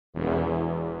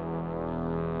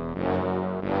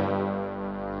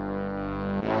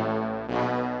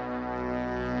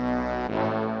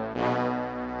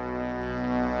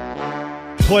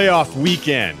Playoff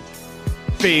weekend.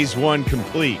 Phase 1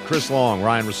 complete. Chris Long,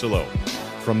 Ryen Russillo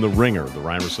from The Ringer, the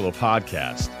Ryen Russillo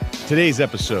podcast. Today's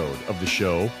episode of the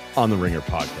show on the Ringer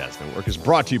Podcast Network is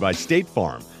brought to you by State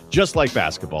Farm. Just like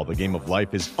basketball, the game of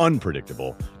life is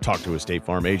unpredictable. Talk to a State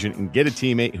Farm agent and get a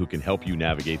teammate who can help you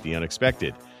navigate the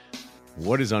unexpected.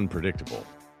 What is unpredictable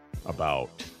about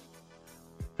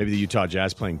maybe the Utah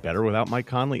Jazz playing better without Mike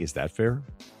Conley? Is that fair?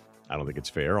 I don't think it's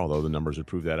fair, although the numbers would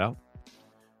prove that out.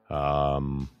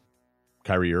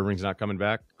 Kyrie Irving's not coming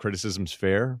back. Criticism's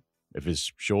fair. If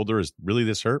his shoulder is really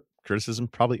this hurt, criticism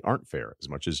probably aren't fair, as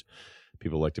much as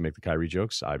people like to make the Kyrie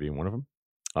jokes, I being one of them.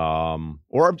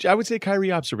 Or I would say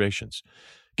Kyrie observations.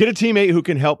 Get a teammate who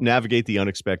can help navigate the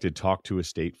unexpected. Talk to a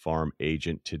State Farm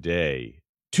agent today.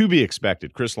 To be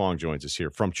expected, Chris Long joins us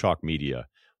here from Chalk Media.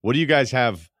 What do you guys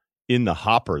have in the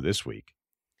hopper this week?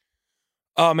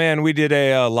 Oh, man, we did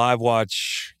a live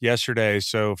watch yesterday.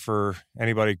 So for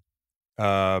anybody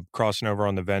crossing over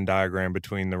on the Venn diagram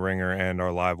between the Ringer and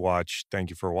our live watch, thank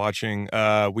you for watching.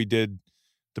 We did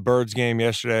the Birds game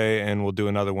yesterday, and we'll do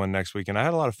another one next week. And I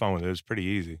had a lot of fun with it. It was pretty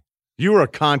easy. You were a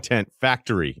content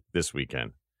factory this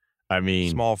weekend. I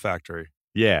mean, small factory.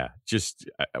 Yeah, just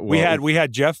we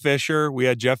had Jeff Fisher. We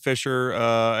had Jeff Fisher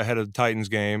ahead of the Titans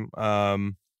game.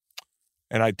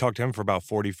 And I talked to him for about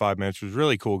 45 minutes. It was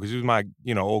really cool because he was my,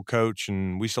 old coach,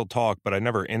 and we still talk, but I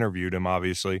never interviewed him,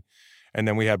 obviously. And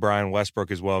then we had Brian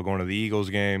Westbrook as well going to the Eagles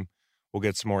game. We'll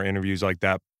get some more interviews like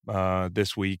that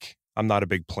this week. I'm not a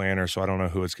big planner, so I don't know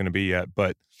who it's going to be yet,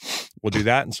 but we'll do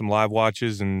that and some live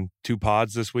watches and 2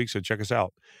 pods this week, so check us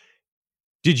out.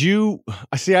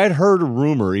 I'd heard a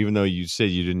rumor, even though you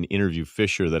said you didn't interview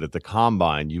Fisher, that at the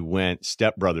Combine you went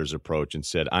stepbrothers approach and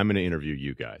said, I'm going to interview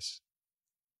you guys.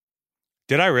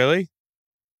 Did I really?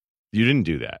 You didn't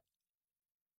do that.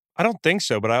 I don't think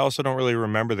so, but I also don't really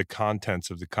remember the contents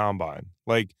of the Combine.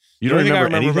 Like, you don't remember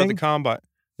anything anything about the Combine.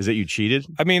 Is that you cheated?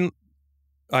 I mean,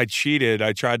 I cheated.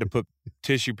 I tried to put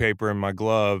tissue paper in my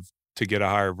glove to get a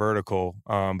higher vertical,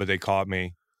 but they caught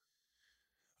me.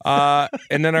 And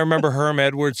then I remember Herm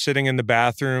Edwards sitting in the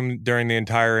bathroom during the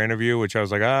entire interview, which I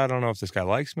was like, I don't know if this guy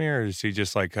likes me, or is he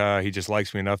just like, he just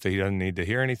likes me enough that he doesn't need to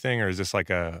hear anything, or is this like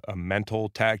a mental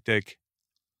tactic?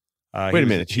 Wait a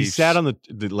minute. He sat on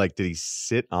did he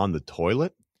sit on the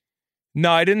toilet?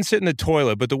 No, I didn't sit in the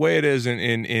toilet, but the way it is in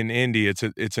Indy,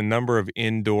 it's a number of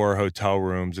indoor hotel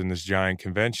rooms in this giant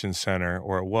convention center,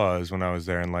 or it was when I was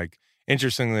there. And like,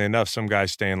 interestingly enough, some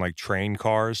guys stay in like train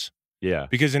cars. Yeah.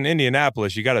 Because in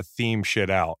Indianapolis, you got to theme shit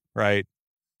out, right?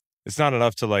 It's not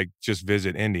enough to like just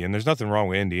visit Indy. And there's nothing wrong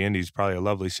with Indy. Indy's probably a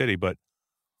lovely city, but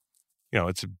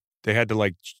they had to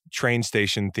like train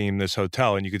station theme this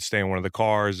hotel, and you could stay in one of the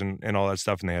cars and all that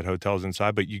stuff. And they had hotels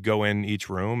inside, but you go in each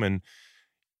room and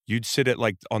you'd sit at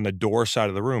like on the door side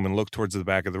of the room and look towards the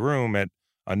back of the room at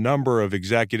a number of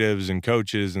executives and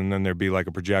coaches. And then there'd be like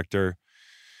a projector,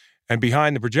 and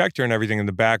behind the projector and everything in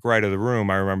the back right of the room,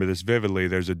 I remember this vividly,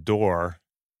 there's a door,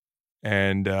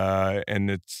 and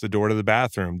it's the door to the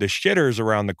bathroom. The shitter's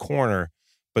around the corner,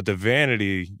 but the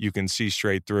vanity you can see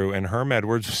straight through. And Herm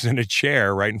Edwards was in a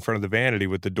chair right in front of the vanity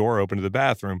with the door open to the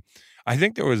bathroom. I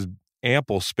think there was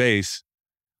ample space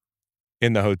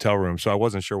in the hotel room, so I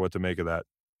wasn't sure what to make of that.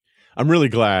 I'm really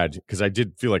glad, because I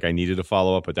did feel like I needed to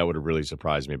follow up, but that would have really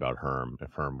surprised me about Herm.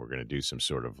 If Herm were going to do some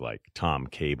sort of like Tom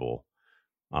Cable,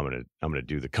 I'm gonna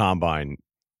do the Combine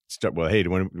stuff. Well, hey,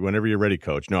 whenever you're ready,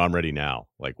 Coach. No, I'm ready now.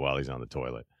 Like while he's on the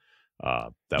toilet.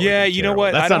 Yeah, you know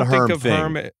what? That's I not don't think Herm of thing.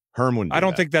 Herm. Herm wouldn't. I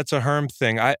don't think that's a Herm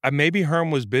thing. I maybe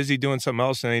Herm was busy doing something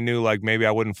else, and they knew like maybe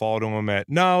I wouldn't follow him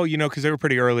because they were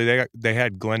pretty early. They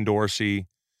had Glenn Dorsey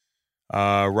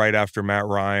right after Matt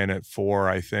Ryan at 4,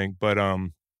 I think. But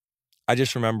I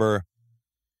just remember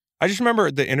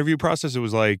the interview process. It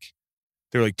was like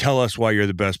they were like, "Tell us why you're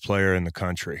the best player in the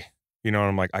country." And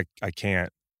I'm like, I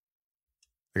can't.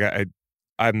 Like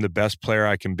I'm the best player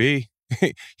I can be.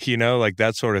 Like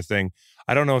that sort of thing.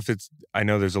 I don't know if I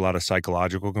know there's a lot of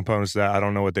psychological components to that. I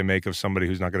don't know what they make of somebody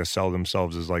who's not going to sell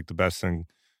themselves as like the best thing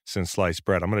since sliced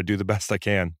bread. I'm going to do the best I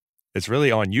can. It's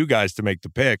really on you guys to make the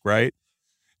pick, right?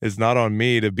 It's not on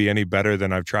me to be any better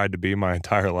than I've tried to be my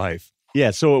entire life.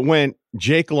 Yeah. So it went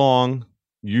Jake Long,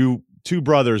 you 2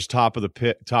 brothers, top of the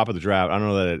draft. I don't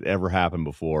know that it ever happened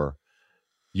before.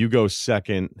 You go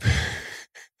second,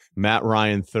 Matt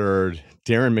Ryan third,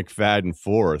 Darren McFadden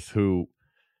fourth, who,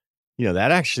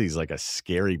 that actually is like a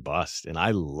scary bust. And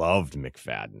I loved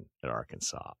McFadden at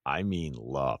Arkansas. I mean,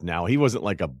 love. Now, he wasn't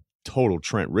like a total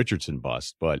Trent Richardson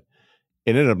bust, but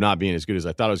It ended up not being as good as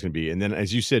I thought it was going to be. And then,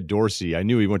 as you said, Dorsey, I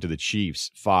knew he went to the Chiefs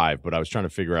 5, but I was trying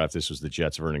to figure out if this was the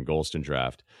Jets Vernon Golston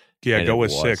draft. Yeah, go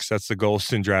with 6. That's the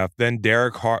Golston draft. Then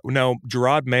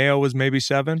Gerard Mayo was maybe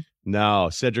 7. No,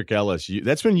 Cedric Ellis.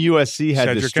 That's when USC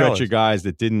had this stretch of guys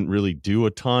that didn't really do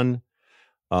a ton.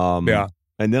 Yeah.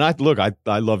 And then I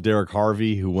love Derek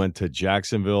Harvey, who went to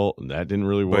Jacksonville, and that didn't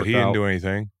really work out. But he didn't do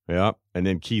anything. Yeah. And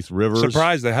then Keith Rivers.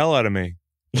 Surprised the hell out of me.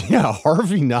 Yeah,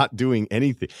 Harvey not doing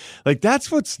anything. Like,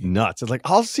 that's what's nuts. It's like,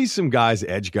 I'll see some guys,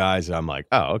 edge guys, and I'm like,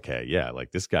 oh, okay, yeah,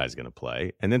 like, this guy's going to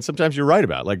play. And then sometimes you're right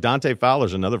about it. Like, Dante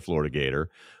Fowler's another Florida Gator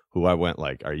who I went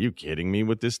like, are you kidding me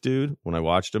with this dude when I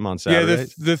watched him on Saturday? Yeah,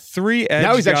 the 3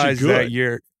 edge guys that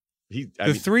year.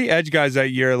 The 3 edge guys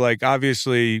that year, like,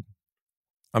 obviously,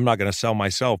 I'm not going to sell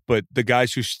myself, but the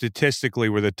guys who statistically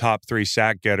were the top 3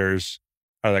 sack getters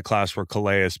out of that class were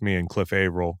Calais, me, and Cliff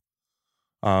Averill.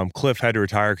 Cliff had to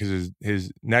retire because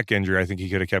his neck injury. I think he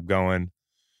could have kept going,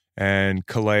 and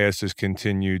Calais has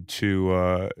continued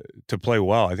to play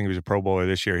well. I think he was a Pro Bowler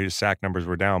this year. His sack numbers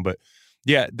were down, but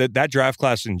yeah, that draft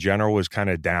class in general was kind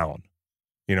of down.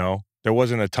 You know, there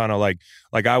wasn't a ton of like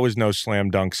I was no slam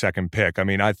dunk second pick. I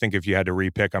mean, I think if you had to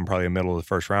repick, I'm probably a middle of the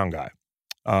first round guy.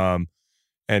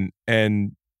 And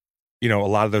you know, a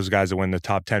lot of those guys that win the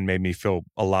top 10 made me feel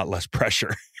a lot less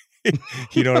pressure.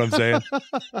 You know what I'm saying?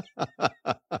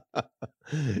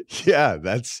 Yeah,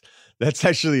 that's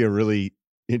actually a really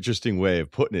interesting way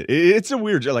of putting it. It's a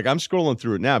weird, like, I'm scrolling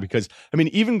through it now because, I mean,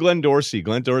 even Glenn Dorsey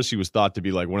was thought to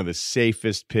be like one of the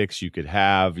safest picks you could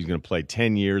have. He's going to play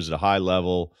 10 years at a high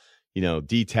level, you know,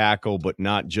 D tackle, but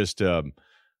not just, I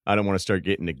don't want to start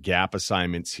getting to gap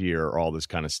assignments here or all this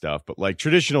kind of stuff, but like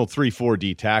traditional 3-4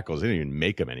 D tackles, they don't even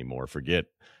make them anymore. Forget.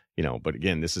 You know, but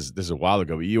again, this is a while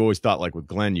ago. But you always thought, like with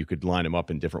Glenn, you could line him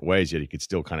up in different ways, yet he could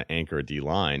still kind of anchor a D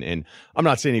line. And I'm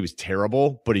not saying he was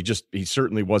terrible, but he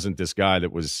certainly wasn't this guy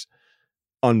that was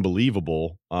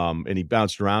unbelievable. And he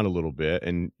bounced around a little bit.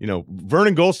 And you know,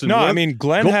 Vernon Golston. No, I mean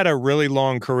Glenn had a really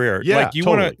long career. Yeah, like you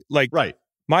totally. want to like right.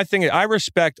 My thing is, I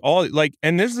respect all like,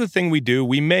 and this is the thing we do.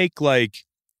 We make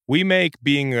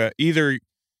being either, you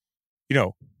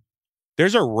know.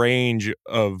 There's a range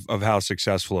of how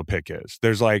successful a pick is.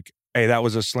 There's like, hey, that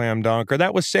was a slam dunk, or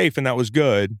that was safe and that was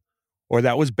good, or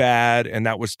that was bad and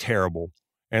that was terrible.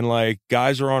 And like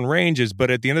guys are on ranges,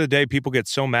 but at the end of the day, people get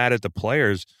so mad at the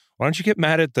players. Why don't you get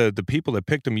mad at the people that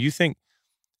picked them? You think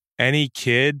any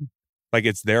kid, like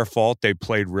it's their fault they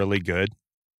played really good?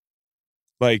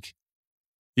 Like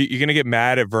you're going to get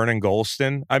mad at Vernon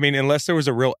Golston? I mean, unless there was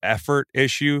a real effort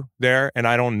issue there, and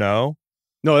I don't know.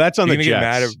 No, that's on the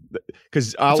Jets.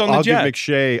 Because I'll give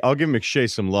McShay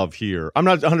some love here. I'm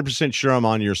not 100% sure I'm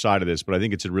on your side of this, but I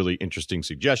think it's a really interesting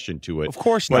suggestion to it. Of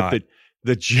course not. But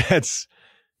the Jets,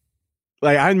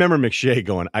 like I remember McShay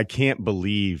going, I can't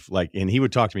believe, like, and he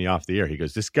would talk to me off the air. He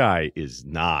goes, this guy is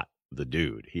not the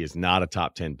dude. He is not a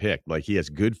top 10 pick. Like he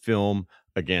has good film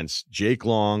against Jake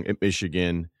Long at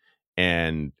Michigan.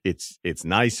 And it's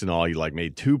nice and all. He like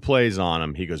made 2 plays on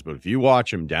him. He goes, but if you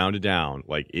watch him down to down,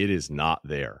 like it is not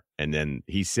there. And then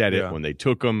he said it when they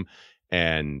took him,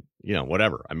 and you know,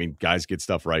 whatever. I mean, guys get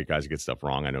stuff right, guys get stuff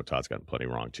wrong. I know Todd's gotten plenty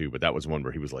wrong too, but that was one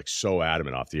where he was like so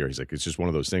adamant off the air. He's like, it's just one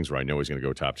of those things where I know he's going to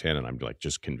go top 10, and I'm like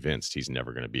just convinced he's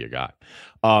never going to be a guy.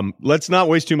 Let's not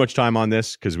waste too much time on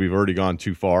this because we've already gone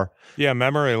too far. Yeah,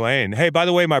 memory lane. Hey, by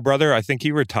the way, my brother, I think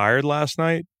he retired last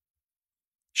night.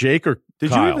 Jake or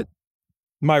Kyle?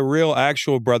 My real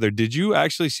actual brother. Did you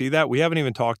actually see that? We haven't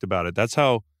even talked about it. That's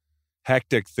how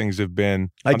hectic things have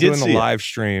been. I'm doing the live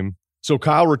stream. So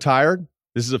Kyle retired?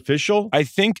 This is official? I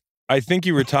think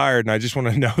he retired, and I just want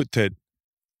to note that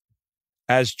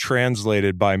as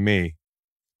translated by me,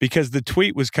 because the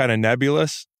tweet was kind of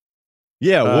nebulous.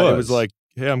 Yeah, it was. It was like,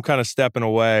 hey, I'm kind of stepping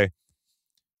away.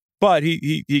 But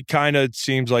he kind of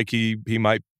seems like he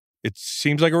might, it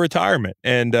seems like a retirement.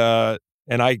 And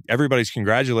everybody's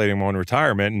congratulating him on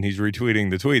retirement, and he's retweeting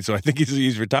the tweet. So I think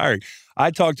he's retiring. I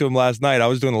talked to him last night. I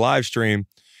was doing a live stream,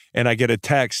 and I get a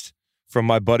text from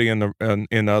my buddy in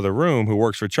the other room who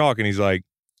works for Chalk, and he's like,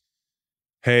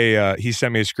 "Hey," he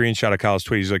sent me a screenshot of Kyle's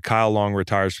tweet. He's like, "Kyle Long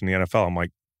retires from the NFL." I'm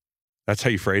like, "That's how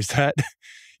you phrase that?"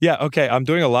 Yeah, okay. I'm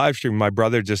doing a live stream. My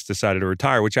brother just decided to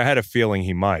retire, which I had a feeling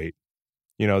he might.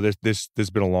 You know, this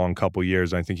been a long couple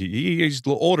years. I think he's a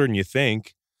little older than you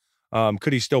think.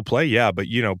 Could he still play? Yeah, but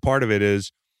you know, part of it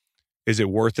is it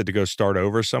worth it to go start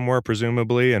over somewhere,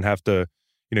 presumably, and have to,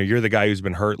 you know, you're the guy who's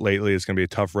been hurt lately. It's going to be a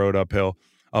tough road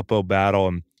uphill battle.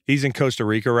 And he's in Costa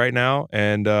Rica right now,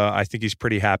 and I think he's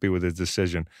pretty happy with his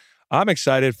decision. I'm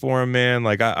excited for him, man.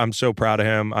 Like I'm so proud of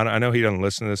him. I know he doesn't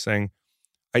listen to this thing.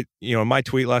 In my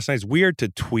tweet last night, it's weird to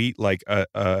tweet like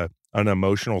a an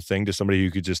emotional thing to somebody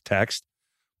you could just text,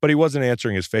 but he wasn't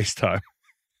answering his FaceTime.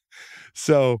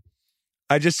 So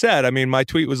I just said, I mean, my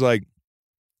tweet was like,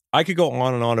 I could go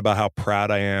on and on about how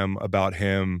proud I am about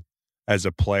him as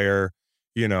a player,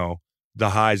 you know, the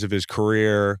highs of his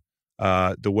career,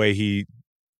 the way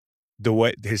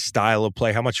his style of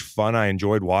play, how much fun I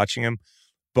enjoyed watching him.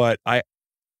 But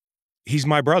he's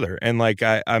my brother, and like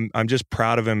I'm just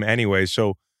proud of him anyway.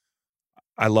 So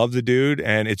I love the dude,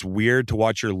 and it's weird to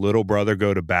watch your little brother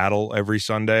go to battle every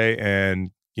Sunday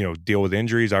and, you know, deal with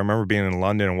injuries. I remember being in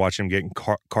London and watching him getting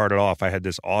carted off. I had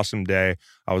this awesome day.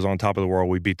 I was on top of the world.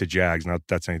 We beat the Jags. Not that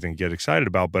that's anything to get excited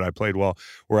about, but I played well.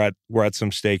 We're at some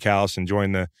steakhouse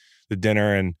enjoying the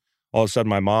dinner, and all of a sudden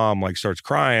my mom like starts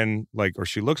crying, like, or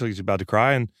she looks like she's about to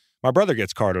cry, and my brother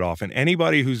gets carted off. And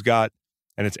anybody who's got,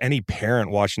 and it's any parent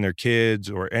watching their kids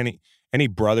or any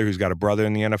brother who's got a brother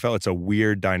in the NFL, it's a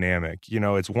weird dynamic. You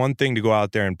know, it's one thing to go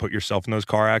out there and put yourself in those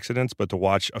car accidents, but to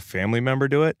watch a family member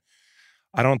do it,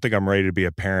 I don't think I'm ready to be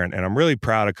a parent. And I'm really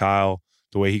proud of Kyle,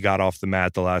 the way he got off the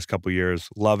mat the last couple of years.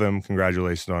 Love him.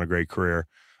 Congratulations on a great career.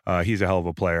 He's a hell of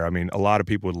a player. I mean, a lot of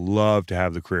people would love to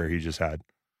have the career he just had.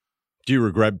 Do you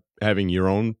regret having your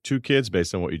own 2 kids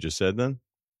based on what you just said then?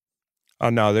 Oh,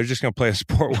 no, they're just going to play a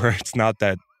sport where it's not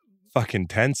that fucking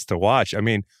tense to watch. I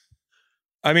mean,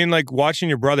 like watching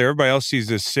your brother, everybody else sees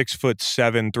this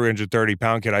 6'7",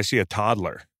 330-pound kid. I see a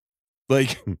toddler.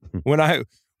 Like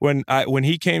when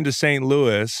he came to St.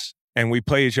 Louis and we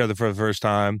played each other for the first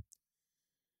time,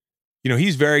 you know,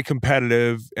 he's very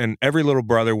competitive, and every little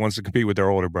brother wants to compete with their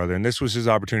older brother. And this was his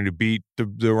opportunity to beat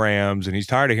the Rams, and he's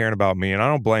tired of hearing about me, and I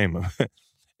don't blame him.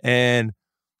 And,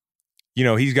 you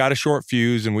know, he's got a short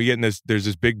fuse, and we get in there's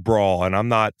this big brawl, and I'm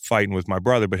not fighting with my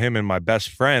brother, but him and my best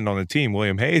friend on the team,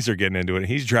 William Hayes, are getting into it, and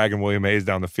he's dragging William Hayes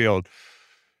down the field,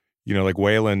 you know, like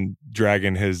Waylon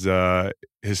dragging his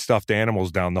stuffed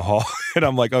animals down the hall. And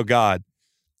I'm like, oh God,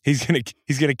 he's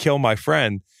gonna kill my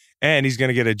friend, and he's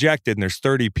gonna get ejected, and there's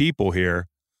 30 people here,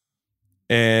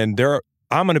 and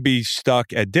I'm gonna be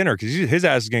stuck at dinner because his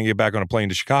ass is gonna get back on a plane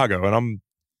to Chicago,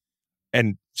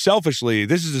 and selfishly,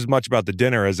 this is as much about the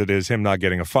dinner as it is him not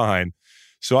getting a fine.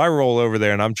 So I roll over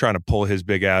there, and I'm trying to pull his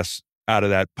big ass out of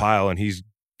that pile, and he's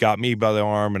got me by the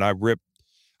arm, and I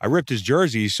ripped his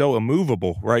jersey. He's so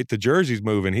immovable, right? The jersey's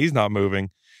moving, he's not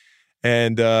moving.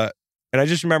 And I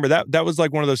just remember that was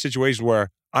like one of those situations where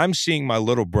I'm seeing my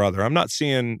little brother. I'm not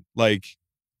seeing like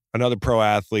another pro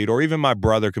athlete or even my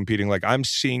brother competing. Like, I'm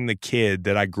seeing the kid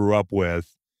that I grew up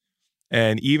with.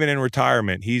 And even in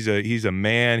retirement, he's a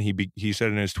man. He said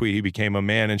in his tweet, he became a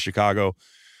man in Chicago.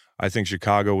 I think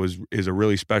Chicago is a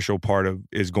really special part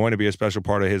is going to be a special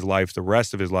part of his life, the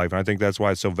rest of his life. And I think that's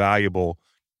why it's so valuable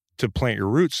to plant your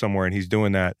roots somewhere, and he's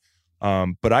doing that.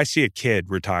 But I see a kid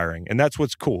retiring, and that's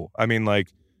what's cool. I mean,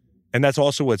 like, and that's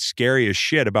also what's scary as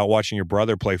shit about watching your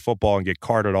brother play football and get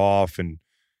carted off and,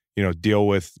 you know, deal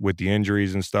with the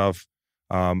injuries and stuff.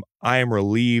 I am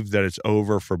relieved that it's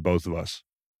over for both of us.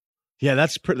 Yeah,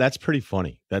 that's pretty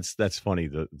funny. That's funny,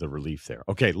 the relief there.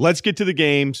 Okay, let's get to the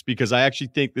games, because I actually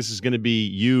think this is going to be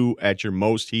you at your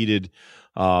most heated,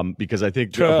 because I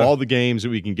think of all the games that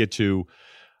we can get to,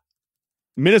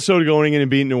 Minnesota going in and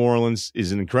beating New Orleans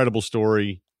is an incredible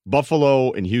story.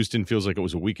 Buffalo and Houston feels like it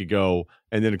was a week ago.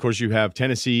 And then, of course, you have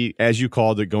Tennessee, as you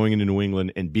called it, going into New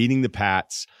England and beating the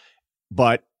Pats.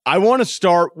 But I want to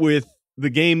start with the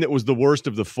game that was the worst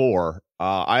of the 4.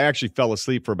 I actually fell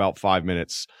asleep for about 5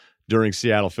 minutes during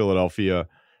Seattle-Philadelphia.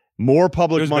 More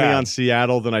public money on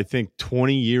Seattle than I think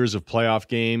 20 years of playoff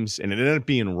games, and it ended up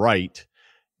being right.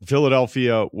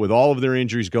 Philadelphia, with all of their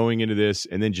injuries going into this,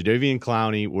 and then Jadeveon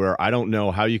Clowney, where I don't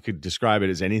know how you could describe it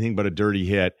as anything but a dirty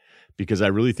hit, because I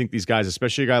really think these guys,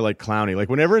 especially a guy like Clowney, like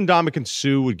whenever Ndamukong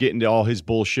Suh would get into all his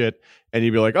bullshit, and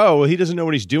you'd be like, oh, well, he doesn't know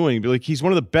what he's doing. You'd be like, he's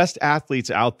one of the best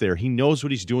athletes out there. He knows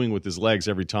what he's doing with his legs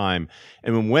every time.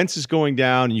 And when Wentz is going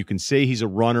down, and you can say he's a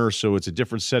runner, so it's a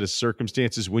different set of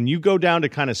circumstances. When you go down to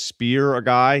kind of spear a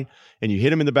guy and you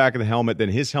hit him in the back of the helmet, then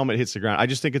his helmet hits the ground. I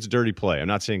just think it's a dirty play. I'm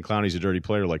not saying Clowney's a dirty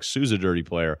player like Suh's a dirty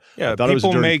player. Yeah,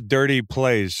 people make dirty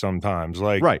plays sometimes.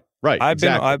 Like, right.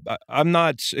 I'm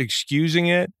not excusing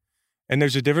it. And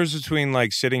there's a difference between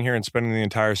like sitting here and spending the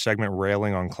entire segment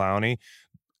railing on Clowney.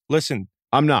 Listen,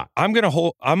 I'm not. I'm gonna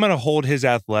hold his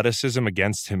athleticism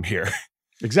against him here.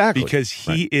 Exactly. Because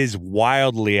he is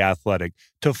wildly athletic.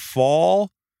 To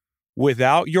fall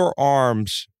without your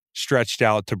arms stretched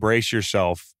out to brace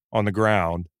yourself on the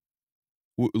ground,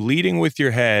 leading with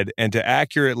your head, and to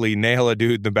accurately nail a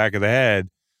dude in the back of the head,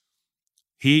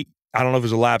 I don't know if it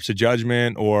was a lapse of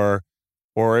judgment or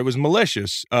it was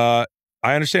malicious. I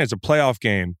understand it's a playoff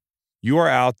game, you are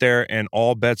out there and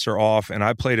all bets are off. And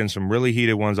I played in some really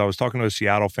heated ones. I was talking to a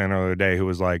Seattle fan the other day who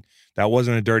was like, that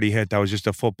wasn't a dirty hit. That was just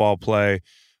a football play,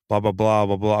 blah, blah, blah,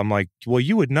 blah, blah. I'm like, well,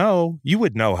 you would know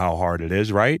how hard it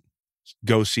is, right?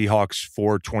 Go Seahawks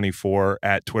 424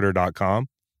 at twitter.com.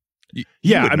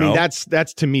 Yeah, I mean, that's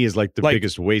to me is like the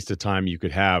biggest waste of time you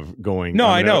could have going. No,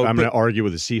 I know. I'm going to argue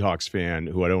with a Seahawks fan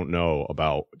who I don't know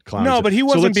about clowning. No, but he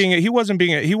wasn't being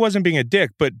a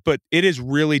dick. But it is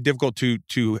really difficult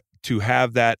to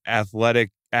have that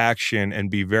athletic action and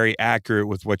be very accurate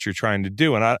with what you're trying to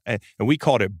do. And we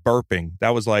called it burping.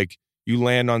 That was like you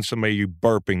land on somebody, you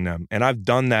burping them. And I've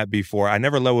done that before. I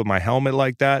never led with my helmet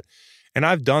like that. And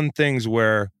I've done things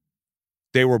where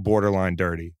they were borderline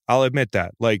dirty. I'll admit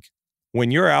that. Like, when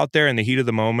you're out there in the heat of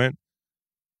the moment,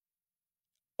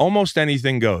 almost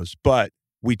anything goes. But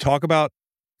we talk about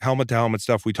helmet-to-helmet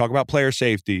stuff. We talk about player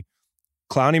safety.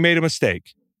 Clowney made a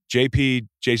mistake.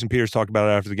 Jason Peters talked about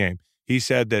it after the game. He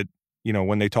said that,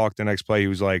 when they talked the next play, he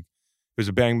was like, it was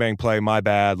a bang-bang play, my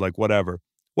bad, like whatever.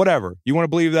 Whatever. You want to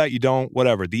believe that? You don't?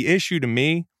 Whatever. The issue to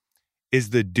me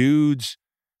is the dudes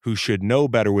who should know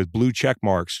better with blue check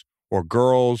marks, or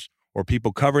girls, or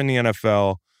people covering the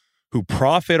NFL, who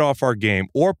profit off our game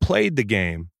or played the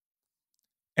game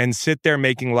and sit there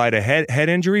making light of head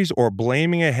injuries or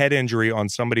blaming a head injury on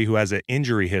somebody who has an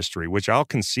injury history, which I'll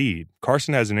concede.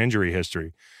 Carson has an injury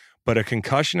history, but a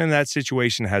concussion in that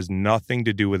situation has nothing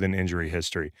to do with an injury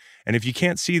history. And if you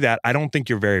can't see that, I don't think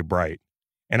you're very bright.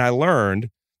 And I learned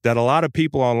that a lot of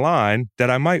people online that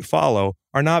I might follow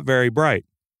are not very bright.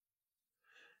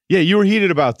 Yeah, you were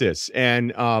heated about this.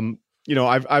 And,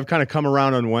 I've kind of come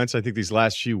around on Wentz, I think, these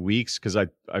last few weeks because I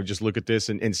just look at this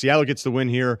and Seattle gets the win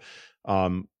here.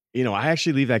 I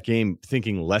actually leave that game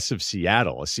thinking less of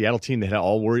Seattle, a Seattle team that had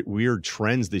all weird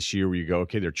trends this year where you go,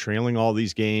 okay, they're trailing all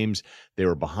these games. They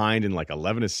were behind in like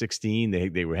 11-16.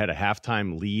 They had a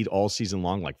halftime lead all season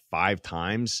long, like 5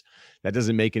 times. That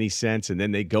doesn't make any sense. And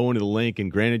then they go into the link,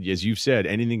 and granted, as you've said,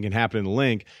 anything can happen in the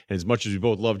link. And as much as we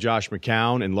both love Josh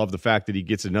McCown and love the fact that he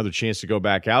gets another chance to go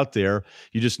back out there,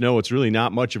 you just know it's really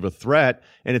not much of a threat.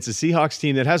 And it's a Seahawks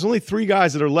team that has only 3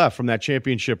 guys that are left from that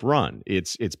championship run.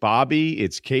 It's Bobby,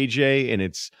 it's KJ, and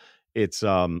it's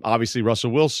obviously Russell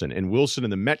Wilson. And Wilson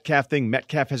and the Metcalf thing.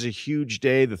 Metcalf has a huge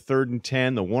day, the 3rd and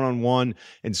 10, the one-on-one.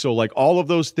 And so, like, all of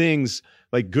those things,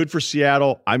 like, good for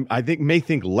Seattle. I may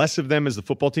think less of them as the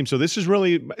football team. So this is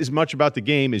really as much about the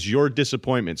game as your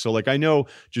disappointment. So, like, I know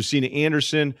Josina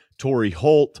Anderson, Torrey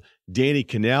Holt, Danny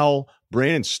Cannell,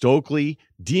 Brandon Stokely,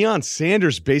 Deion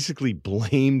Sanders basically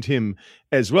blamed him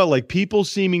as well. Like, people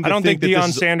seeming to I don't think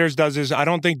Deion Sanders does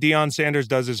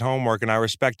his homework, and I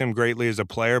respect him greatly as a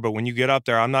player. But when you get up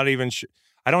there, I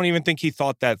don't even think he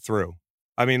thought that through.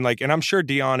 I mean, like, and I'm sure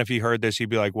Deion, if he heard this, he'd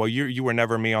be like, well, you were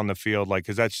never me on the field, like,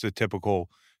 because that's the typical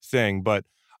thing. But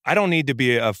I don't need to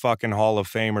be a fucking Hall of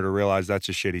Famer to realize that's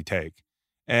a shitty take.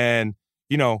 And,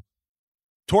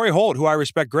 Torrey Holt, who I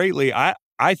respect greatly,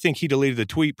 I think he deleted the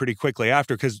tweet pretty quickly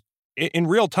after, because in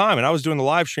real time, and I was doing the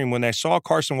live stream, when I saw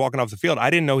Carson walking off the field,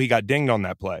 I didn't know he got dinged on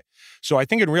that play. So I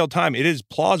think in real time, it is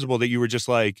plausible that you were just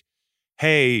like,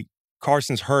 hey,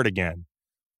 Carson's hurt again.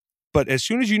 But as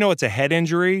soon as you know it's a head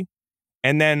injury,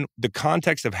 and then the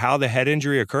context of how the head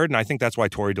injury occurred, and I think that's why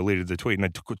Torrey deleted the tweet.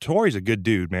 And Torrey's a good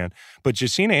dude, man. But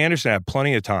Josina Anderson had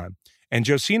plenty of time. And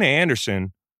Josina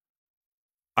Anderson,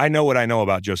 I know what I know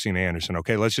about Josina Anderson,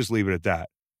 okay? Let's just leave it at that.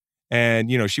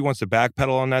 And, she wants to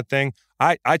backpedal on that thing.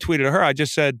 I tweeted her. I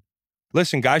just said,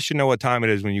 listen, guys should know what time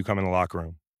it is when you come in the locker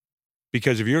room.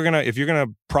 Because if you're gonna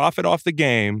profit off the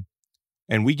game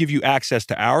and we give you access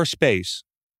to our space,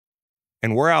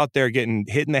 and we're out there getting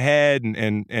hit in the head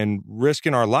and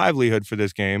risking our livelihood for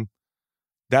this game,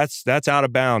 that's out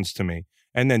of bounds to me.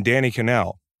 And then Danny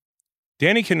Cannell.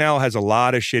 Danny Cannell has a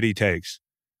lot of shitty takes.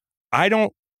 And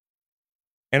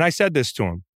I said this to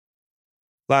him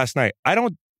last night.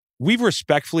 We've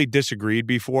respectfully disagreed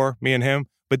before, me and him,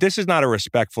 but this is not a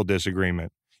respectful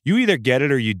disagreement. You either get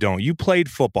it or you don't. You played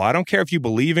football. I don't care if you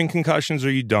believe in concussions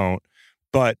or you don't,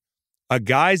 but a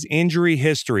guy's injury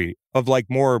history of like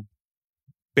more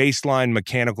baseline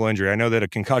mechanical injury. I know that a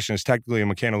concussion is technically a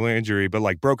mechanical injury, but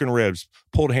like broken ribs,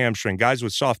 pulled hamstring, guys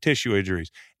with soft tissue injuries,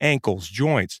 ankles,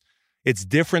 joints. It's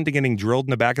different than getting drilled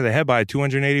in the back of the head by a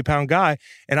 280-pound guy.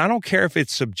 And I don't care if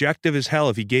it's subjective as hell,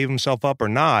 if he gave himself up or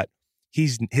not.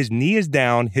 His knee is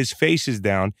down, his face is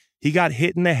down. He got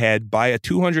hit in the head by a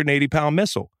 280-pound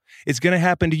missile. It's going to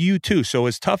happen to you too. So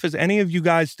as tough as any of you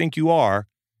guys think you are,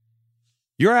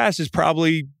 your ass is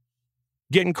probably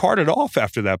getting carted off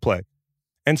after that play.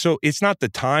 And so it's not the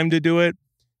time to do it.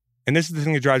 And this is the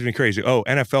thing that drives me crazy. Oh,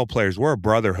 NFL players, we're a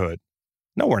brotherhood.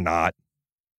 No, we're not.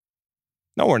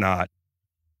 No, we're not.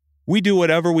 We do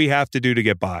whatever we have to do to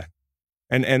get by.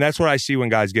 And that's what I see when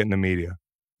guys get in the media.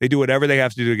 They do whatever they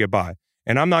have to do to get by.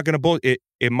 And I'm not going to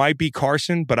it might be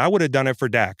Carson, but I would have done it for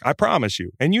Dak. I promise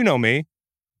you. And you know me.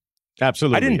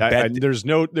 Absolutely. I didn't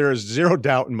bet. There is zero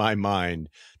doubt in my mind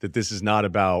that this is not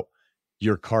about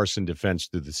your Carson defense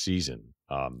through the season.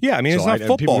 It's not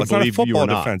football. It's not a football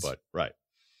defense. But, right.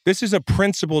 This is a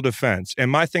principle defense. And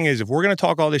my thing is, if we're going to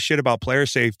talk all this shit about player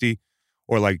safety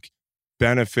or like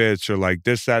benefits or like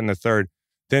this, that, and the third,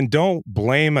 then don't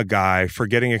blame a guy for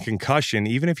getting a concussion,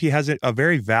 even if he has a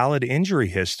very valid injury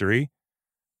history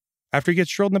after he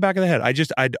gets drilled in the back of the head.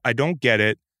 I don't get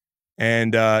it.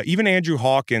 And even Andrew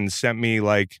Hawkins sent me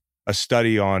like a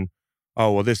study on,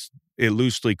 it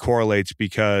loosely correlates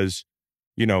because,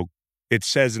 it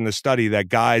says in the study that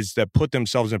guys that put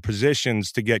themselves in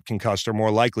positions to get concussed are more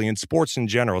likely in sports in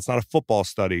general. It's not a football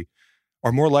study,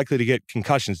 are more likely to get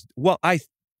concussions. Well,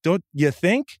 don't you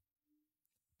think?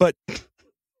 But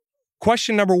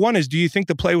question number one is, do you think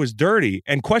the play was dirty?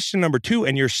 And question number two,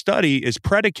 and your study is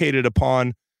predicated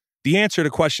upon the answer to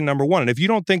question number one. And if you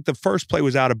don't think the first play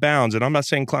was out of bounds, and I'm not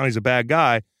saying Clowney's a bad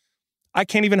guy, I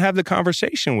can't even have the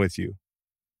conversation with you.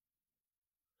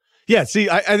 Yeah, see,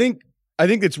 I think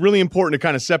it's really important to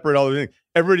kind of separate all the things.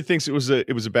 Everybody thinks it was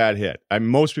a bad hit.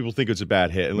 Most people think it's a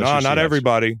bad hit. No, not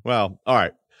everybody. Well, all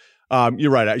right. You're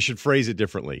right. I should phrase it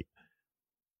differently.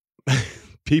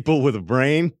 People with a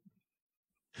brain.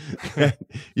 I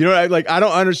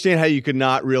don't understand how you could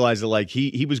not realize that like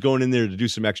he was going in there to do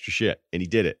some extra shit and he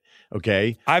did it.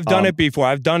 Okay. I've done it before.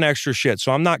 I've done extra shit.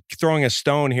 So I'm not throwing a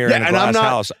stone here in a glass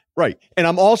house. Right. And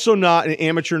I'm also not an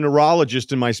amateur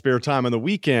neurologist in my spare time on the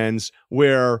weekends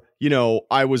where,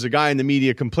 I was a guy in the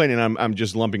media complaining. I'm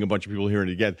just lumping a bunch of people here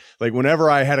together. Like whenever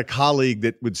I had a colleague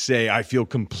that would say, I feel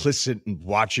complicit in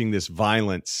watching this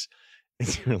violence.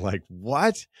 And you're like,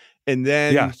 what? And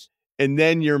then, yes. And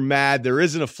then you're mad there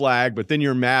isn't a flag, but then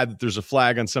you're mad that there's a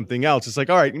flag on something else. It's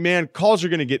like, all right, man, calls are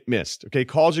going to get missed. Okay,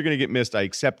 calls are going to get missed. I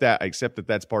accept that. I accept that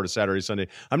that's part of Saturday, Sunday.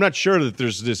 I'm not sure that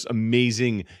there's this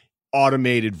amazing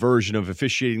automated version of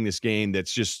officiating this game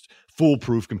that's just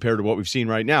foolproof compared to what we've seen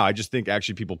right now. I just think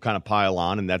actually people kind of pile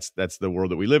on, and that's the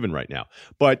world that we live in right now.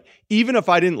 But even if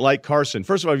I didn't like Carson,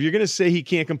 first of all, if you're going to say he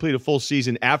can't complete a full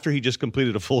season after he just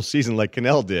completed a full season like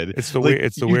Cannell did, it's the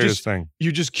weirdest thing.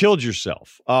 You just killed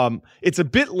yourself. It's a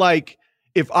bit like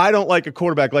if I don't like a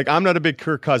quarterback, like I'm not a big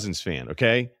Kirk Cousins fan,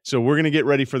 okay? So we're going to get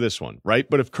ready for this one, right?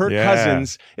 But if Kirk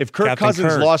Cousins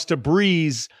lost to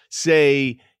Breeze,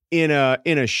 say in a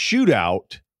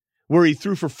shootout where he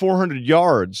threw for 400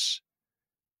 yards,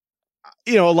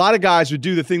 a lot of guys would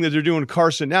do the thing that they're doing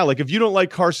Carson now. Like if you don't like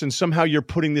Carson, somehow you're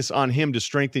putting this on him to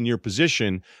strengthen your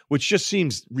position, which just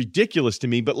seems ridiculous to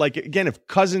me. But like, again, if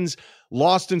Cousins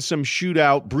lost in some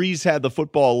shootout, Breeze had the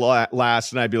football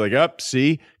last, and I'd be like,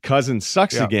 see, Cousins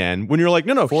sucks again. When you're like,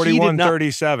 no,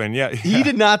 41-37. Yeah. He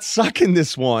did not suck in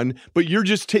this one, but you're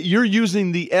just, you're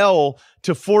using the L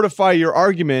to fortify your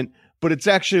argument. But it's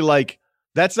actually like,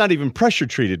 that's not even pressure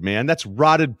treated, man. That's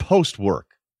rotted post work.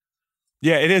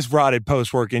 Yeah, it is rotted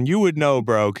post work. And you would know,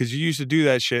 bro, because you used to do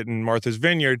that shit in Martha's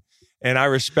Vineyard. And I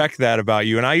respect that about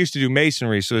you. And I used to do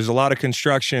masonry. So there's a lot of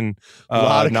construction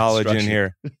knowledge in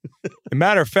here. As a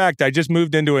matter of fact, I just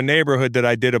moved into a neighborhood that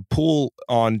I did a pool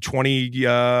on 20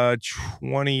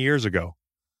 years ago.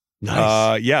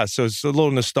 Nice. So it's a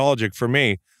little nostalgic for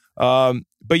me.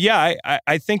 But yeah,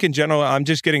 I think in general, I'm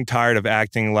just getting tired of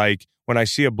acting like when I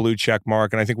see a blue check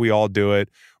mark, and I think we all do it,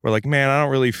 we're like, man, I don't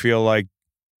really feel like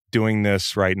doing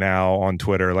this right now on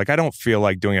Twitter. Like, I don't feel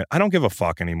like doing it. I don't give a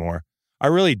fuck anymore. I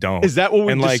really don't. Is that what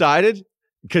we've decided?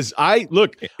 Because I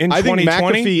think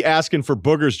McAfee asking for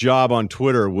Booger's job on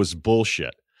Twitter was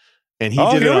bullshit. And he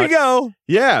did here we go.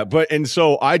 Yeah, and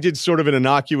so I did sort of an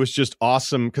innocuous, just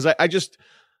awesome, because I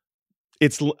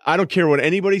don't care what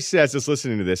anybody says that's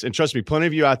listening to this. And trust me, plenty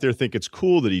of you out there think it's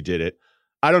cool that he did it.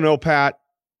 I don't know, Pat.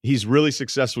 He's really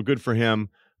successful. Good for him.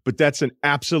 But that's an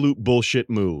absolute bullshit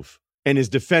move. And his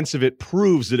defense of it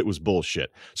proves that it was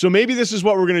bullshit. So maybe this is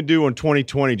what we're going to do in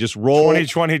 2020. Just roll.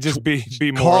 2020, just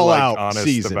be more like honest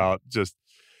season. About just.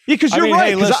 Yeah, because you're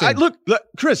right. Because look,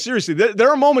 Chris, seriously, there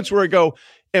are moments where I go,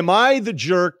 am I the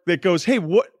jerk that goes, hey,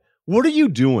 what are you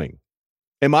doing?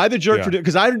 Am I the jerk for doing?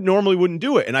 Because I normally wouldn't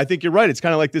do it. And I think you're right. It's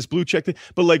kind of like this blue check thing.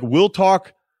 But like, we'll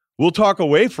talk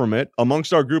away from it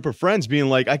amongst our group of friends being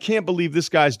like, I can't believe this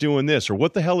guy's doing this, or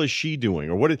what the hell is she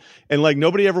doing, or and like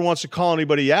nobody ever wants to call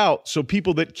anybody out. So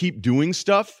people that keep doing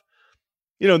stuff,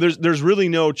 there's really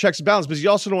no checks and balances, because you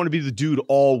also don't want to be the dude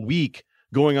all week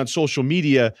going on social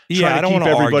media trying to keep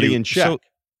everybody in check.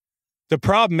 So The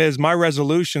problem is my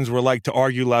resolutions were like to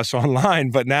argue less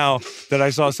online, but now that I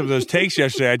saw some of those takes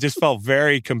yesterday, I just felt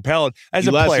very compelled as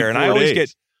a player. And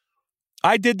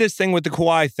I did this thing with the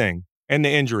Kawhi thing and the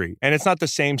injury, and it's not the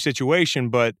same situation,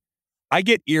 but I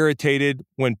get irritated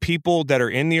when people that are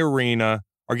in the arena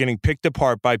are getting picked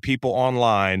apart by people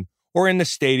online or in the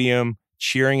stadium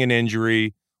cheering an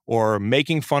injury or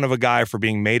making fun of a guy for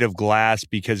being made of glass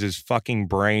because his fucking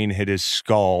brain hit his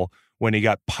skull when he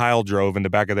got pile drove in the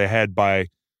back of the head by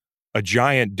a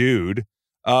giant dude.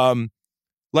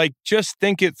 Like, just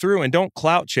think it through and don't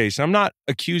clout chase. I'm not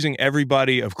accusing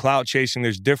everybody of clout chasing.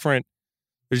 There's different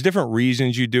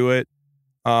reasons you do it.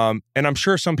 And I'm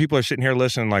sure some people are sitting here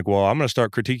listening like, well, I'm going to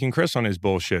start critiquing Chris on his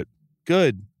bullshit.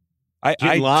 Good. I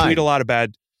tweet a lot of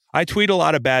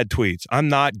bad tweets. I'm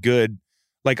not good.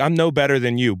 Like, I'm no better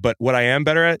than you. But what I am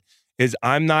better at is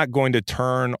I'm not going to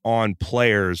turn on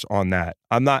players on that.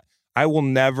 I will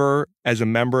never, as a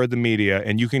member of the media,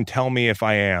 and you can tell me if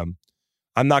I am,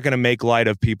 I'm not going to make light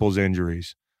of people's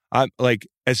injuries. I'm like,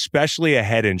 especially a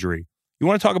head injury. You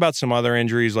want to talk about some other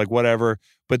injuries, like whatever.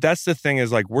 But that's the thing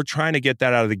is, like, we're trying to get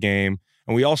that out of the game.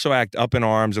 And we also act up in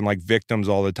arms and like victims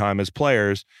all the time as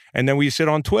players. And then we sit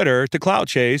on Twitter to clout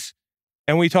chase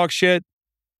and we talk shit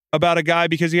about a guy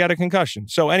because he had a concussion.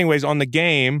 So anyways, on the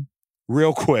game,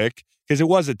 real quick, because it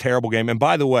was a terrible game. And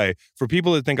by the way, for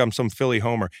people that think I'm some Philly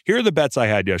homer, here are the bets I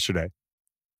had yesterday.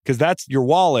 Because that's your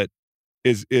wallet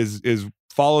is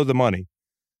follow the money.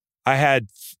 I had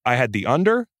the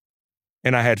under,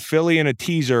 and I had Philly in a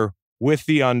teaser with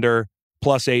the under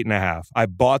plus 8.5. I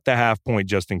bought the half point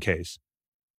just in case.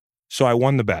 So I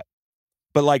won the bet.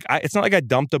 But like, it's not like I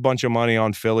dumped a bunch of money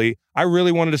on Philly. I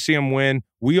really wanted to see them win.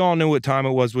 We all knew what time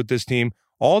it was with this team.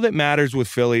 All that matters with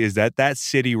Philly is that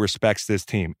city respects this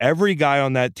team. Every guy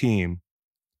on that team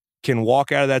can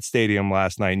walk out of that stadium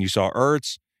last night, and you saw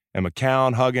Ertz and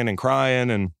McCown hugging and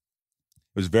crying, and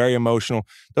it was very emotional.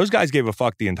 Those guys gave a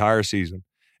fuck the entire season.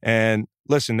 And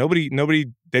listen, nobody,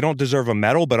 they don't deserve a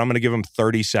medal, but I'm going to give them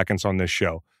 30 seconds on this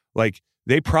show. Like,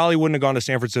 they probably wouldn't have gone to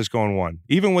San Francisco and won.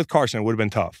 Even with Carson, it would have been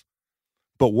tough.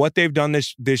 But what they've done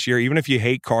this year, even if you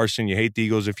hate Carson, you hate the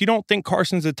Eagles, if you don't think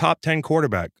Carson's a top 10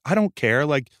 quarterback, I don't care.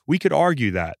 Like, we could argue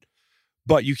that.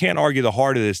 But you can't argue the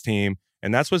heart of this team.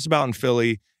 And that's what's about in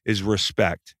Philly is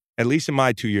respect, at least in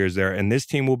my 2 years there. And this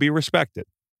team will be respected.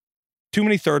 Too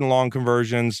many third and long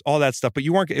conversions, all that stuff. But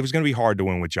it was going to be hard to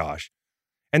win with Josh.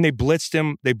 And they blitzed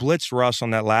him. They blitzed Russ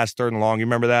on that last third and long. You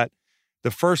remember that?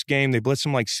 The first game, they blitzed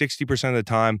him like 60% of the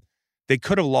time. They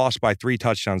could have lost by 3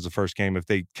 touchdowns the first game if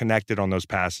they connected on those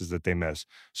passes that they missed.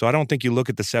 So I don't think you look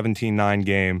at the 17-9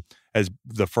 game as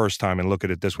the first time and look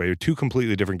at it this way. They're 2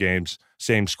 completely different games,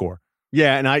 same score.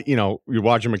 Yeah, and you're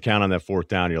watching McCown on that fourth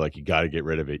down. You're like, you got to get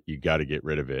rid of it. You got to get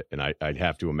rid of it. And I'd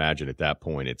have to imagine at that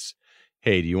point it's,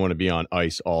 hey, do you want to be on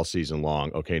ice all season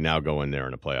long? Okay, now go in there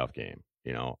in a playoff game.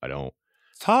 I don't.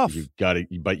 Tough.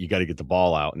 But you got to get the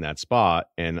ball out in that spot.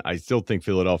 And I still think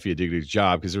Philadelphia did a good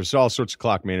job because there's all sorts of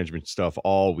clock management stuff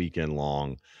all weekend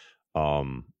long.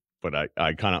 But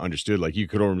I kind of understood, like, you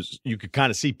could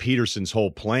kind of see Peterson's whole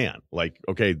plan. Like,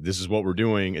 okay, this is what we're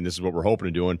doing and this is what we're hoping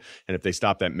to do. And if they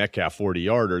stop that Metcalf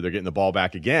 40-yarder, they're getting the ball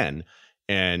back again.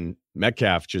 And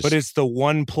Metcalf just. But it's the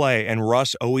one play, and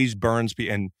Russ always burns.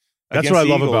 And that's what I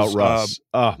love about Russ.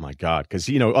 Oh, my God. Because,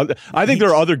 I think there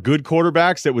are other good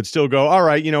quarterbacks that would still go, all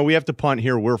right, we have to punt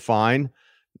here. We're fine.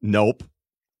 Nope.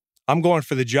 I'm going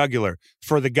for the jugular.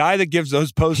 For the guy that gives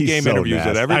those post-game interviews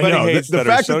that everybody hates. The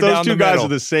fact that those two guys are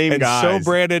the same guys. So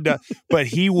branded. But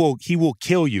he will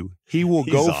kill you. He will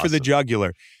go awesome. for the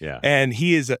jugular. Yeah. And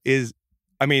he is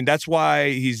I mean, that's why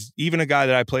he's even a guy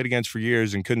that I played against for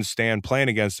years and couldn't stand playing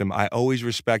against him. I always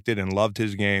respected and loved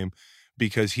his game,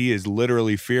 because he is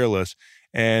literally fearless.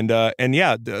 And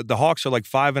yeah, the Hawks are like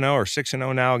 5-0 or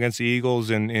 6-0 now against the Eagles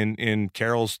in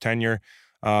Carroll's tenure.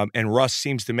 And Russ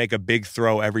seems to make a big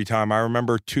throw every time. I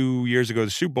remember 2 years ago, the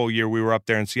Super Bowl year, we were up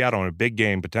there in Seattle in a big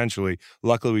game potentially.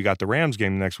 Luckily, we got the Rams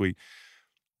game the next week.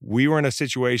 We were in a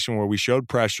situation where we showed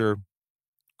pressure,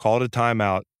 called a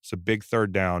timeout. It's a big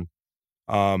third down.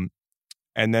 And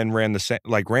then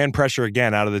ran pressure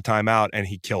again out of the timeout, and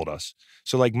he killed us.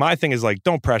 So, like, my thing is, like,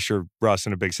 don't pressure Russ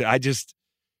in a big city.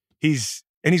 He's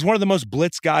one of the most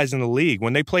blitz guys in the league.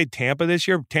 When they played Tampa this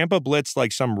year, Tampa blitzed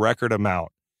like some record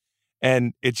amount,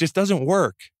 and it just doesn't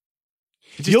work.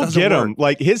 You'll get him.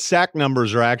 Like, his sack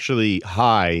numbers are actually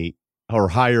high or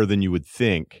higher than you would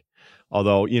think.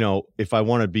 Although, if I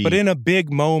want to be. But in a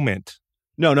big moment.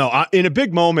 No. In a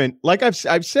big moment, like I've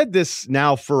said this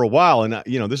now for a while, and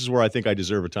this is where I think I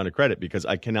deserve a ton of credit, because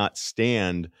I cannot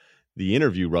stand the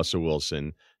interview Russell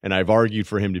Wilson, and I've argued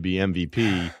for him to be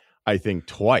MVP, I think,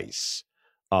 twice.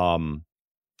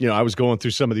 I was going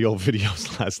through some of the old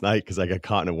videos last night because I got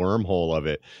caught in a wormhole of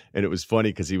it. And it was funny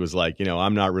because he was like,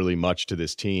 I'm not really much to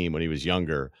this team when he was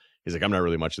younger. He's like, I'm not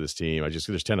really much to this team.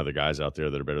 There's 10 other guys out there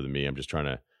that are better than me. I'm just trying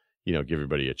to, give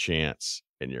everybody a chance.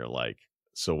 And you're like,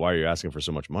 so why are you asking for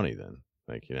so much money then?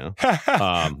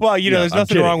 Well, there's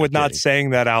nothing wrong with not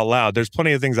saying that out loud. There's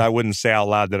plenty of things I wouldn't say out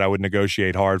loud that I would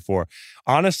negotiate hard for.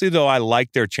 Honestly, though, I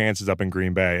like their chances up in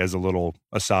Green Bay as a little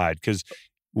aside because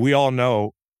we all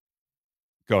know.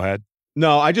 Go ahead.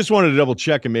 No, I just wanted to double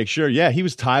check and make sure. Yeah, he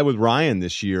was tied with Ryen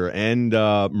this year and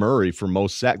Murray for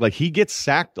most sack. Like he gets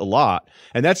sacked a lot,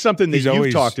 and that's something that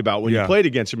you've talked about when you played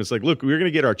against him. It's like, look, we're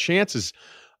going to get our chances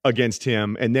against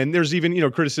him, and then there's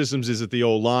even criticisms. Is it the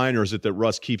O-line or is it that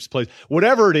Russ keeps plays?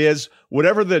 Whatever it is,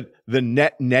 whatever the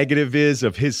net negative is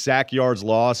of his sack yards,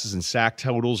 losses, and sack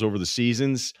totals over the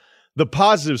seasons, the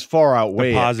positives far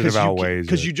outweigh. The positive outweighs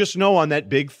because you just know on that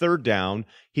big third down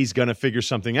he's going to figure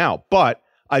something out, but.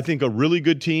 I think a really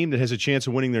good team that has a chance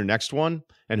of winning their next one,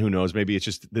 and who knows, maybe it's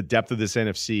just the depth of this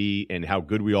NFC and how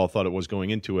good we all thought it was going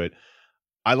into it.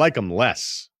 I like them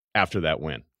less after that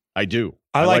win. I do.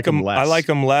 I like them less. I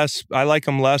like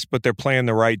them less, but they're playing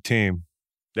the right team.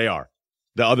 They are.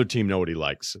 The other team know what he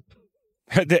likes.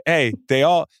 Hey,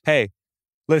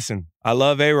 listen, I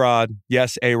love A-Rod.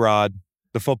 Yes, A-Rod,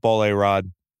 the football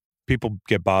A-Rod. People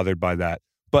get bothered by that.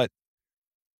 But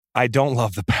I don't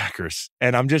love the Packers.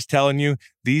 And I'm just telling you,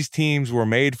 these teams were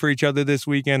made for each other this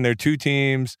weekend. They're two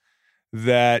teams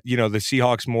that, the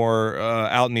Seahawks more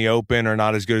out in the open are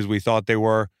not as good as we thought they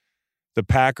were. The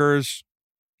Packers,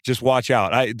 just watch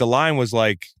out. The line was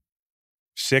like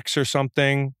 6 or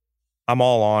something. I'm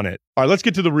all on it. All right, let's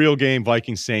get to the real game,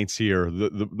 Vikings-Saints here,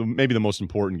 the maybe the most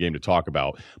important game to talk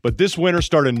about. But this winter,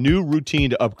 start a new routine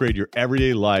to upgrade your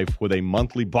everyday life with a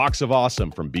monthly box of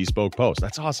awesome from Bespoke Post.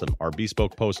 That's awesome. Our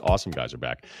Bespoke Post awesome guys are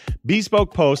back.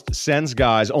 Bespoke Post sends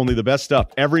guys only the best stuff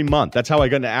every month. That's how I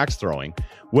got into axe throwing.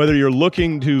 Whether you're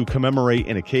looking to commemorate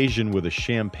an occasion with a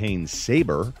champagne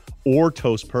saber or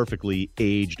toast perfectly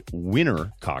aged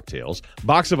winter cocktails,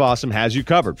 Box of Awesome has you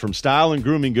covered. From style and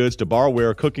grooming goods to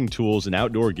barware, cooking tools, and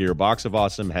outdoor gear, Box of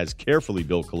Awesome has carefully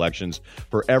built collections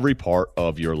for every part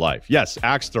of your life. Yes,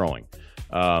 axe throwing.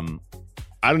 I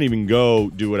don't even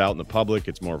go do it out in the public.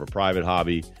 It's more of a private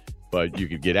hobby, but you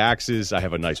could get axes. I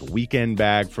have a nice weekend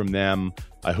bag from them.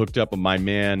 I hooked up with my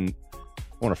man.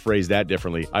 I want to phrase that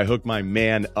differently. I hooked my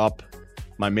man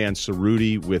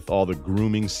Cerruti with all the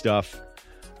grooming stuff.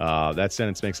 That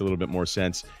sentence makes a little bit more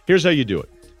sense. Here's how you do it.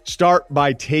 Start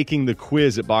by taking the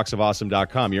quiz at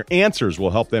boxofawesome.com. Your answers will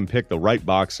help them pick the right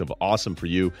box of awesome for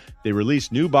you. They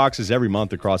release new boxes every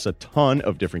month across a ton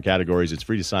of different categories. It's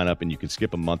free to sign up, and you can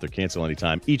skip a month or cancel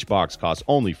anytime. Each box costs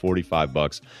only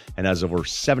 $45 and has over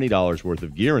 $70 worth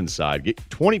of gear inside. Get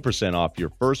 20% off your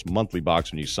first monthly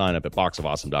box when you sign up at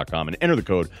boxofawesome.com and enter the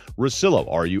code Russillo,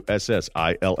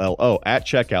 Russillo, at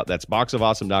checkout. That's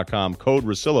boxofawesome.com, code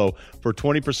Russillo for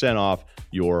 20% off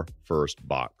your first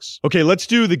box. Okay, let's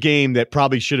do the game that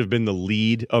probably should have been the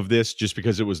lead of this just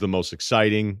because it was the most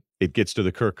exciting. It gets to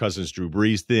the Kirk Cousins, Drew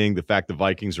Brees thing, the fact the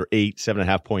Vikings are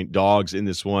 7.5 point dogs in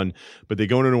this one, but they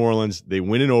go into New Orleans, they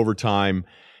win in overtime,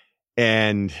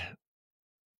 and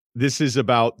this is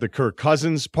about the Kirk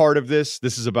Cousins part of this.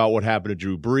 This is about what happened to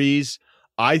Drew Brees.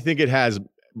 I think it has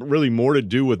really more to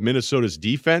do with Minnesota's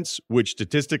defense, which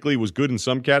statistically was good in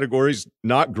some categories,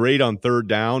 not great on third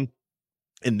down.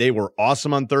 And they were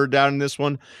awesome on third down in this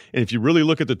one. And if you really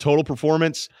look at the total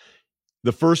performance,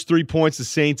 the first 3 points the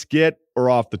Saints get are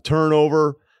off the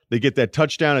turnover. They get that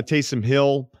touchdown at Taysom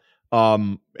Hill.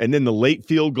 And then the late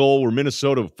field goal where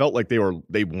Minnesota felt like they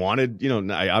wanted,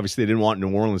 obviously they didn't want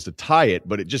New Orleans to tie it,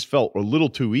 but it just felt a little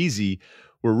too easy,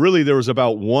 where really there was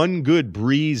about one good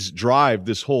Brees drive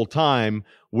this whole time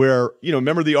where,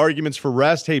 remember the arguments for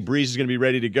rest? Hey, Brees is going to be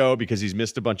ready to go because he's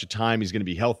missed a bunch of time. He's going to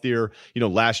be healthier.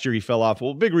 Last year he fell off.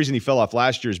 Well, big reason he fell off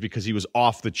last year is because he was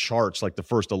off the charts like the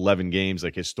first 11 games,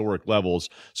 like historic levels.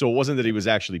 So it wasn't that he was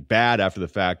actually bad after the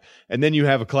fact. And then you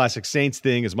have a classic Saints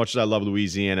thing, as much as I love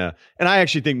Louisiana. And I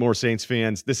actually think more Saints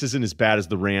fans, this isn't as bad as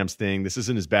the Rams thing. This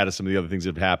isn't as bad as some of the other things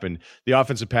that have happened. The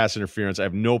offensive pass interference, I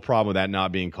have no problem with that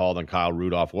not being called on Kyle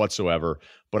Rudolph whatsoever.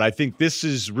 But I think this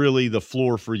is really the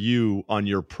floor for you on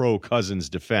your pro Cousins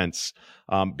defense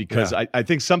because I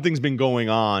think something's been going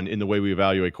on in the way we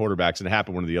evaluate quarterbacks, and it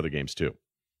happened one of the other games too.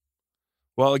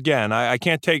 Well, again, I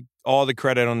can't take all the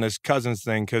credit on this Cousins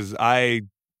thing because I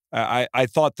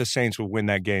thought the Saints would win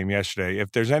that game yesterday.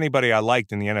 If there's anybody I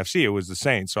liked in the NFC, it was the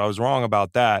Saints. So I was wrong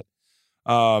about that.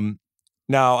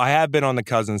 Now, I have been on the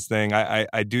Cousins thing.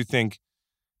 I do think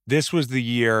this was the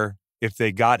year, if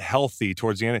they got healthy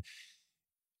towards the end.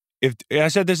 if I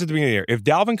said this at the beginning of the year, if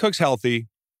Dalvin Cook's healthy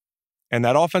and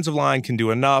that offensive line can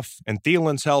do enough and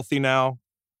Thielen's healthy now,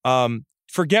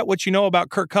 forget what you know about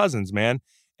Kirk Cousins, man.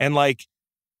 And like,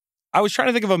 I was trying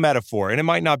to think of a metaphor, and it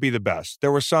might not be the best.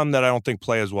 There were some that I don't think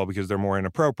play as well because they're more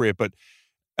inappropriate, but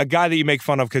a guy that you make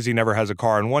fun of because he never has a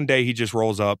car, and one day he just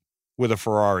rolls up with a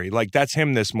Ferrari. Like, that's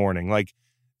him this morning. Like,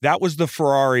 that was the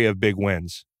Ferrari of big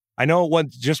wins. I know it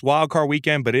wasn't just wild card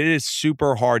weekend, but it is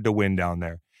super hard to win down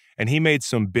there. And he made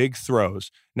some big throws.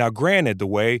 Now, granted, the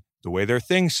way their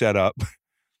thing's set up,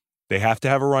 they have to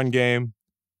have a run game.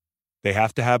 They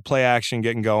have to have play action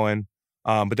getting going.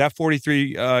 But that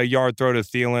 43-yard throw to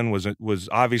Thielen was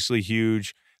obviously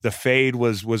huge. The fade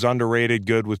was underrated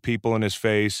good with people in his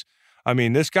face. I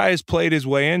mean, this guy has played his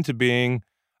way into being,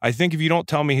 I think if you don't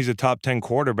tell me he's a top 10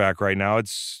 quarterback right now,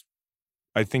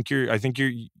 I think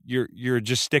you're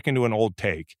just sticking to an old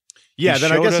take. Yeah,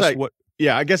 then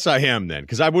I guess I am then,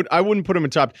 because I wouldn't put him in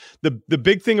top. The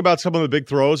big thing about some of the big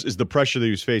throws is the pressure that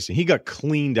he was facing. He got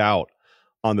cleaned out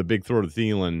on the big throw to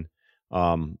Thielen.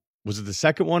 Was it the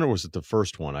second one or was it the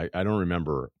first one? I don't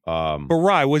remember. But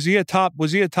Rye, was he a top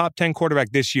 10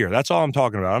 quarterback this year? That's all I'm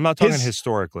talking about. I'm not talking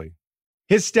historically.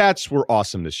 His stats were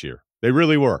awesome this year. They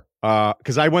really were.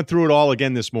 Because I went through it all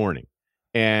again this morning.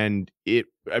 And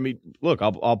look,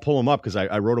 I'll pull them up because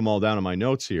I wrote them all down in my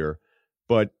notes here.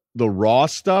 But the raw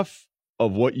stuff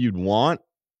of what you'd want,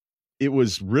 it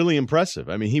was really impressive.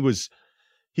 I mean, he was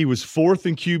fourth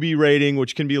in QB rating,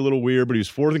 which can be a little weird, but he was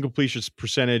fourth in completion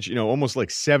percentage, almost like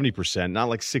 70%, not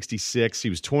like 66. He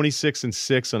was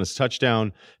 26-6 on his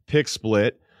touchdown pick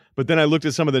split. But then I looked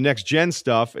at some of the next gen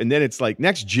stuff, and then it's like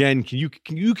next gen, you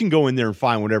can go in there and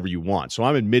find whatever you want. So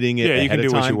I'm admitting it. Yeah, you can do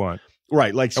what you want.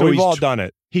 Right. Like, so we've all done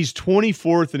it. He's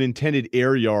 24th in intended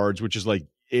air yards, which is like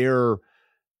air,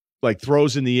 like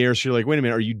throws in the air. So you're like, wait a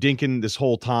minute, are you dinking this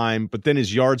whole time? But then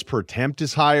his yards per attempt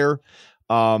is higher.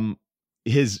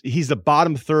 He's the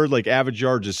bottom third, like average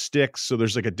yards of sticks. So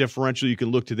there's like a differential you can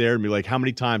look to there and be like, how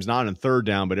many times, not on third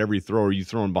down, but every throw are you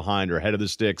throwing behind or ahead of the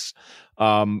sticks?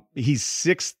 He's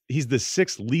the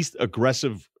sixth least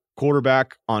aggressive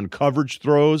quarterback on coverage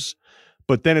throws.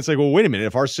 But then it's like, well, wait a minute.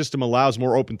 If our system allows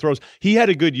more open throws, he had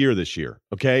a good year this year.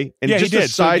 Okay. And yeah, just he did. A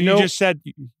side note, you just said,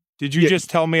 did you just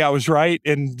tell me I was right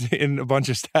in a bunch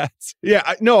of stats?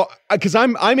 Yeah, no, because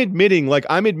I'm admitting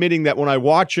that when I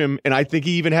watch him, and I think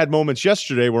he even had moments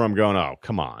yesterday where I'm going, oh,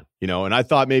 come on, and I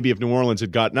thought maybe if New Orleans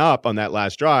had gotten up on that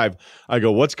last drive, I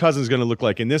go, what's Cousins going to look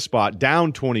like in this spot,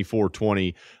 down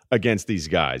 24-20 against these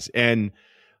guys? And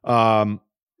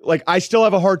I still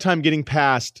have a hard time getting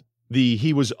past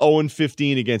he was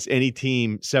 0-15 against any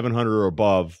team 700 or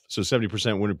above, so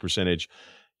 70% winning percentage.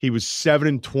 He was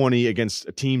 7-20 against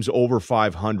teams over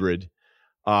 500.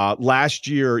 Last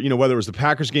year, whether it was the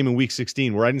Packers game in Week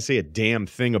 16, where I didn't say a damn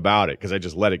thing about it because I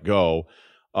just let it go,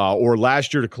 or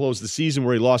last year to close the season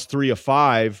where he lost 3 of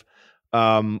 5,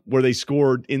 where they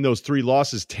scored in those 3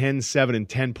 losses 10, 7, and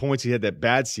 10 points. He had that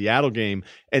bad Seattle game.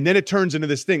 And then it turns into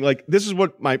this thing. Like, this is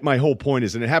what my whole point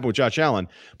is, and it happened with Josh Allen.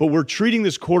 But we're treating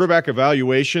this quarterback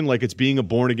evaluation like it's being a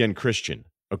born-again Christian,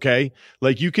 okay?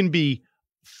 Like, you can be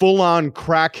full-on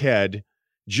crackhead,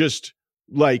 just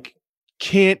like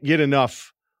can't get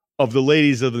enough of the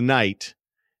ladies of the night,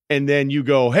 and then you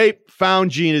go, hey, found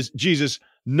Jesus,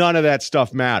 none of that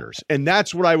stuff matters. And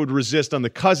that's what I would resist on the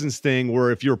Cousins thing,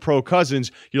 where if you're pro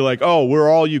Cousins, you're like, oh, we're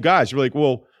all you guys. You're like,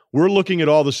 well, we're looking at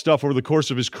all the stuff over the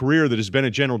course of his career that has been a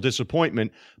general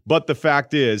disappointment. But the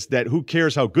fact is that who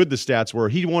cares how good the stats were?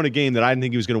 He won a game that I didn't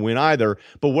think he was going to win either.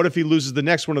 But what if he loses the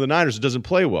next one of the Niners that doesn't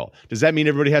play well? Does that mean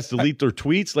everybody has to delete their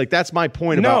tweets? Like, that's my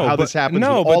point about how this happens with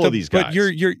all of these guys.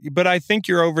 But I think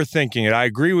you're overthinking it. I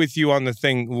agree with you on the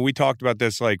thing. We talked about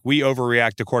this, like, we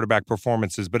overreact to quarterback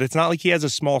performances, but it's not like he has a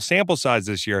small sample size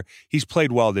this year. He's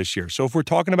played well this year. So if we're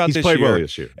talking about he's played well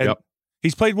this year. Yep.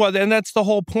 He's played well, and that's the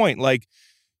whole point. Like,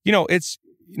 it's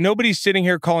nobody's sitting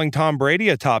here calling Tom Brady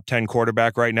a top 10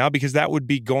 quarterback right now, because that would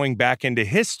be going back into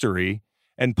history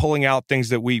and pulling out things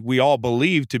that we all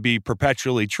believe to be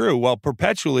perpetually true. Well,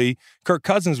 perpetually, Kirk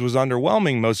Cousins was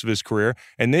underwhelming most of his career,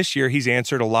 and this year he's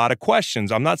answered a lot of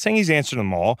questions. I'm not saying he's answered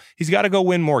them all. He's got to go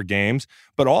win more games,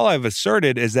 but all I've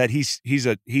asserted is that he's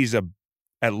at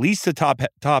least a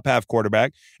top half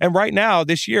quarterback. And right now,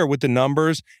 this year, with the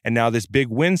numbers and now this big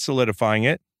win solidifying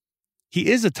it, he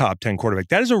is a top 10 quarterback.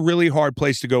 That is a really hard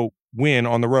place to go win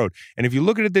on the road. And if you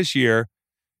look at it this year,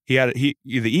 the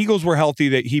Eagles were healthy,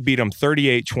 that he beat them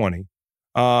 38-20.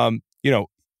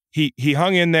 He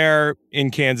hung in there in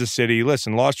Kansas City.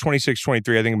 Listen, lost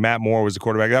 26-23. I think Matt Moore was the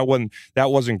quarterback. That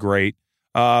wasn't great.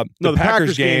 The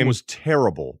Packers game was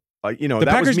terrible. The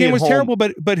Packers game was terrible,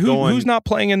 but who's not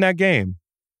playing in that game?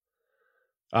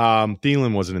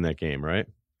 Thielen wasn't in that game, right?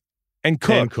 And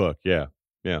Cook. And Cook, yeah.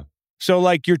 So,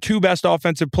 like, your two best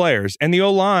offensive players. And the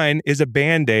O-line is a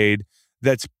Band-Aid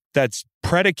that's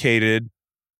predicated,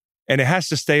 and it has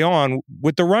to stay on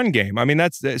with the run game. I mean,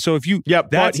 that's so if you yeah,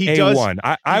 that's but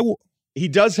A1. He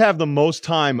does have the most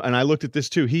time, and I looked at this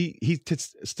too. He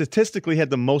statistically had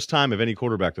the most time of any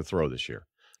quarterback to throw this year.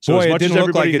 So Boy, as much as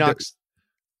everybody knocks.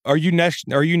 Are you next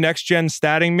gen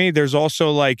statting me? There's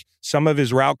also like some of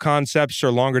his route concepts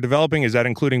are longer developing. Is that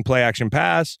including play action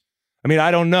pass? I mean,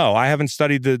 I don't know. I haven't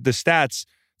studied the stats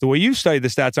the way you studied the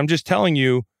stats. I'm just telling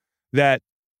you that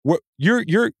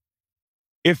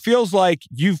it feels like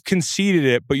you've conceded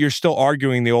it, but you're still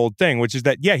arguing the old thing, which is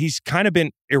that, yeah, he's kind of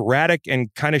been erratic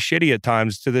and kind of shitty at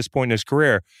times to this point in his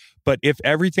career. But if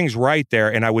everything's right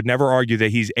there, and I would never argue that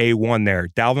he's A1 there.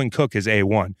 Dalvin Cook is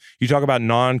A1. You talk about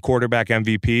non-quarterback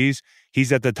MVPs,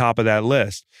 he's at the top of that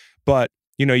list. But,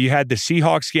 you know, you had the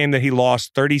Seahawks game that he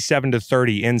lost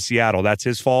 37-30 in Seattle. That's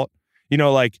his fault. You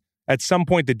know, like, at some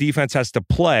point the defense has to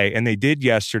play, and they did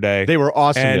yesterday. They were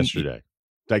awesome yesterday.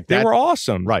 Like they were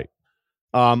awesome. Right.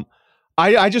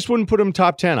 I just wouldn't put him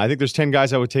top 10. I think there's 10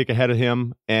 guys I would take ahead of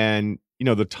him. And, you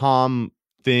know, the Tom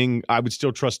thing, I would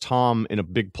still trust Tom in a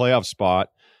big playoff spot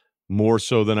more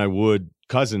so than I would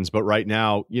Cousins. But right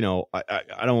now, you know,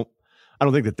 I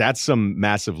don't think that that's some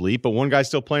massive leap, but one guy's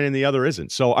still playing and the other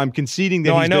isn't. So I'm conceding that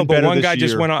no, he's I know, been but better one this guy year.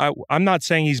 just went on. I'm not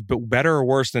saying he's better or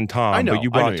worse than Tom, I know, but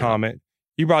you brought Tom in.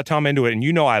 You brought Tom into it, and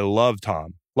you know I love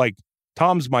Tom. Like,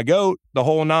 Tom's my GOAT, the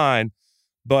whole nine.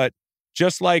 But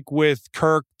just like with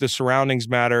Kirk, the surroundings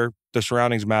matter. The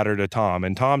surroundings matter to Tom.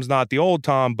 And Tom's not the old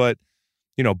Tom, but,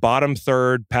 you know, bottom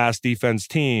third pass defense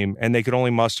team, and they could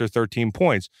only muster 13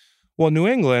 points. Well, New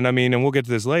England, I mean, and we'll get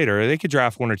to this later, they could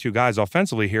draft one or two guys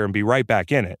offensively here and be right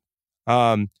back in it.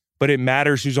 But it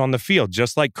matters who's on the field,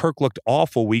 just like Kirk looked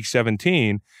awful week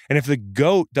 17. And if the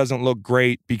GOAT doesn't look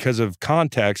great because of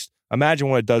context, imagine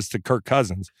what it does to Kirk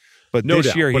Cousins. But no this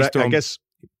doubt. year, but he's thrown. I guess,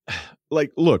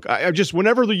 like, look, I just,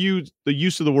 whenever the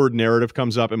use of the word narrative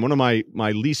comes up, and one of my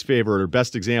least favorite or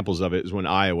best examples of it is when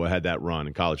Iowa had that run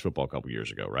in college football a couple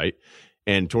years ago, right?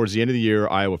 And towards the end of the year,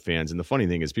 Iowa fans, and the funny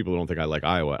thing is people don't think I like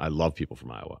Iowa. I love people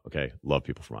from Iowa, okay? Love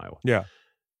people from Iowa. Yeah,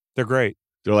 they're great.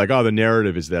 They're like, oh, the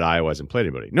narrative is that Iowa hasn't played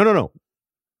anybody. No.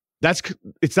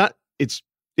 It's not.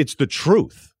 It's the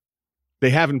truth. They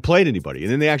haven't played anybody.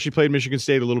 And then they actually played Michigan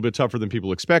State a little bit tougher than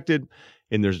people expected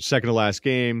in their second to last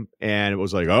game. And it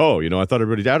was like, oh, you know, I thought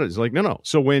everybody doubted it. It's like, no.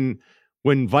 So when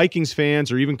Vikings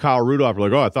fans or even Kyle Rudolph are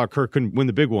like, oh, I thought Kirk couldn't win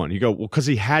the big one, you go, well, because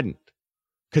he hadn't.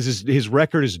 Because his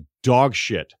record is dog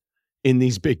shit in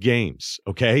these big games,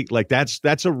 okay? Like,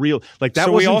 that's a real, like, that.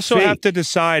 So we also fake. have to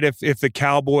decide if the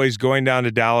Cowboys going down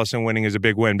to Dallas and winning is a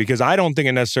big win, because I don't think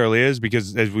it necessarily is,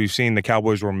 because as we've seen, the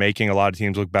Cowboys were making a lot of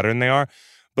teams look better than they are.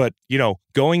 But, you know,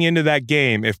 going into that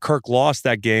game, if Kirk lost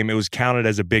that game, it was counted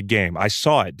as a big game. I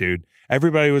saw it, dude.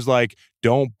 Everybody was like,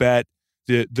 don't bet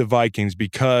the Vikings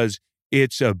because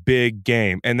it's a big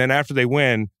game. And then after they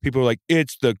win, people are like,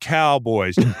 it's the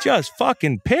Cowboys. Just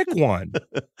fucking pick one.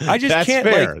 I just can't.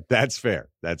 Fair. Like, that's fair.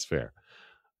 That's fair.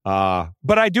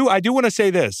 But I do want to say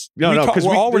this. No, because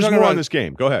there's more on this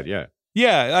game. Go ahead. Yeah.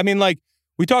 Yeah. I mean, like,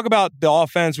 we talk about the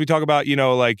offense. We talk about, you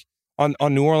know, like, on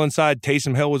New Orleans side,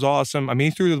 Taysom Hill was awesome. I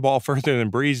mean, he threw the ball further than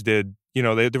Breeze did. You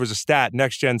know, there was a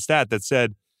next-gen stat that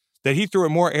said that he threw it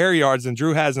more air yards than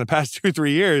Drew has in the past 2-3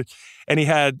 years. And he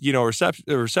had, you know,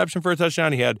 a reception for a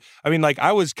touchdown. He had, I mean, like,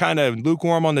 I was kind of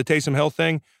lukewarm on the Taysom Hill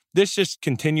thing. This just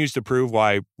continues to prove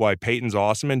why Peyton's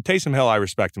awesome. And Taysom Hill, I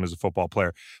respect him as a football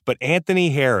player. But Anthony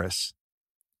Harris,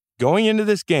 going into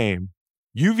this game,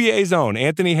 UVA's own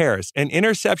Anthony Harris, an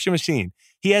interception machine.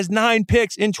 He has 9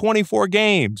 picks in 24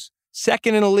 games.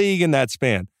 Second in the league in that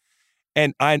span.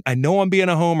 And I know I'm being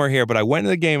a homer here, but I went into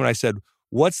the game and I said,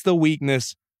 what's the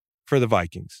weakness for the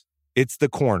Vikings? It's the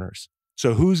corners.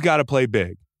 So who's got to play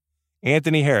big?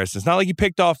 Anthony Harris. It's not like he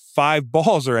picked off 5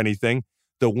 balls or anything.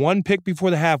 The one pick before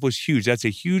the half was huge. That's a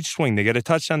huge swing. They get a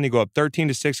touchdown. They go up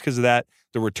 13-6 because of that.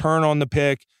 The return on the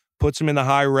pick puts them in the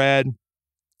high red,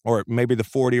 or maybe the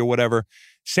 40 or whatever.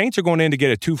 Saints are going in to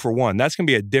get a 2-for-1. That's going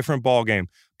to be a different ball game.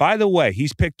 By the way,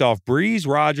 he's picked off Breeze,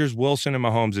 Rodgers, Wilson, and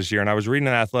Mahomes this year. And I was reading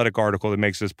an Athletic article that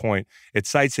makes this point. It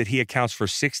cites that he accounts for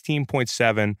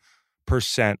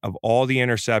 16.7% of all the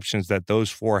interceptions that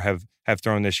those 4 have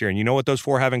thrown this year. And you know what those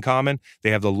 4 have in common? They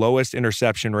have the lowest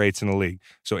interception rates in the league.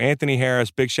 So Anthony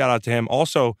Harris, big shout out to him.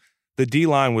 Also, the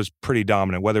D-line was pretty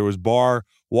dominant, whether it was Barr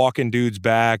walking dudes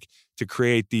back to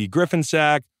create the Griffin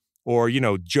sack, or, you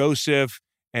know, Joseph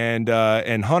and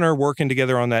Hunter working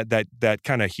together on that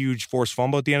kind of huge forced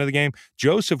fumble at the end of the game.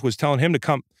 Joseph was telling him to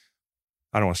come,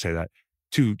 I don't want to say that,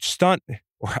 to stunt,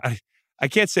 or I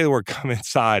can't say the word come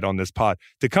inside on this pod,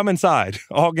 to come inside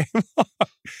all game long.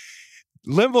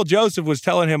 Linville Joseph was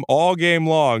telling him all game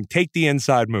long, take the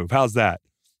inside move. How's that?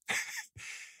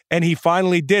 And he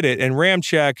finally did it. And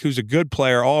Ramczyk, who's a good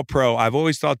player, all pro, I've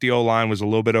always thought the O-line was a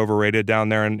little bit overrated down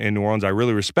there in New Orleans. I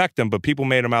really respect them, but people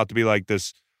made them out to be like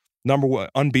this number one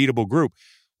unbeatable group.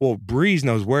 Well, Breeze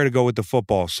knows where to go with the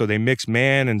football. So they mix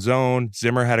man and zone.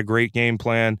 Zimmer had a great game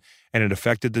plan, and it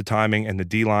affected the timing, and the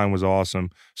D-line was awesome.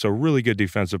 So really good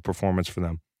defensive performance for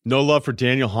them. No love for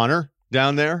Daniel Hunter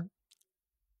down there?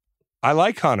 I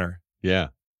like Hunter. Yeah.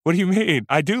 What do you mean?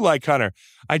 I do like Hunter.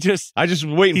 I just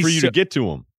waiting for you to get to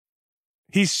him.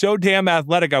 He's so damn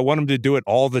athletic. I want him to do it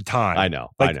all the time. I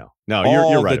know. No,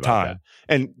 you're right about that.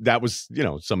 And that was,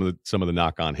 some of the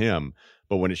knock on him.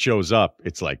 But when it shows up,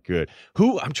 it's like good.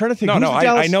 I'm trying to think.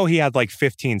 I know he had like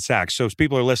 15 sacks. So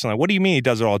people are listening. Like, what do you mean he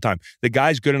does it all the time? The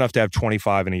guy's good enough to have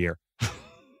 25 in a year.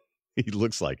 He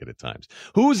looks like it at times.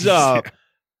 Who's oh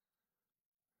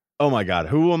my God,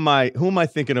 who am I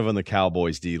thinking of on the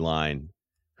Cowboys D line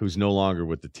who's no longer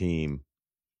with the team?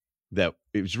 That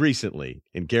it was recently,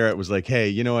 and Garrett was like, "Hey,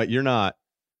 you know what? You're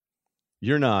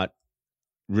not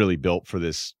really built for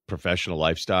this professional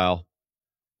lifestyle."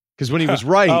 Because when he was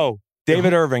right,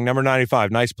 David Irving, number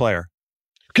 95, nice player.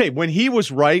 Okay, when he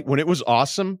was right, when it was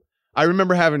awesome, I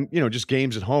remember having just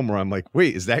games at home where I'm like,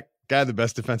 "Wait, is that guy the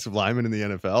best defensive lineman in the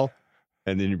NFL?"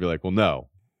 And then you'd be like, "Well, no,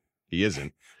 he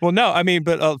isn't." Well, no, I mean,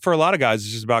 but for a lot of guys,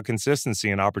 it's just about consistency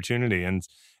and opportunity. And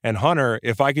Hunter,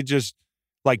 if I could just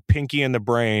like pinky in the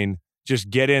brain,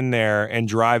 just get in there and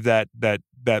drive that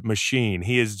machine.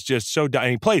 He is just so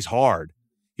and he plays hard.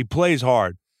 But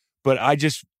you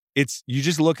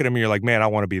just look at him and you're like, man, I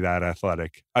want to be that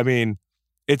athletic. I mean,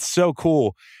 it's so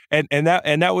cool. And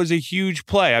that was a huge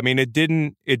play. I mean, it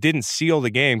didn't seal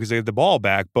the game because they had the ball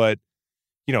back, but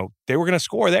they were going to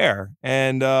score there.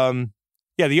 And the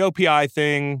OPI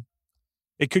thing,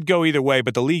 it could go either way,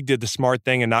 but the league did the smart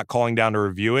thing and not calling down to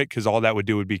review it, because all that would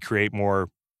do would be create more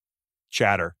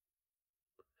chatter.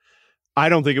 I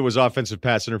don't think it was offensive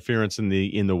pass interference in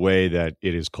the way that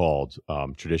it is called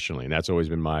traditionally, and that's always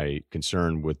been my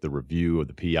concern with the review of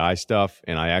the PI stuff.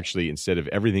 And I actually, instead of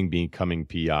everything becoming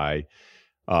PI,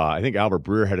 I think Albert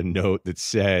Breer had a note that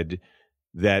said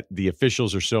that the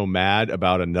officials are so mad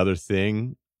about another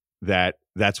thing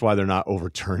that's why they're not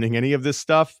overturning any of this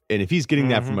stuff. And if he's getting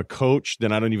that from a coach,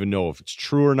 then I don't even know if it's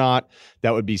true or not.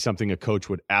 That would be something a coach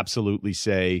would absolutely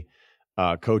say.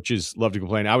 Coaches love to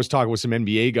complain. I was talking with some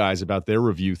NBA guys about their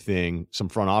review thing, some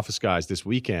front office guys this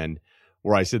weekend,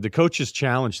 where I said the coach's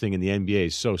challenge thing in the NBA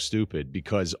is so stupid,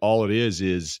 because all it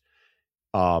is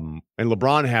and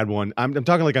LeBron had one. I'm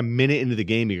talking like a minute into the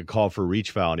game, he could call for a reach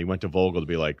foul, and he went to Vogel to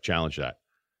be like, challenge that.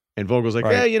 And Vogel's like,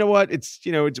 yeah, you know what? It's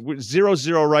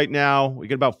 0-0 right now. We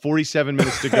got about 47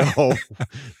 minutes to go.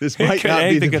 This might not be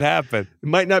anything could happen. It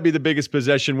might not be the biggest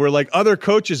possession. Where like other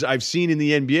coaches I've seen in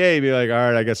the NBA be like, all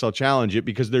right, I guess I'll challenge it,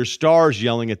 because there's stars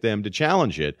yelling at them to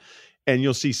challenge it. And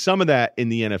you'll see some of that in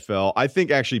the NFL. I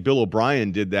think actually Bill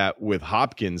O'Brien did that with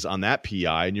Hopkins on that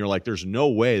PI, and you're like, there's no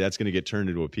way that's going to get turned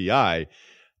into a PI.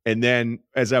 And then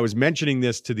as I was mentioning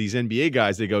this to these NBA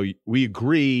guys, they go, we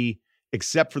agree,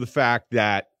 except for the fact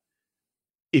that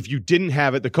if you didn't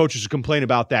have it, the coaches would complain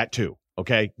about that too.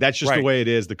 Okay. That's just the way it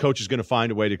is. The coach is going to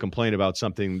find a way to complain about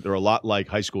something. They're a lot like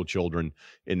high school children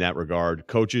in that regard.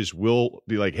 Coaches will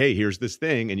be like, hey, here's this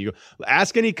thing. And you go,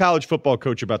 ask any college football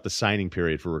coach about the signing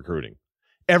period for recruiting.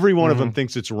 Every one of them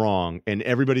thinks it's wrong, and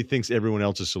everybody thinks everyone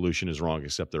else's solution is wrong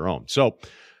except their own. So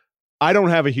I don't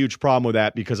have a huge problem with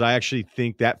that, because I actually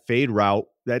think that fade route,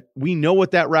 that we know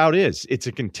what that route is. It's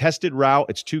a contested route.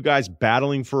 It's two guys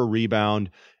battling for a rebound,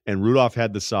 and Rudolph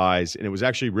had the size, and it was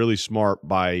actually really smart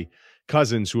by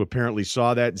Cousins, who apparently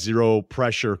saw that zero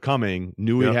pressure coming,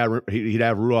 knew he'd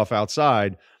have Rudolph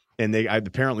outside, and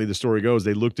apparently the story goes,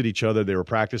 they looked at each other. They were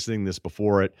practicing this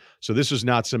before it, so this was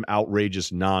not some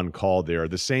outrageous non-call there.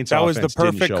 The Saints offense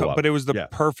didn't show up. But it was the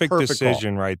perfect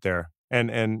decision call right there,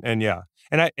 and yeah.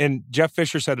 And Jeff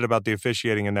Fisher said it about the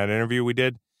officiating in that interview we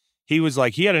did. He was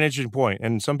like, he had an interesting point,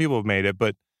 and some people have made it,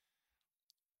 but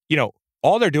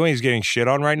all they're doing is getting shit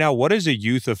on right now. What does a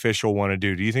youth official want to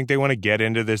do? Do you think they want to get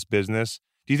into this business?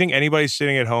 Do you think anybody's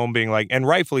sitting at home being like, and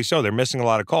rightfully so, they're missing a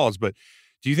lot of calls, but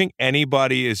do you think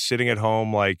anybody is sitting at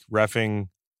home like reffing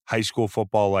high school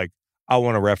football like, I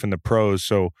want to ref in the pros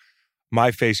so my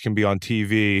face can be on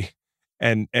TV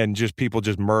and just people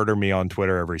just murder me on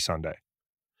Twitter every Sunday?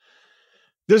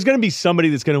 There's going to be somebody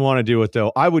that's going to want to do it,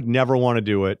 though. I would never want to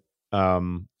do it.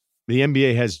 The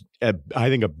NBA has, I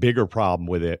think, a bigger problem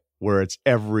with it, where it's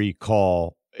every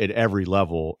call at every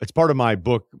level. It's part of my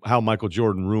book, How Michael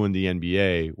Jordan Ruined the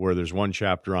NBA, where there's one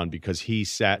chapter on because he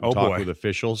sat and talked with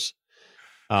officials.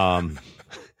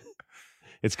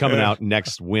 It's coming out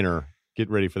next winter. Get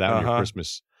ready for that on your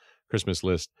Christmas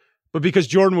list. But because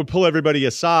Jordan would pull everybody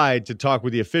aside to talk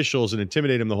with the officials and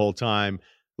intimidate him the whole time,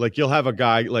 like you'll have a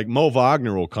guy like Mo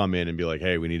Wagner will come in and be like,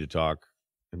 "Hey, we need to talk."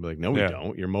 And be like, "No, we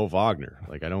don't. You're Mo Wagner.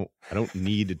 Like, I don't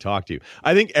need to talk to you."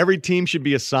 I think every team should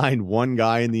be assigned one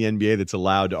guy in the NBA that's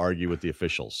allowed to argue with the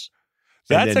officials.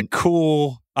 That's a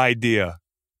cool idea.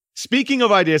 Speaking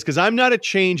of ideas, because I'm not a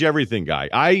change everything guy.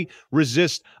 I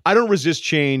don't resist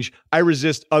change. I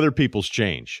resist other people's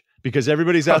change because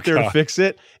everybody's out there to fix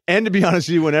it. And to be honest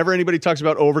with you, whenever anybody talks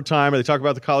about overtime or they talk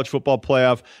about the college football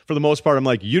playoff, for the most part, I'm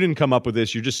like, you didn't come up with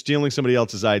this. You're just stealing somebody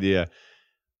else's idea.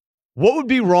 What would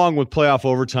be wrong with playoff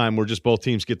overtime where just both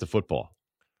teams get the football?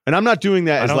 And I'm not doing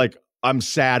that as like, I'm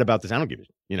sad about this. I don't give it,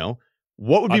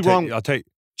 What would be wrong? I'll tell you.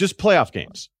 Just playoff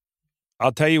games.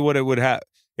 I'll tell you what it would have.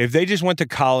 If they just went to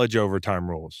college overtime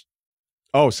rules.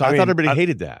 Oh, so I thought everybody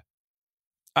hated that.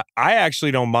 I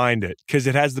actually don't mind it because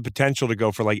it has the potential to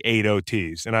go for like 8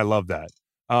 OTs, and I love that.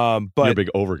 But you're a big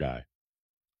over guy.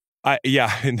 No,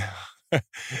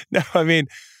 I mean,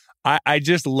 I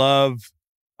just love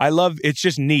it's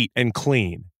just neat and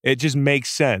clean. It just makes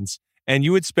sense. And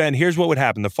you would here's what would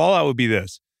happen. The fallout would be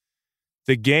this.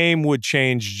 The game would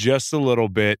change just a little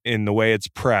bit in the way it's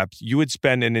prepped. You would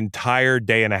spend an entire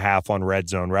day and a half on red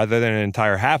zone rather than an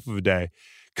entire half of a day.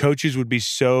 Coaches would be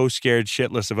so scared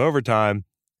shitless of overtime,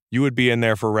 you would be in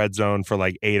there for red zone for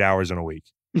like 8 hours in a week.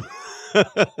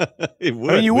 It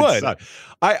would. You would.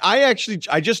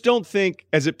 I just don't think,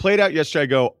 as it played out yesterday, I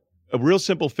go, a real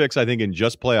simple fix, I think, in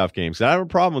just playoff games. I have a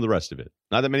problem with the rest of it.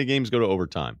 Not that many games go to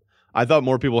overtime. I thought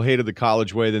more people hated the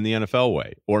college way than the NFL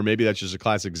way. Or maybe that's just a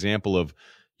classic example of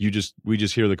we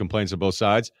just hear the complaints of both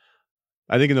sides.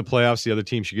 I think in the playoffs, the other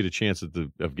team should get a chance of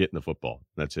getting the football.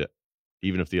 That's it.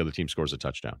 Even if the other team scores a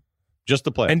touchdown. Just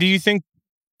the playoffs. And do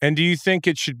you think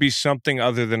it should be something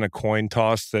other than a coin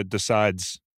toss that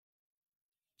decides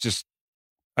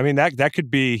that could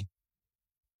be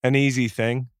an easy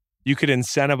thing. You could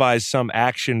incentivize some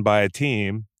action by a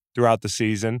team throughout the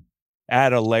season,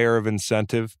 add a layer of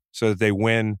incentive so that they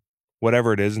win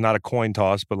whatever it is, not a coin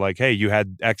toss, but like, hey, you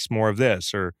had X more of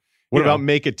this. Or what about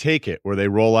make it take it, where they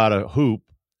roll out a hoop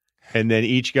and then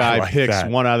each guy picks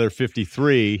one out of their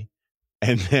 53,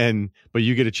 but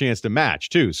you get a chance to match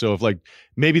too. So if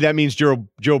maybe that means Joe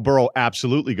Burrow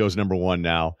absolutely goes number one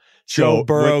now. Joe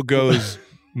Burrow goes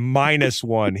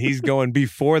 -1. He's going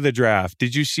before the draft.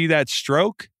 Did you see that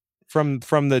stroke from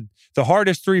the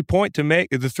hardest 3-point to make?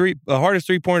 The hardest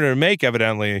 3-pointer to make,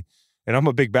 evidently. And I'm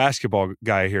a big basketball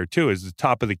guy here too. Is the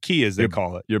top of the key, as they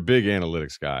call it. You're a big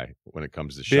analytics guy when it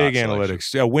comes to shot big selection.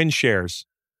 Analytics. Win shares.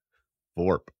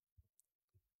 VORP.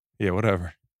 Yeah,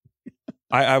 whatever.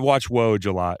 I watch Woj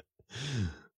a lot.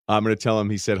 I'm going to tell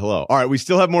him he said hello. All right, we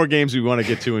still have more games we want to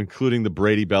get to, including the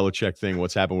Brady Belichick thing,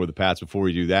 what's happened with the Pats. Before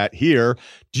we do that, do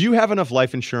you have enough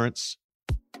life insurance?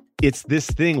 It's this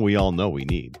thing we all know we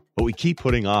need, but we keep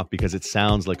putting off because it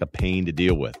sounds like a pain to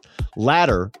deal with.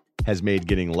 Ladder has made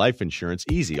getting life insurance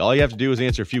easy. All you have to do is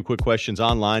answer a few quick questions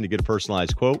online to get a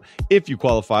personalized quote. If you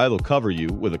qualify, they'll cover you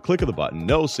with a click of the button.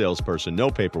 No salesperson, no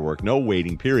paperwork, no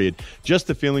waiting period. Just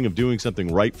the feeling of doing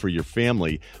something right for your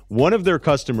family. One of their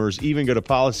customers even got a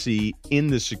policy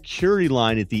in the security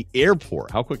line at the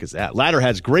airport. How quick is that? Ladder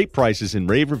has great prices and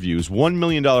rave reviews. $1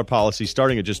 million policy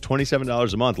starting at just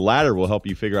 $27 a month. Ladder will help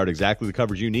you figure out exactly the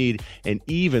coverage you need and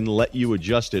even let you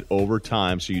adjust it over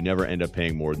time so you never end up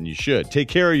paying more than you should. Take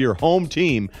care of your home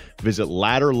team. Visit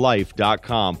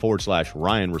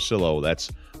ladderlife.com/Ryen Russillo. That's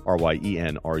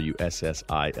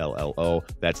RyenRussillo.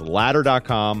 That's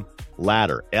ladder.com.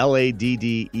 Ladder,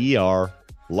 LADDER,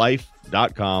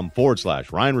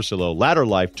 life.com/Ryen Russillo. Ladder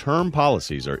Life term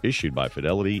policies are issued by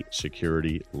Fidelity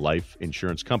Security Life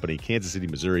Insurance Company, Kansas City,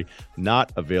 Missouri.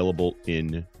 Not available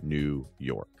in New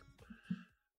York.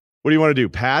 What do you want to do?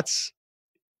 Pats?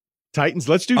 Titans?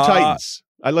 Let's do Titans.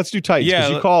 Let's do Titans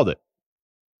because you called it.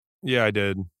 Yeah, I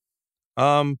did.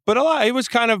 But it was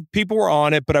kind of, people were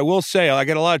on it, but I will say I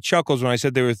got a lot of chuckles when I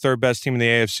said they were the third best team in the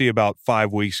AFC about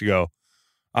 5 weeks ago.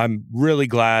 I'm really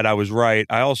glad I was right.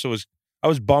 I was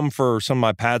bummed for some of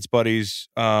my Pats buddies.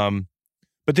 But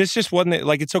this just wasn't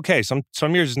it's okay.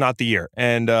 Some years is not the year.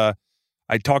 And I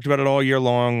talked about it all year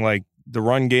long, like the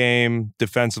run game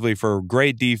defensively for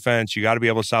great defense. You got to be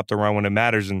able to stop the run when it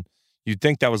matters. And you'd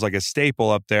think that was like a staple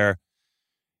up there.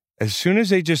 As soon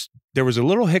as there was a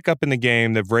little hiccup in the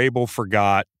game that Vrabel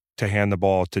forgot to hand the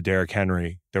ball to Derrick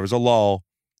Henry. There was a lull.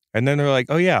 And then they're like,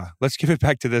 oh, yeah, let's give it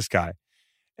back to this guy.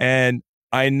 And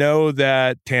I know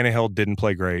that Tannehill didn't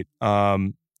play great.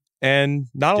 And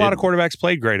not a lot of quarterbacks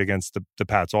played great against the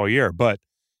Pats all year, but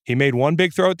he made one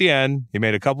big throw at the end. He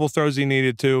made a couple of throws he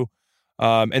needed to.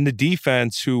 And the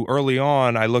defense, who early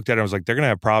on I looked at it, I was like, they're going to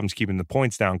have problems keeping the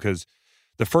points down because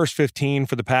the first 15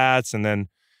 for the Pats and then,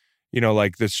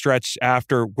 like the stretch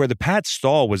after where the Pats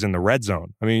stall was in the red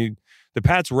zone. I mean, the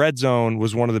Pats red zone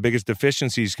was one of the biggest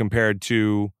deficiencies compared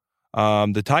to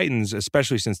the Titans,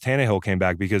 especially since Tannehill came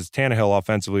back, because Tannehill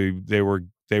offensively, their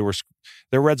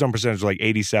red zone percentage was like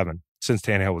 87 since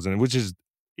Tannehill was in, which is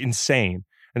insane.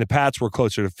 And the Pats were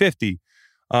closer to 50.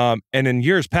 And in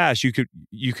years past, you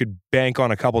could bank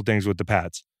on a couple things with the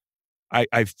Pats.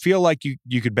 I feel like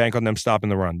you could bank on them stopping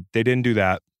the run. They didn't do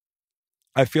that.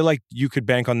 I feel like you could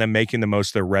bank on them making the most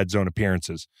of their red zone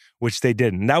appearances, which they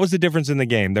didn't. And that was the difference in the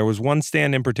game. There was one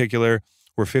stand in particular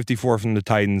where 54 from the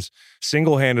Titans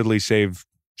single-handedly saved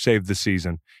the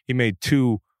season. He made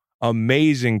two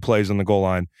amazing plays on the goal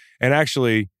line. And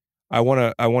actually, I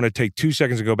want to take 2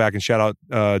 seconds to go back and shout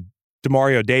out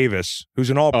Demario Davis, who's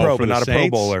an all-pro but not a Pro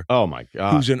Bowler. Oh, my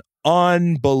God. Who's an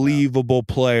unbelievable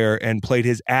player and played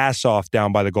his ass off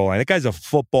down by the goal line. That guy's a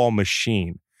football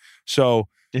machine. So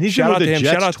and he's shout out to him.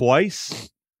 Jets Shout out twice.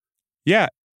 Yeah.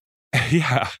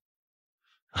 Yeah.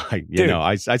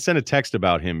 I sent a text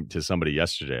about him to somebody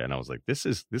yesterday, and I was like, "This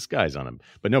guy's on him,"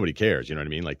 but nobody cares. You know what I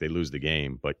mean? Like they lose the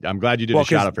game, but I'm glad you did a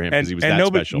shout out for him because he was that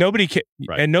special.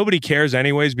 And nobody cares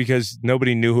anyways because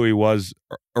nobody knew who he was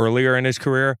earlier in his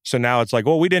career. So now it's like,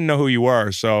 well, we didn't know who you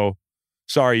were, so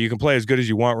sorry, you can play as good as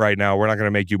you want right now. We're not going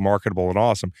to make you marketable and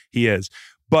awesome. He is,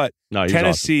 but no,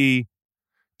 Tennessee,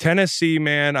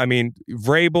 man. I mean,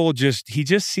 Vrabel just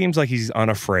seems like he's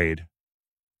unafraid,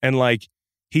 and like.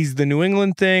 He's the New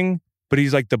England thing, but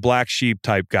he's like the black sheep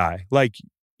type guy. Like,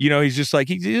 he's just like,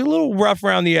 he's a little rough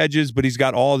around the edges, but he's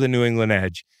got all the New England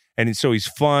edge. And so he's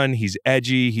fun. He's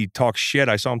edgy. He talks shit.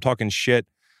 I saw him talking shit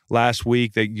last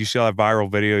week. That you saw that viral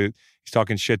video. He's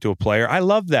talking shit to a player. I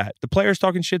love that. The player's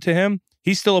talking shit to him.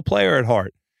 He's still a player at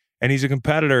heart. And he's a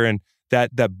competitor. And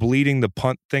that bleeding the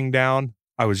punt thing down,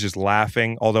 I was just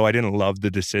laughing. Although I didn't love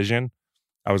the decision.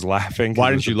 I was laughing. Why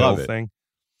didn't you love it? Thing.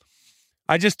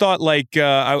 I just thought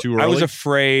I was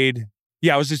afraid.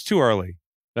 Yeah, it was just too early.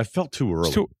 That felt too early.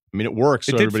 I mean, it works.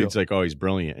 So everybody's like, "Oh, he's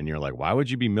brilliant," and you're like, "Why would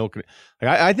you be milking it?"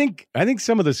 Like, I think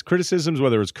some of this criticisms,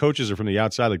 whether it's coaches or from the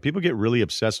outside, like people get really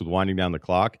obsessed with winding down the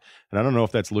clock, and I don't know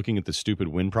if that's looking at the stupid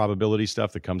win probability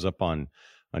stuff that comes up on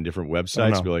different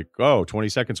websites. Be like, "Oh, 20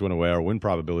 seconds went away. Our win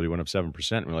probability went up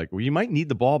 7%." And we're like, "Well, you might need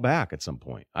the ball back at some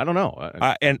point." I don't know.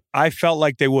 And I felt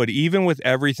like they would, even with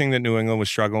everything that New England was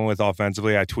struggling with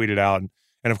offensively. I tweeted out.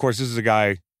 And, of course, this is a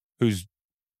guy who's,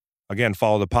 again,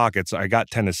 follow the pockets. I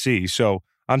got Tennessee. So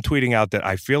I'm tweeting out that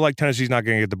I feel like Tennessee's not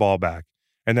going to get the ball back.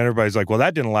 And then everybody's like, well,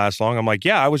 that didn't last long. I'm like,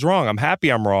 yeah, I was wrong. I'm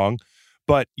happy I'm wrong.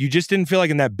 But you just didn't feel like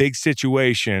in that big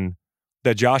situation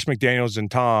that Josh McDaniels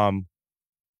and Tom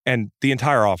and the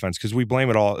entire offense, because we blame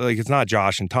it all. Like, it's not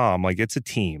Josh and Tom. Like, it's a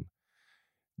team.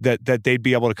 That they'd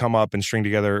be able to come up and string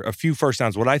together a few first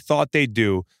downs. What I thought they'd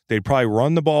do, they'd probably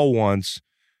run the ball once,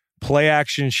 play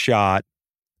action shot,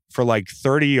 for like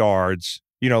 30 yards,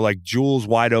 like Jules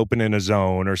wide open in a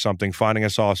zone or something, finding a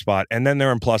soft spot, and then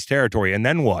they're in plus territory. And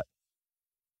then what?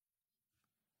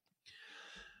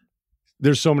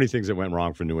 There's so many things that went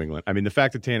wrong for New England. I mean, the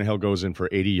fact that Tannehill goes in for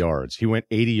 80 yards, he went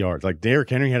 80 yards. Like Derrick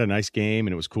Henry had a nice game,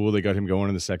 and it was cool. They got him going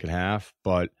in the second half,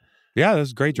 but yeah, that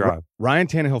was a great drive. Ryan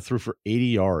Tannehill threw for 80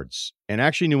 yards. And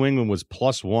actually, New England was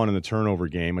 +1 in the turnover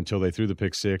game until they threw the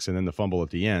pick six and then the fumble at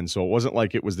the end. So it wasn't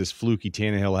like it was this fluky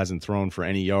Tannehill hasn't thrown for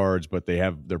any yards, but they're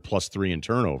 +3 in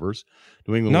turnovers.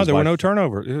 New England. No, there were no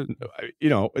turnovers. New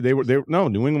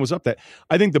England was up that.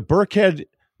 I think the Burkhead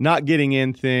not getting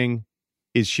in thing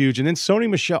is huge. And then Sony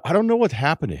Michel, I don't know what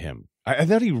happened to him. I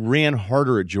thought he ran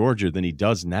harder at Georgia than he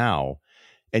does now.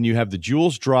 And you have the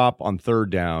Jules drop on third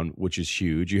down, which is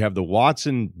huge. You have the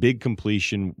Watson big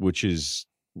completion, which is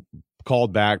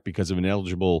called back because of an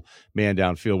eligible man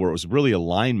downfield, where it was really a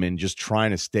lineman just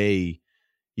trying to stay,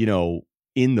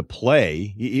 in the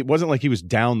play. It wasn't like he was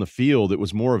down the field. It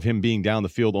was more of him being down the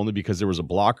field only because there was a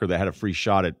blocker that had a free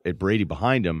shot at Brady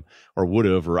behind him, or would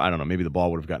have, or I don't know, maybe the ball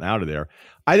would have gotten out of there.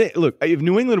 I think, look, if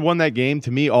New England won that game,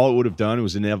 to me, all it would have done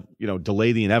was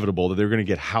delay the inevitable that they're going to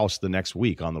get housed the next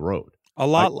week on the road. A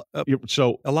lot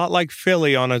like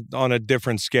Philly on a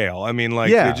different scale. I mean,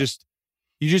 you just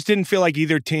didn't feel like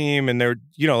either team, and they're,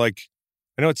 I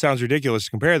know it sounds ridiculous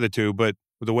to compare the two, but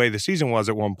the way the season was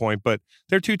at one point, but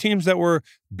they're two teams that were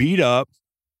beat up,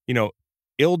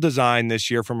 ill-designed this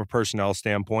year from a personnel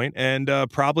standpoint, and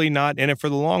probably not in it for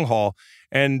the long haul.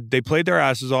 And they played their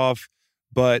asses off,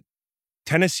 but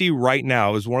Tennessee right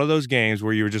now is one of those games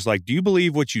where you're just like, do you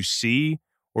believe what you see,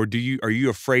 or are you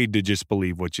afraid to just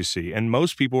believe what you see? And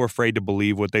most people are afraid to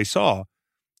believe what they saw.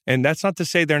 And that's not to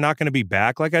say they're not going to be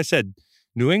back. Like I said,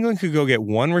 New England could go get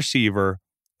one receiver,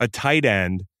 a tight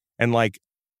end, and like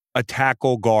a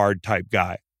tackle guard type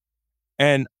guy.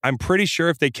 And I'm pretty sure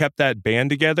if they kept that band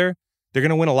together, they're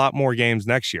going to win a lot more games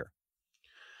next year.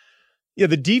 Yeah,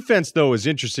 the defense, though, is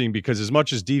interesting because as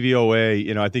much as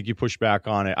DVOA, I think you push back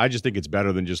on it. I just think it's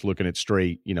better than just looking at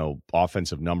straight,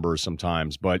 offensive numbers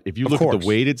sometimes. But if you look at the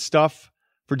weighted stuff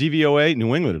for DVOA,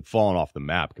 New England had fallen off the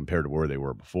map compared to where they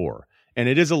were before. And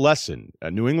it is a lesson.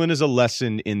 New England is a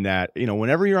lesson in that,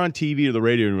 whenever you're on TV or the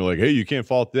radio and you're like, hey, you can't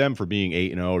fault them for being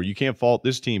 8-0, or you can't fault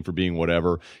this team for being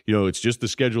whatever, it's just the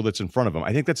schedule that's in front of them.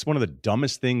 I think that's one of the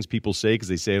dumbest things people say because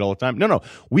they say it all the time. No,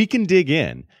 we can dig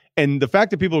in. And the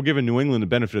fact that people are giving New England the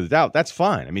benefit of the doubt, that's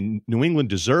fine. I mean, New England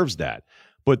deserves that.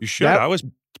 But you should. I was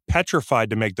petrified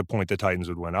to make the point the Titans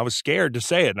would win. I was scared to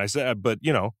say it, and I said, but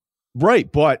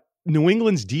Right, but New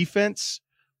England's defense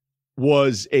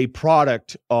was a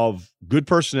product of good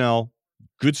personnel,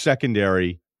 good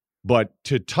secondary, but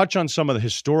to touch on some of the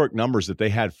historic numbers that they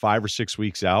had 5 or 6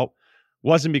 weeks out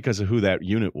wasn't because of who that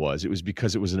unit was. It was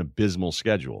because it was an abysmal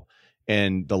schedule.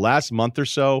 And the last month or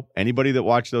so, anybody that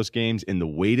watched those games in the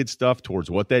weighted stuff towards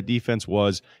what that defense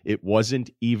was, it wasn't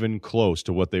even close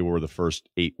to what they were the first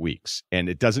 8 weeks. And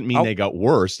it doesn't mean they got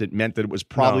worse. It meant that it was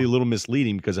probably a little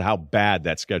misleading because of how bad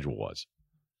that schedule was.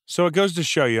 So it goes to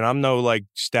show you, and I'm no like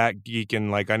stat geek, and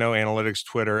like I know analytics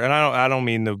Twitter, and I don't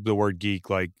mean the word geek.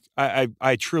 Like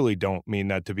I truly don't mean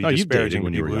that to be disparaging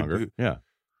when you were younger. Yeah.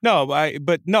 No, I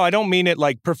don't mean it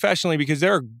like professionally, because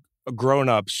there are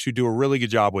grown-ups who do a really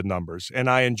good job with numbers, and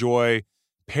I enjoy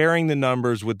pairing the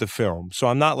numbers with the film. So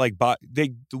I'm not like they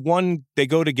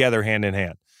go together hand in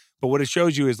hand. But what it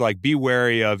shows you is like be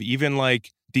wary of even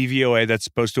like DVOA that's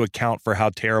supposed to account for how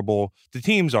terrible the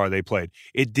teams are they played.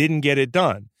 It didn't get it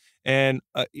done. And,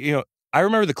 I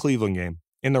remember the Cleveland game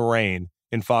in the rain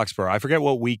in Foxborough. I forget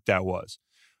what week that was.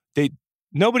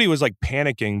 Nobody was like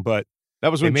panicking, but that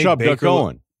was when Chubb got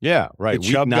going. Yeah, right.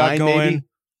 Chubb got going.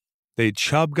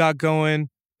 Chubb got going.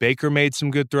 Baker made some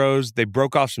good throws. They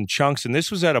broke off some chunks. And this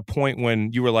was at a point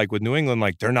when you were like with New England,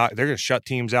 like they're going to shut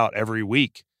teams out every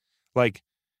week. Like,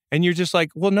 and you're just like,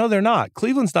 well, no, they're not.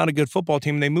 Cleveland's not a good football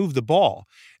team. And they move the ball.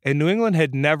 And New England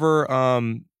had never,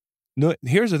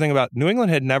 here's the thing about New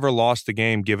England had never lost the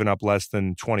game giving up less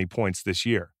than 20 points this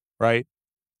year, right?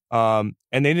 And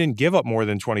they didn't give up more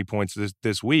than 20 points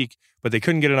this week, but they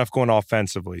couldn't get enough going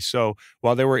offensively. So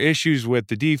while there were issues with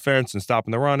the defense and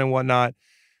stopping the run and whatnot,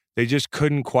 they just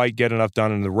couldn't quite get enough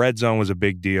done. And the red zone was a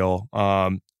big deal.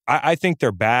 I think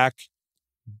they're back.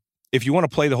 If you want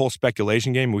to play the whole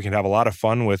speculation game, we can have a lot of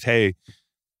fun with, hey,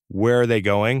 where are they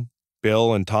going?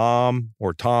 Bill and Tom,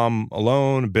 or Tom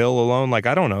alone, Bill alone. Like,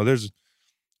 I don't know.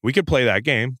 We could play that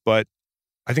game, but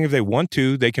I think if they want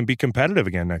to, they can be competitive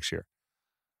again next year.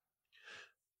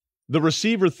 The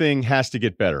receiver thing has to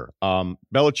get better.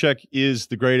 Belichick is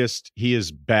the greatest. He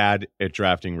is bad at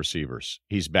drafting receivers.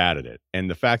 He's bad at it. And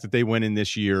the fact that they went in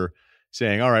this year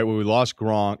saying, all right, well, we lost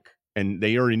Gronk, and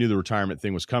they already knew the retirement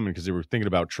thing was coming because they were thinking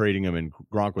about trading him, and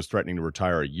Gronk was threatening to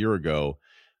retire a year ago.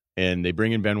 And they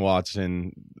bring in Ben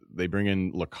Watson, they bring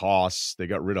in Lacoste, they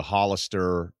got rid of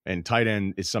Hollister, and tight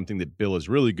end is something that Bill is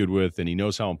really good with, and he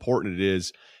knows how important it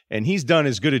is. And he's done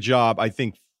as good a job, I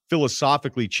think,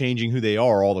 philosophically changing who they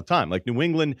are all the time. Like New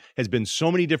England has been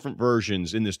so many different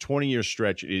versions in this 20-year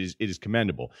stretch. It is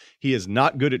commendable. He is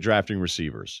not good at drafting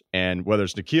receivers. And whether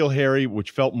it's N'Keal Harry,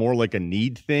 which felt more like a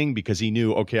need thing because he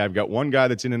knew, okay, I've got one guy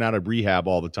that's in and out of rehab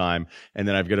all the time, and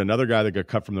then I've got another guy that got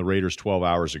cut from the Raiders 12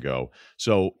 hours ago.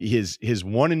 So his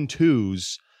 1 and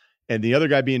 2s, and the other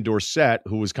guy being Dorsett,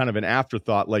 who was kind of an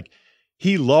afterthought, like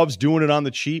he loves doing it on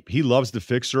the cheap. He loves the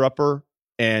fixer-upper.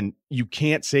 And you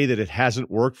can't say that it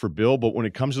hasn't worked for Bill, but when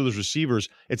it comes to those receivers,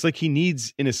 it's like he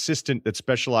needs an assistant that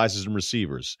specializes in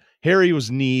receivers. Harry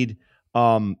was need.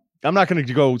 I'm not going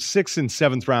to go 6th and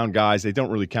 7th round guys. They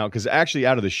don't really count because actually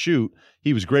out of the chute,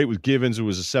 he was great with Givens, who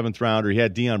was a 7th rounder. He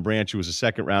had Deion Branch, who was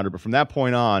a 2nd rounder. But from that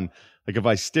point on, like if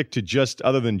I stick to just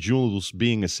other than Jules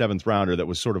being a 7th rounder, that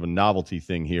was sort of a novelty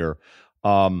thing here.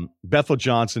 Bethel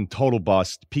Johnson, total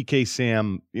bust. PK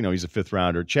Sam, he's a 5th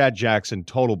rounder. Chad Jackson,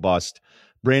 total bust.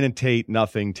 Brandon Tate,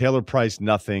 nothing. Taylor Price,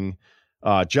 nothing.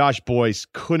 Josh Boyce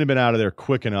couldn't have been out of there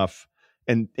quick enough.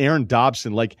 And Aaron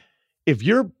Dobson, like if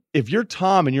you're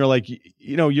Tom and you're like,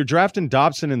 you're drafting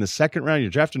Dobson in the 2nd round,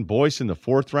 you're drafting Boyce in the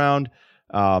 4th round.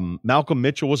 Malcolm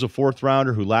Mitchell was a 4th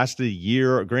rounder who lasted a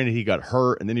year. Granted, he got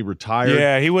hurt and then he retired.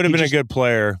 Yeah, he would have been a good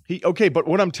player. Okay, but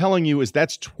what I'm telling you is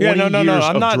that's 20 years of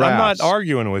I'm not drafts.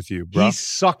 arguing with you, bro. He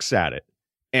sucks at it.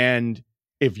 And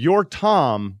if you're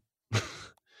Tom,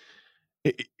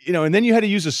 and then you had to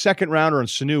use a 2nd rounder on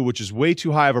Sanu, which is way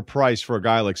too high of a price for a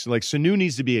guy like Sanu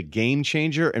needs to be a game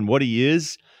changer. And what he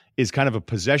is kind of a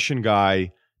possession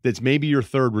guy that's maybe your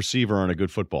 3rd receiver on a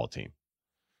good football team.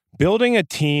 Building a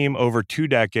team over 2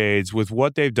 decades with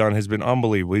what they've done has been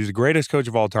unbelievable. He's the greatest coach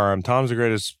of all time. Tom's the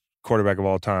greatest quarterback of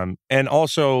all time. And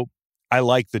also, I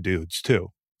like the dudes, too,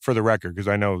 for the record, because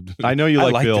I know you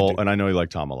like Bill, and I know you like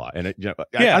Tom a lot. And I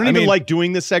don't even like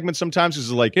doing this segment sometimes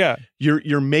because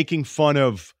you're making fun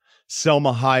of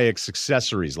Selma Hayek's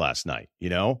accessories last night,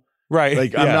 Right.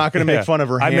 Like, I'm not going to make fun of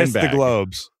her handbag. I missed the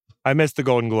Globes. I missed the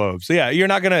Golden Globes. So, you're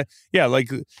not going to, like,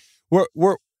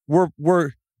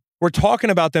 we're talking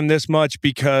about them this much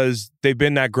because they've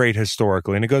been that great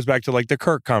historically. And it goes back to like the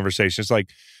Kirk conversation. It's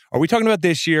like, are we talking about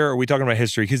this year or are we talking about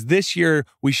history? Because this year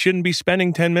we shouldn't be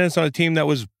spending 10 minutes on a team that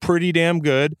was pretty damn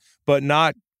good, but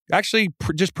not actually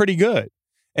just pretty good.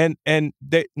 And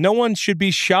no one should be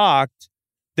shocked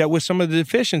that with some of the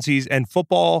deficiencies and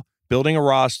football, building a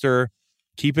roster,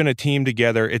 keeping a team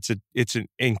together, it's an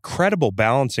incredible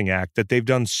balancing act that they've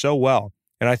done so well.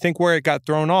 And I think where it got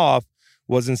thrown off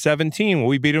was in 2017 when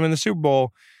we beat him in the Super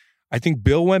Bowl. I think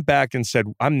Bill went back and said,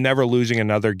 I'm never losing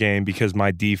another game because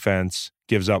my defense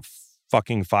gives up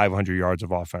fucking 500 yards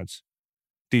of offense.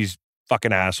 These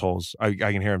fucking assholes. I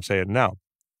can hear him say it now.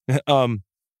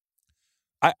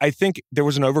 I think there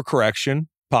was an overcorrection,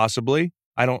 possibly.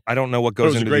 I don't know what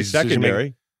goes into these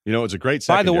secondary. It's a great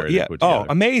secondary. By the way,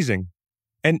 amazing.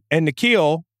 And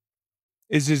N'Keal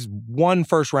is his 1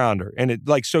 first rounder. And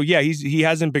he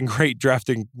hasn't been great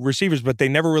drafting receivers, but they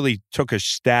never really took a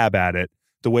stab at it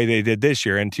the way they did this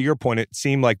year. And to your point, it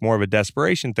seemed like more of a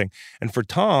desperation thing. And for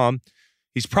Tom,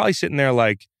 he's probably sitting there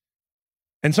like,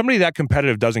 and somebody that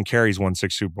competitive doesn't care he's won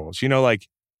 6 Super Bowls.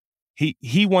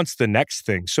 He wants the next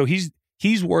thing. So he's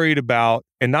worried about,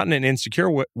 and not in an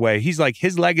insecure way, he's like,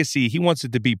 his legacy, he wants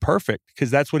it to be perfect because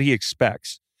that's what he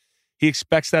expects. He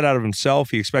expects that out of himself.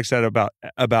 He expects that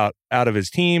about out of his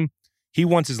team. He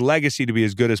wants his legacy to be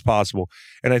as good as possible.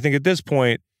 And I think at this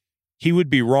point, he would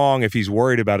be wrong if he's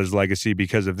worried about his legacy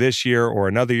because of this year or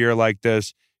another year like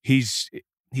this. He's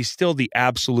still the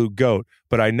absolute GOAT,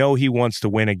 but I know he wants to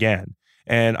win again.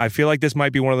 And I feel like this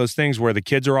might be one of those things where the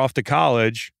kids are off to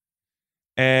college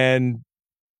and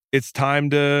it's time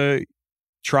to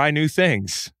try new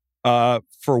things.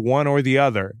 For one or the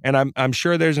other. And I'm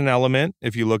sure there's an element,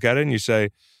 if you look at it and you say,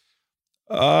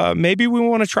 maybe we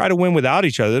want to try to win without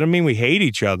each other. That doesn't mean we hate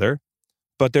each other,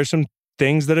 but there's some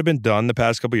things that have been done the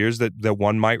past couple of years that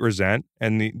one might resent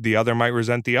and the other might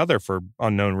resent the other for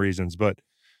unknown reasons. But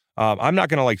I'm not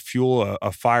going to fuel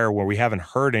a fire where we haven't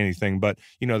heard anything, but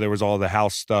there was all the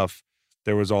house stuff.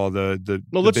 There was all the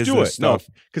let's do it. Stuff.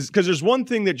 No, because there's one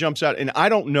thing that jumps out, and I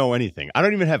don't know anything. I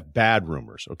don't even have bad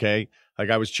rumors, okay?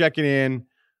 I was checking in,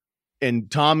 and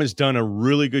Tom has done a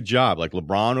really good job.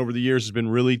 LeBron over the years has been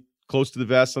really close to the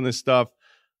vest on this stuff.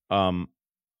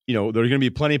 There are going to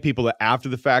be plenty of people that after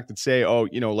the fact that say,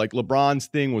 LeBron's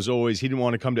thing was always he didn't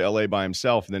want to come to LA by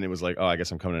himself. And then it was like, oh, I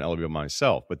guess I'm coming to LA by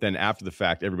myself. But then after the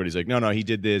fact, everybody's like, no, he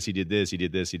did this, he did this, he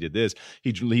did this, he did this.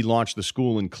 He launched the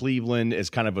school in Cleveland as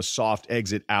kind of a soft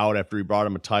exit out after he brought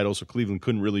him a title. So Cleveland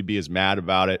couldn't really be as mad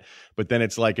about it. But then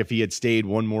it's like if he had stayed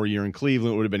one more year in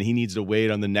Cleveland, it would have been he needs to wait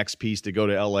on the next piece to go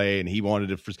to LA. And he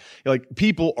wanted to,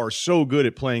 people are so good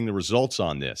at playing the results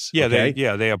on this. Yeah, okay?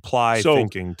 they apply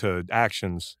thinking to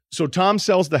actions. So Tom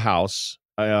sells the house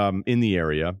in the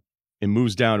area and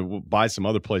moves down to buy some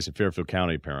other place in Fairfield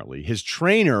County, apparently. His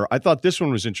trainer, I thought this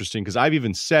one was interesting because I've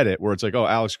even said it where it's like, oh,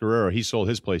 Alex Guerrero, he sold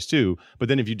his place too. But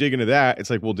then if you dig into that, it's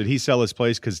like, well, did he sell his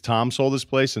place because Tom sold his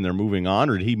place and they're moving on?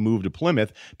 Or did he move to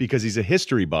Plymouth because he's a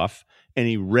history buff and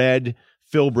he read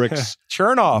Philbrick's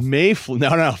Chernoff.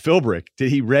 Philbrick.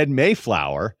 He read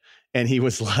Mayflower and he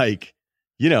was like,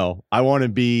 I want to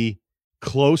be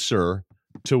closer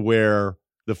to where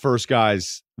the first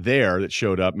guys there that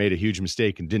showed up made a huge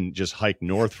mistake and didn't just hike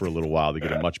north for a little while to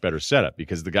get a much better setup,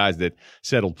 because the guys that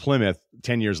settled Plymouth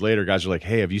 10 years later, guys are like,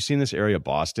 hey, have you seen this area of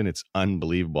Boston? It's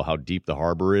unbelievable how deep the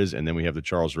harbor is. And then we have the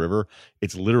Charles River.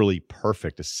 It's literally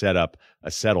perfect to set up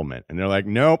a settlement. And they're like,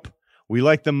 nope, we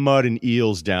like the mud and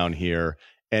eels down here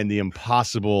and the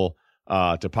impossible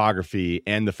topography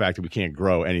and the fact that we can't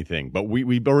grow anything. But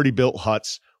we've already built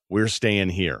huts. We're staying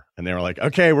here. And they were like,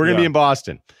 okay, we're going to be in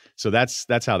Boston. So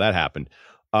that's how that happened.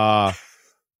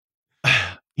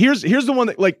 Here's the one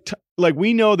that like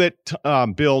we know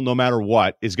that Bill, no matter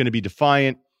what, is going to be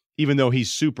defiant. even though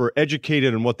he's super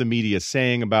educated on what the media is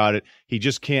saying about it. He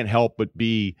just can't help but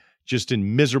be just a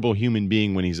miserable human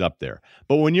being when he's up there.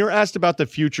 But when you're asked about the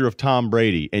future of Tom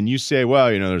Brady, and you say, well,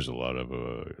 there's a lot of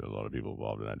people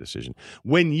involved in that decision.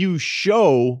 When you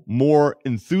show more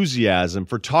enthusiasm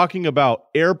for talking about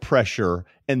air pressure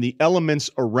and the elements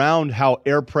around how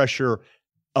air pressure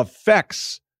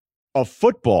affects a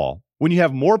football, when you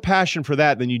have more passion for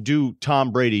that than you do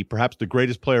Tom Brady, perhaps the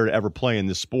greatest player to ever play in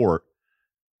this sport,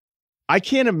 I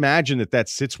can't imagine that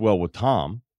sits well with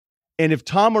Tom. And if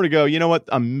Tom were to go, you know what,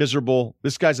 I'm miserable.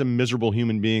 This guy's a miserable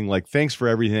human being. Like, thanks for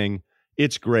everything.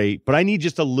 It's great, but I need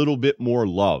just a little bit more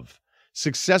love.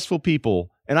 Successful people,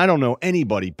 and I don't know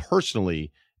anybody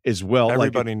personally as well.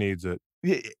 Everybody needs it.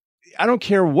 I don't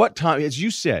care what Tom, as you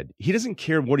said, he doesn't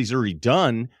care what he's already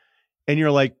done. And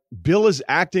you're like, Bill is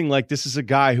acting like this is a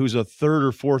guy who's a third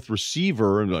or fourth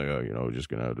receiver. And like, just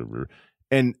going to have to.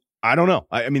 And I don't know.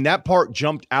 I mean, that part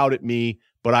jumped out at me.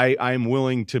 But I am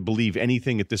willing to believe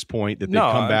anything at this point that they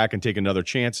come back and take another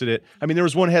chance at it. I mean, there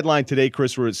was one headline today,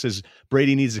 Chris, where it says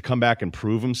Brady needs to come back and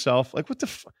prove himself. Like, what the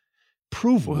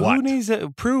prove what? Who needs to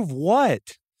prove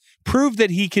what? Prove that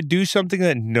he could do something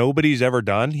that nobody's ever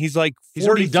done. He's like 43. He's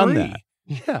already done that.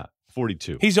 Yeah,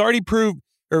 42. He's already proved.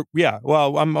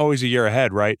 Well, I'm always a year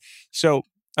ahead, right? So,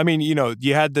 I mean,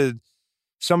 you had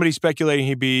somebody speculating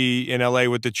he'd be in LA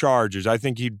with the Chargers. I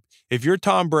think if you're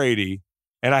Tom Brady.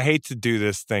 And I hate to do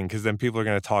this thing because then people are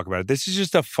going to talk about it. This is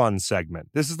just a fun segment.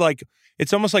 This is like,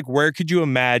 it's almost like, where could you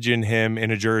imagine him in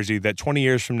a jersey that 20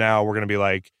 years from now, we're going to be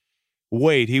like,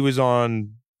 wait, he was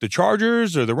on the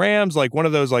Chargers or the Rams, like one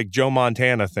of those like Joe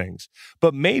Montana things.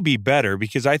 But maybe better,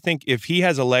 because I think if he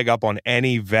has a leg up on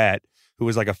any vet who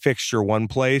was like a fixture one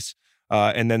place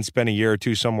and then spent a year or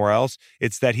two somewhere else,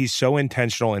 it's that he's so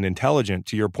intentional and intelligent,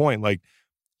 to your point. Like,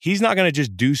 he's not going to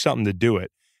just do something to do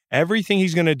it. Everything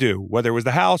he's going to do, whether it was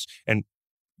the house and,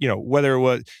 whether it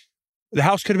was the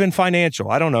house could have been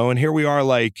financial. I don't know. And here we are,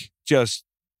 like, just,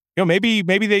 maybe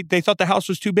they thought the house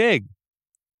was too big.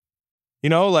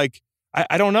 Like,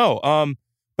 I don't know.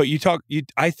 But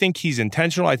I think he's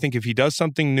intentional. I think if he does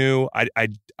something new,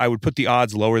 I would put the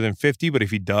odds lower than 50. But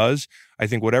if he does, I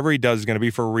think whatever he does is going to be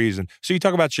for a reason. So you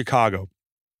talk about Chicago.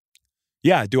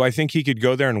 Yeah, do I think he could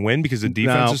go there and win because the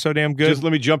defense is so damn good? Just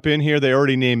let me jump in here. They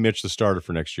already named Mitch the starter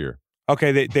for next year.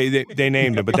 Okay, they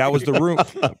named him, but that was the rumor.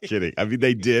 I'm kidding. I mean,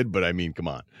 they did, but I mean, come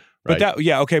on. Right?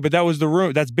 But that was the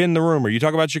rumor. That's been the rumor. You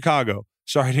talk about Chicago.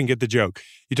 Sorry, I didn't get the joke.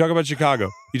 You talk about Chicago.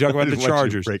 You talk about the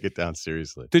Chargers. Break it down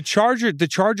seriously. The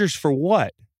Chargers for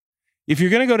what? If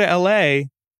you're going to go to LA,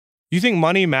 you think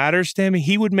money matters to him?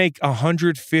 He would make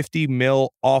 $150 million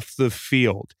off the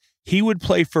field. He would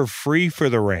play for free for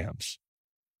the Rams.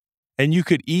 And you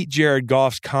could eat Jared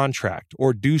Goff's contract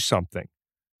or do something.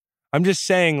 I'm just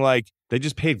saying, like, they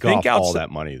just paid Goff all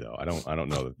that money, though. I don't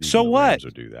know that so the what? Rams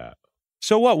would do that.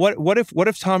 So what? What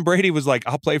if Tom Brady was like,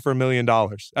 I'll play for $1 million?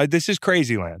 This is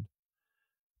crazy land.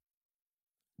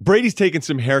 Brady's taking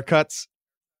some haircuts.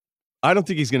 I don't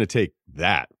think he's going to take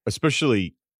that,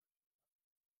 especially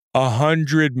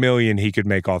 $100 million he could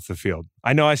make off the field.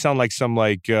 I know I sound like some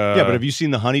like yeah, but have you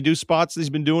seen the honeydew spots that he's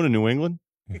been doing in New England?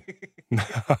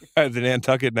 The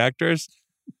Nantucket Nectars.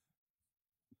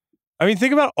 I mean,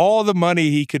 think about all the money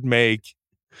he could make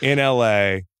in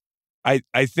LA.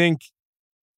 I think,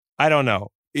 I don't know.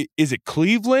 Is it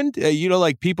Cleveland?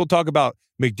 Like people talk about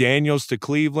McDaniels to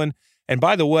Cleveland. And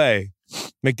by the way,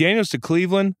 McDaniels to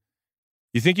Cleveland,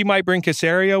 you think he might bring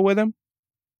Caserio with him?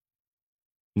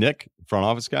 Nick, front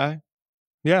office guy?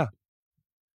 Yeah.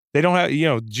 They don't have,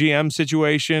 GM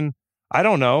situation. I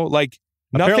don't know. Like,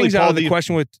 apparently nothing's out of the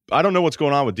question with... I don't know what's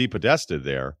going on with DePodesta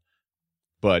there,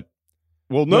 but...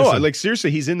 Well, no, listen, like seriously,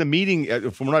 he's in the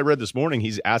meeting. From what I read this morning,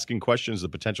 he's asking questions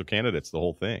of potential candidates, the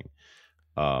whole thing.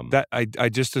 That I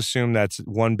just assume that's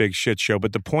one big shit show.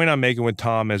 But the point I'm making with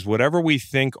Tom is whatever we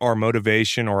think our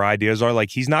motivation or ideas are,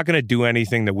 like, he's not going to do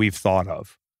anything that we've thought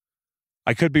of.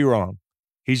 I could be wrong.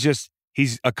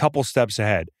 He's a couple steps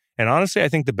ahead. And honestly, I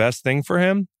think the best thing for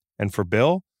him and for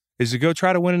Bill is to go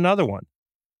try to win another one.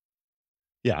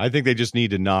 Yeah, I think they just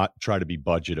need to not try to be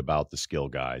budget about the skill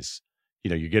guys.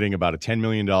 You're getting about a $10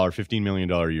 million, $15 million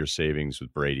a year savings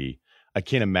with Brady. I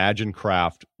can't imagine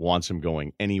Kraft wants him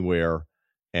going anywhere.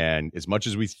 And as much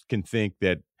as we can think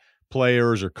that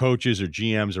players or coaches or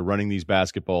GMs are running these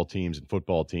basketball teams and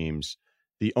football teams,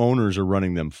 the owners are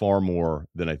running them far more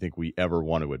than I think we ever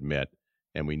want to admit.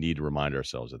 And we need to remind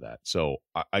ourselves of that. So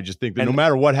I just think that no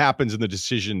matter what happens in the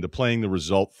decision, the playing the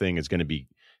result thing is going to be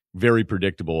very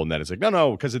predictable, and then it's like,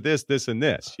 no, because of this, and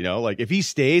this. Like if he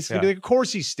stays, it's gonna be like, of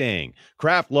course he's staying.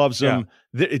 Kraft loves him.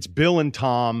 Yeah. It's Bill and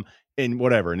Tom and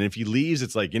whatever. And if he leaves,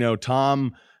 it's like,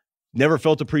 Tom never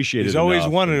felt appreciated. He's always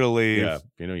enough. wanted to leave. Yeah,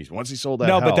 once he sold that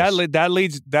no, house. but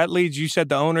that leads. You said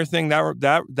the owner thing.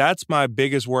 That's my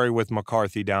biggest worry with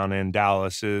McCarthy down in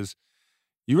Dallas is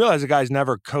you realize the guy's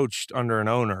never coached under an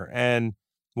owner, and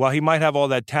while he might have all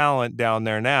that talent down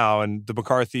there now, and the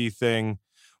McCarthy thing.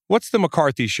 What's the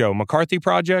McCarthy show? McCarthy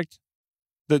Project?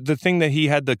 The thing that he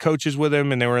had the coaches with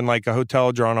him, and they were in like a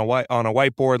hotel drawing on a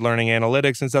whiteboard, learning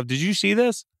analytics and stuff. Did you see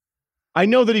this? I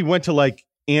know that he went to like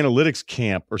analytics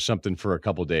camp or something for a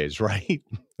couple days, right?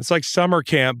 It's like summer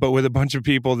camp, but with a bunch of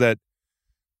people that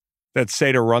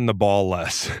say to run the ball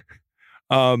less.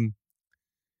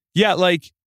 Yeah,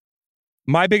 like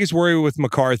my biggest worry with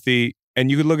McCarthy, and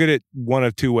you could look at it one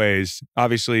of two ways.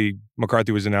 Obviously,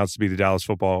 McCarthy was announced to be the Dallas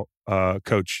football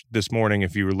coach this morning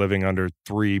if you were living under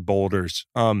 3 boulders.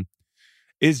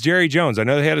 Is Jerry Jones. I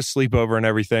know they had a sleepover and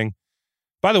everything.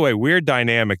 By the way, weird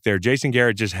dynamic there. Jason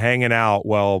Garrett just hanging out.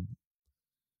 Well,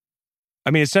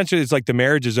 I mean, essentially, it's like the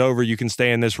marriage is over. You can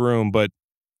stay in this room, but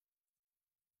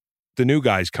the new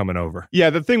guy's coming over. Yeah,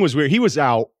 the thing was weird. He was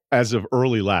out as of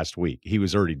early last week. He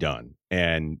was already done.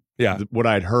 And what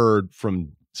I'd heard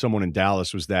from someone in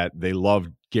Dallas was that they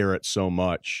loved Garrett so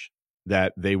much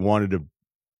that they wanted to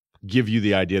give you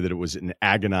the idea that it was an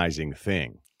agonizing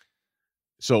thing.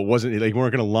 So it wasn't like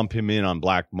weren't going to lump him in on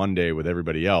Black Monday with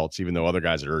everybody else, even though other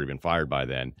guys had already been fired by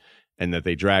then, and that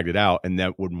they dragged it out. And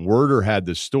that when Werder had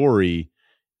the story,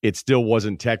 it still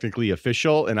wasn't technically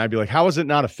official. And I'd be like, how is it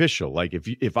not official? Like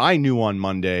if I knew on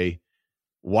Monday,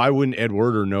 why wouldn't Ed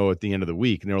Werder know at the end of the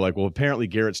week? And they were like, well, apparently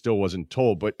Garrett still wasn't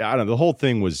told. But I don't know, the whole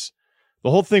thing was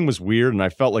weird, and I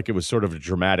felt like it was sort of a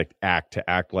dramatic act to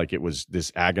act like it was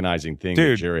this agonizing thing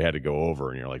that Jerry had to go over,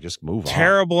 and you're like, just move on.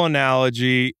 Terrible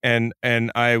analogy, and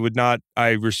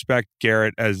I respect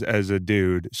Garrett as a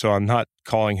dude, so I'm not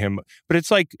calling him, but it's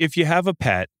like if you have a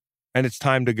pet and it's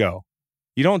time to go,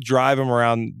 you don't drive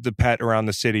around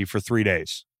the city for 3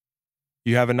 days.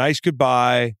 You have a nice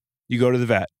goodbye, you go to the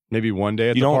vet. Maybe one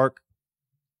day at the park.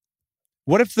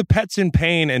 What if the pet's in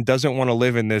pain and doesn't want to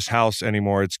live in this house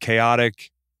anymore? It's chaotic.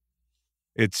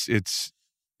 It's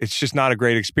just not a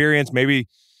great experience. Maybe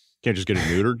can't just get it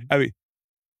neutered. I mean,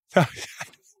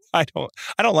 I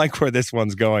don't like where this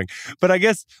one's going. But I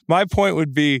guess my point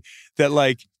would be that,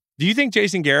 like, do you think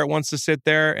Jason Garrett wants to sit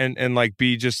there and like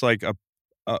be just like a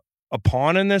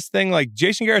pawn in this thing? Like,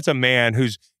 Jason Garrett's a man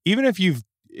who's, even if you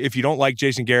don't like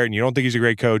Jason Garrett and you don't think he's a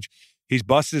great coach, he's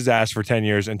busted his ass for 10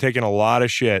 years and taken a lot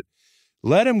of shit.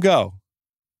 Let him go.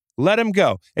 Let him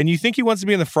go. And you think he wants to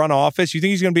be in the front office? You think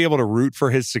he's going to be able to root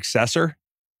for his successor?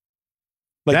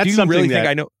 Like, that's do you something really that, think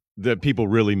I know that people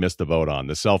really missed the boat on,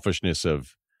 the selfishness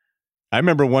of. I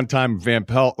remember one time Van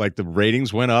Pelt, like the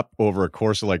ratings went up over a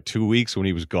course of like 2 weeks when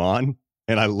he was gone,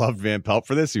 and I loved Van Pelt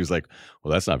for this. He was like,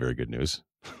 "Well, that's not very good news."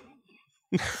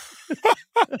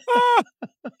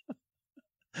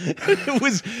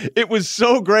 It was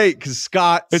so great because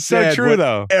Scott said so true,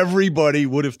 though. Everybody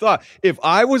would have thought. If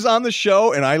I was on the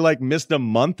show and I like missed a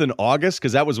month in August,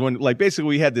 because that was when like basically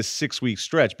we had this 6-week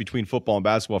stretch between football and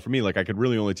basketball for me. Like I could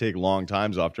really only take long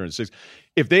times off during 6.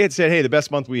 If they had said, "Hey, the best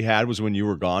month we had was when you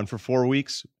were gone for 4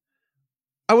 weeks,"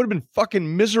 I would have been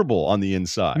fucking miserable on the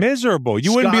inside. Miserable.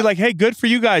 You wouldn't be like, "Hey, good for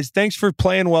you guys. Thanks for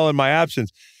playing well in my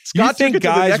absence." Scott took it to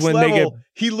the next level.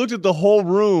 He looked at the whole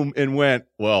room and went,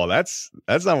 "Well, that's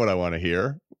not what I want to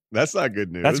hear. That's not good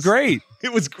news." That's great.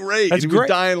 It was great. That's and great. He was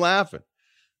dying laughing.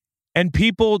 And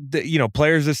people,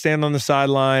 players that stand on the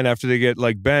sideline after they get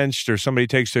like benched or somebody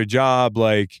takes their job,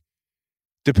 like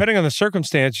depending on the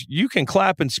circumstance, you can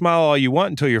clap and smile all you want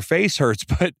until your face hurts.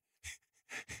 But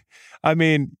I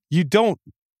mean, you don't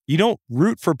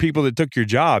root for people that took your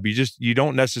job. You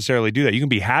don't necessarily do that. You can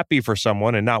be happy for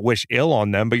someone and not wish ill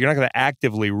on them, but you're not going to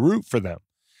actively root for them.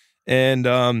 And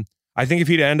I think if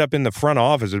he'd end up in the front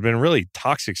office, it would have been a really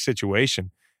toxic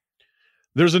situation.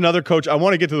 There's another coach. I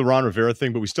want to get to the Ron Rivera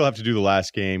thing, but we still have to do the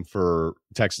last game for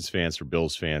Texans fans, for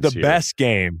Bills fans. The best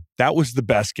game. That was the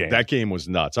best game. That game was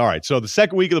nuts. All right, so the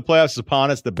second week of the playoffs is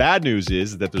upon us. The bad news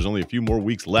is that there's only a few more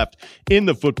weeks left in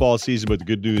the football season, but the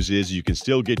good news is you can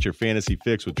still get your fantasy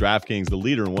fix with DraftKings, the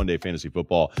leader in one-day fantasy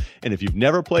football. And if you've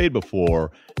never played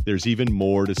before, there's even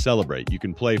more to celebrate. You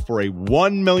can play for a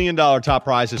 $1 million top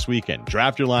prize this weekend.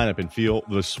 Draft your lineup and feel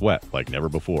the sweat like never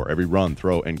before. Every run,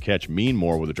 throw, and catch mean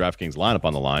more with the DraftKings lineup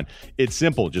on the line. It's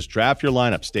simple. Just draft your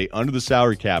lineup, stay under the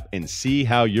salary cap, and see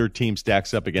how your team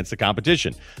stacks up against the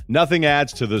competition. Nothing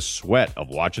adds to the sweat of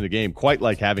watching the game quite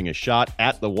like having a shot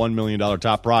at the $1 million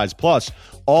top prize. Plus,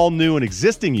 all new and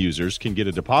existing users can get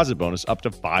a deposit bonus up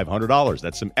to $500.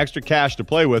 That's some extra cash to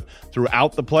play with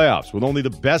throughout the playoffs. With only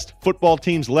the best football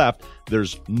teams left,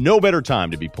 There's no better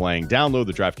time to be playing. Download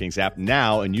the DraftKings app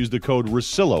now and use the code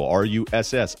Russillo,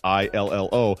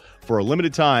 Russillo. For a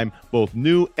limited time, both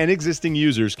new and existing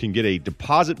users can get a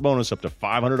deposit bonus up to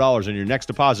 $500 on your next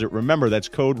deposit. Remember, that's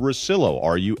code Russillo,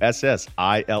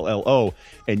 Russillo,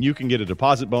 and you can get a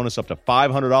deposit bonus up to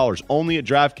 $500 only at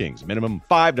DraftKings. Minimum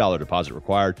 $5 deposit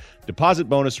required. Deposit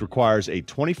bonus requires a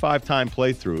 25-time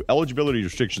playthrough. Eligibility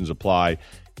restrictions apply.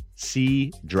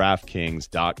 See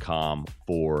DraftKings.com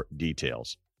for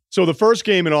details. So the first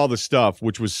game and all the stuff,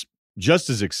 which was just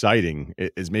as exciting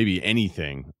as maybe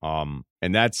anything,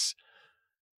 and that's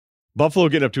Buffalo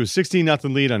getting up to a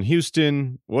 16-0 lead on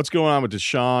Houston. What's going on with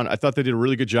Deshaun? I thought they did a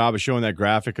really good job of showing that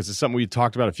graphic because it's something we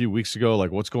talked about a few weeks ago,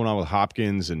 like what's going on with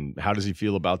Hopkins and how does he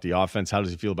feel about the offense? How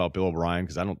does he feel about Bill O'Brien?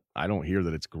 Because I don't hear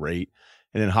that it's great.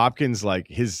 And then Hopkins, like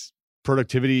his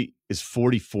productivity is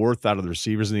 44th out of the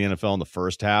receivers in the NFL in the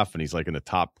first half, and he's like in the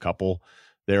top couple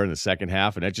there in the second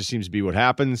half, and that just seems to be what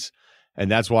happens. And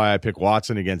that's why I pick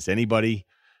Watson against anybody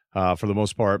for the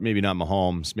most part. Maybe not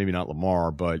Mahomes, maybe not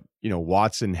Lamar, but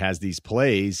Watson has these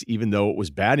plays, even though it was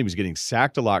bad. He was getting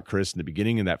sacked a lot, Chris, in the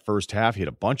beginning in that first half. He had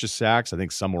a bunch of sacks. I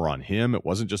think some were on him. It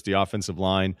wasn't just the offensive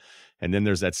line. And then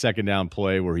there's that second down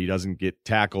play where he doesn't get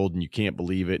tackled and you can't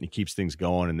believe it, and he keeps things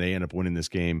going, and they end up winning this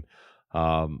game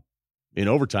in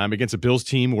overtime against a Bills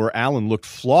team where Allen looked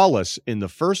flawless in the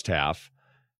first half,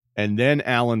 and then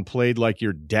Allen played like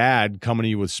your dad coming to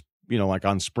you with, like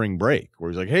on spring break, where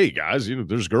he's like, "Hey guys,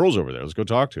 there's girls over there. Let's go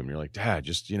talk to him." You're like, "Dad,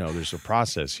 just there's a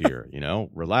process here.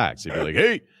 Relax." He'd be like,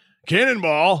 "Hey,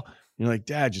 cannonball." You're like,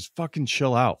 "Dad, just fucking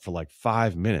chill out for like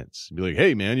 5 minutes." He'd be like,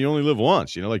 "Hey man, you only live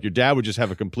once." Like your dad would just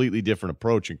have a completely different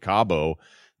approach in Cabo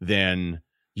than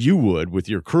you would with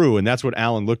your crew, and that's what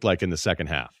Allen looked like in the second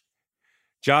half.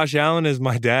 Josh Allen is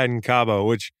my dad in Cabo,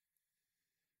 which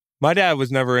my dad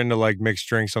was never into like mixed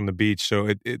drinks on the beach.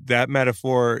 So that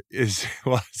metaphor is,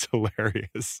 well, it's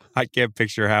hilarious. I can't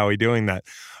picture Howie doing that.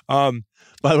 By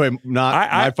the way,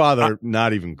 my father,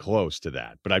 not even close to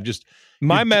that, but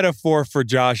my metaphor for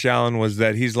Josh Allen was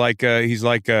that he's like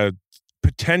a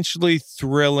potentially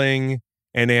thrilling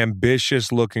and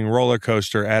ambitious looking roller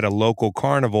coaster at a local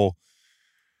carnival.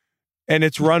 And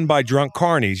it's run by drunk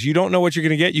carnies. You don't know what you're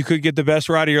going to get. You could get the best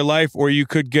ride of your life, or you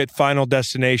could get Final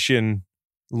Destination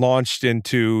launched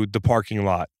into the parking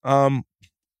lot.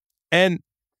 And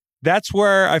that's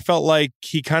where I felt like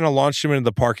he kind of launched him into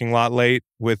the parking lot late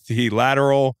with the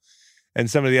lateral and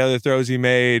some of the other throws he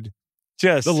made.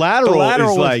 Just the lateral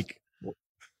is like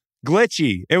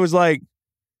glitchy. It was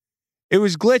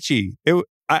glitchy.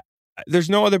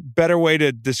 There's no other better way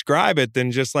to describe it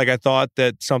than just like I thought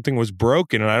that something was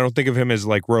broken, and I don't think of him as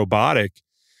like robotic,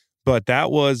 but that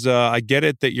was I get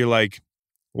it that you're like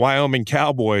Wyoming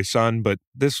cowboy, son, but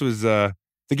this was the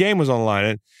game was on the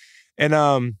line,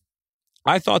 and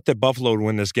I thought that Buffalo would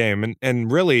win this game,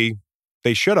 and really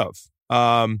they should have.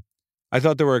 I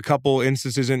thought there were a couple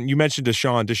instances, and you mentioned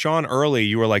Deshaun early.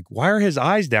 You were like, why are his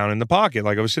eyes down in the pocket?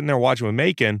 Like I was sitting there watching with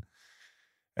Macon,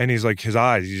 and he's like, his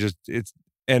eyes,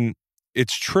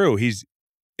 it's true.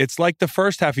 It's like the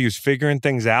first half he was figuring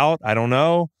things out. I don't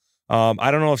know.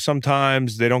 I don't know if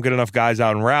sometimes they don't get enough guys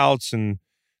out in routes and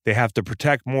they have to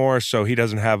protect more, so he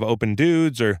doesn't have open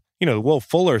dudes, or the Will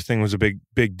Fuller thing was a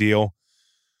big deal.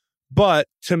 But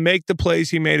to make the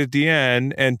plays he made at the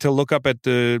end and to look up at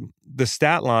the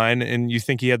stat line and you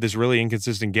think he had this really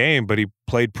inconsistent game, but he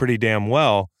played pretty damn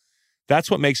well. That's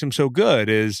what makes him so good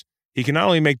is he can not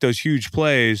only make those huge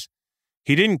plays,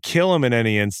 he didn't kill him in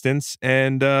any instance.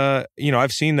 And,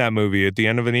 I've seen that movie at the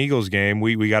end of an Eagles game.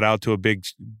 We got out to a big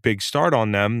start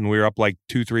on them. And we were up like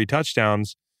 2-3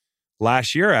 touchdowns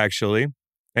last year, actually.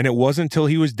 And it wasn't until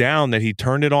he was down that he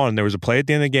turned it on. And there was a play at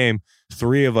the end of the game.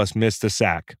 3 of us missed a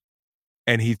sack.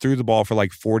 And he threw the ball for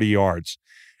like 40 yards.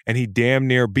 And he damn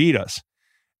near beat us.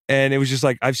 And it was just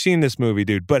like, I've seen this movie,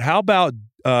 dude. But how about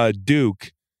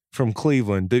Duke from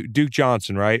Cleveland? Duke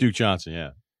Johnson, right? Duke Johnson, yeah.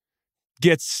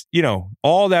 Gets,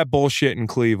 all that bullshit in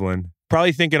Cleveland,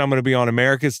 probably thinking I'm going to be on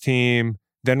America's team,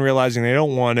 then realizing they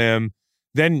don't want him,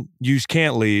 then you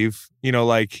can't leave,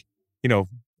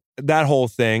 that whole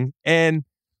thing. And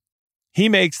he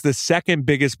makes the second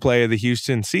biggest play of the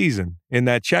Houston season in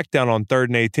that check down on 3rd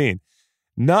and 18.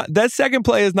 That second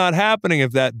play is not happening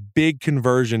if that big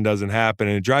conversion doesn't happen.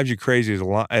 And it drives you crazy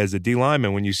as a D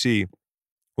lineman when you see,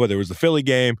 whether it was the Philly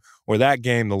game or that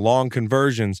game, the long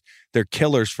conversions, they're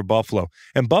killers for Buffalo.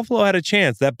 And Buffalo had a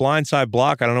chance. That blindside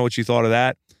block, I don't know what you thought of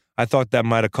that. I thought that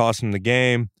might have cost him the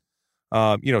game.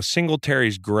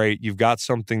 Singletary's great. You've got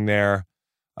something there.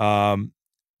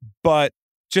 But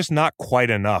just not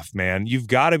quite enough, man. You've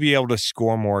got to be able to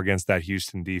score more against that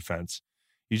Houston defense.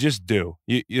 You just do.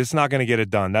 It's not going to get it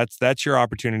done. That's your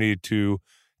opportunity to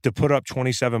put up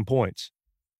 27 points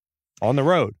on the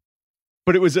road.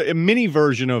 But it was a mini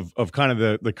version of kind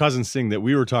of the Cousins thing that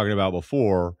we were talking about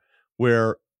before,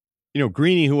 where,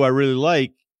 Greeny, who I really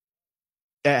like,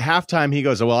 at halftime he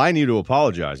goes, well, I need to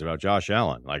apologize about Josh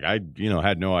Allen. Like, I,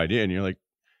 had no idea. And you're like,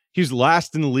 he's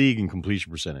last in the league in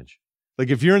completion percentage. Like,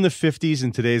 if you're in the 50s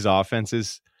in today's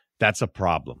offenses, that's a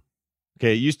problem.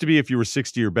 Okay, it used to be if you were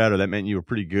 60 or better, that meant you were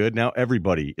pretty good. Now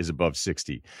everybody is above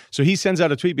 60. So he sends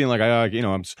out a tweet being like,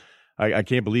 I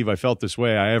can't believe I felt this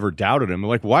way. I ever doubted him.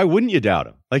 Like, why wouldn't you doubt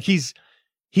him? Like, he's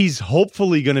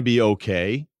hopefully going to be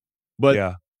okay. But,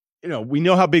 yeah. We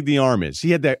know how big the arm is.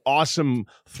 He had that awesome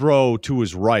throw to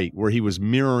his right where he was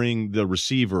mirroring the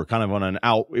receiver kind of on an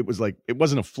out. It was like, it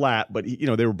wasn't a flat, but,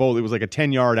 they were both, it was like a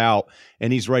 10-yard out,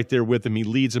 and he's right there with him. He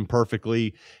leads him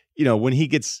perfectly. When he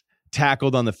gets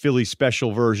tackled on the Philly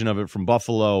special version of it from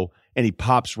Buffalo, and he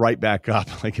pops right back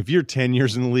up. Like, if you're 10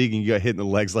 years in the league and you got hit in the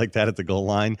legs like that at the goal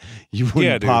line, you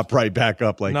wouldn't pop right back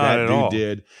up like that dude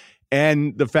did.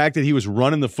 And the fact that he was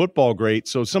running the football great.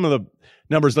 So some of the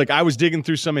numbers, like I was digging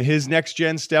through some of his next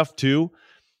gen stuff too.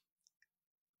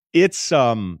 It's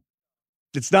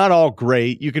not all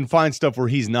great. You can find stuff where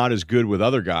he's not as good with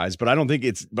other guys, but I don't think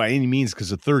it's by any means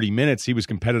because of 30 minutes. He was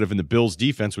competitive in the Bills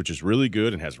defense, which is really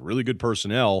good and has really good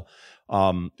personnel.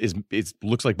 It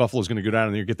looks like Buffalo's going to go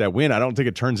down and get that win. I don't think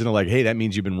it turns into like, hey, that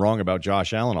means you've been wrong about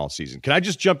Josh Allen all season. Can I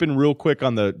just jump in real quick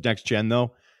on the next gen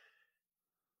though?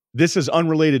 This is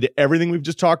unrelated to everything we've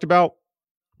just talked about.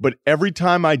 But every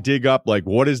time I dig up, like,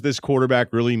 what does this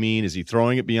quarterback really mean? Is he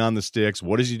throwing it beyond the sticks?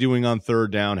 What is he doing on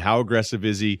third down? How aggressive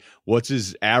is he? What's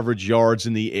his average yards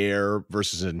in the air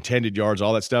versus intended yards,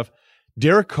 all that stuff?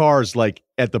 Derek Carr's like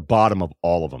at the bottom of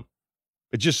all of them.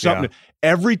 It's just something. Yeah.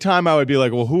 Every time I would be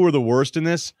like, well, who are the worst in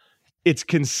this? It's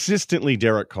consistently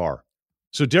Derek Carr.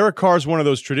 So Derek Carr is one of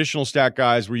those traditional stat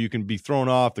guys where you can be thrown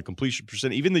off the completion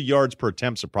percent. Even the yards per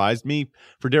attempt surprised me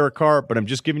for Derek Carr, but I'm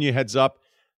just giving you a heads up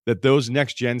that those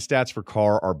next gen stats for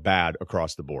Carr are bad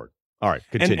across the board. All right,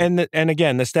 continue. And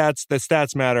again, the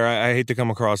stats matter. I hate to come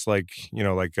across like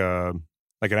an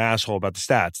asshole about the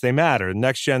stats. They matter.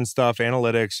 Next gen stuff,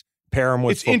 analytics, pair them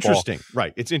with football. It's interesting,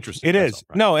 right? It's interesting. It is.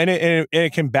 Right. No, and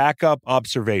it can back up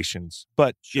observations,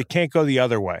 but you can't go the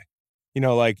other way.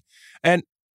 And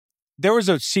there was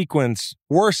a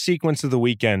worst sequence of the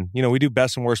weekend. We do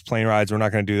best and worst plane rides. We're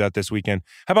not going to do that this weekend.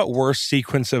 How about worst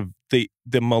sequence of the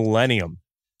millennium?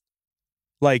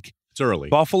 Like, it's early.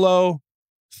 Buffalo,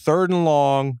 3rd and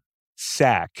long,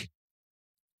 sack,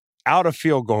 out of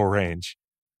field goal range.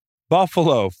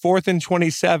 Buffalo, 4th and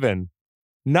 27,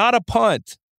 not a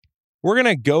punt. We're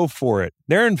going to go for it.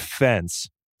 They're in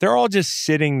fence. They're all just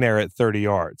sitting there at 30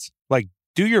 yards. Like,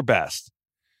 do your best.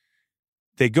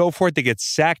 They go for it. They get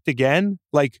sacked again.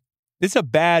 Like, it's a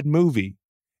bad movie.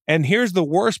 And here's the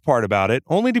worst part about it,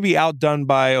 only to be outdone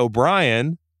by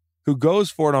O'Brien, who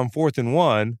goes for it on 4th and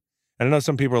 1. And I know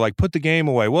some people are like, put the game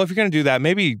away. Well, if you're going to do that,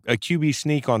 maybe a QB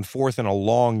sneak on 4th and a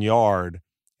long yard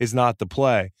is not the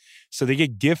play. So they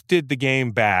get gifted the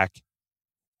game back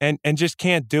and just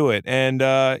can't do it. And,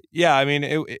 I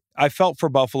felt for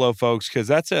Buffalo folks because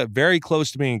that's a very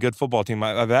close to being a good football team.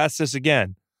 I've asked this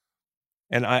again,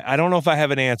 and I don't know if I have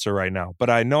an answer right now,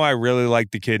 but I know I really like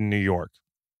the kid in New York,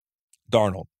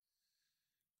 Darnold.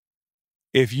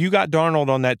 If you got Darnold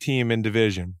on that team in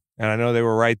division, and I know they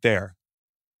were right there,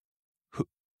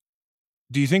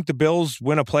 do you think the Bills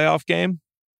win a playoff game?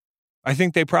 I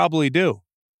think they probably do.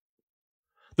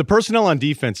 The personnel on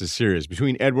defense is serious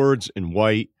between Edwards and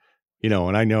White,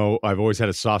 and I know I've always had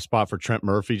a soft spot for Trent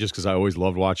Murphy just because I always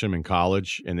loved watching him in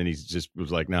college. And then he just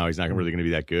was like, no, he's not really going to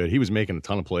be that good. He was making a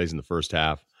ton of plays in the first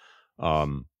half.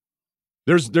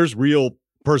 There's real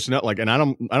personnel, and I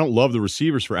don't love the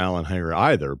receivers for Allen here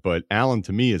either, but Allen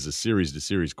to me is a series to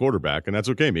series quarterback, and that's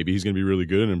okay. Maybe he's going to be really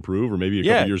good and improve, or maybe a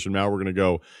couple years from now we're going to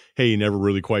go, hey, he never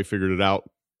really quite figured it out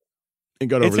and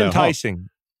got over that hump. It's enticing.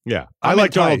 Yeah, I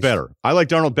like Darnold better.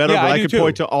 But I could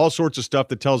point to all sorts of stuff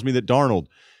that tells me that Darnold,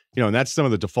 and that's some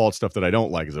of the default stuff that I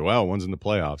don't like. Is that, well, one's in the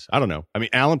playoffs. I don't know. I mean,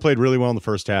 Allen played really well in the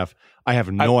first half. I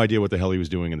have no idea what the hell he was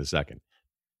doing in the second.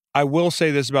 I will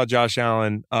say this about Josh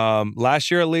Allen. Last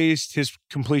year, at least, his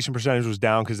completion percentage was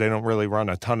down because they don't really run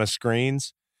a ton of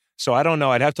screens. So I don't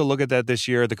know. I'd have to look at that this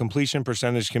year. The completion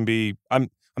percentage can be. I'm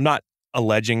not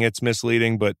alleging it's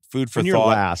misleading, but food for thought. You're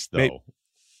last though.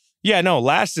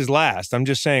 Last is last. I'm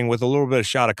just saying with a little bit of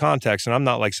shot of context, and I'm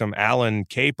not like some Allen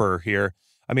caper here.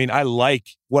 I mean, I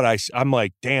like what I'm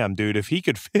like, damn, dude, if he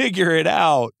could figure it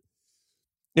out.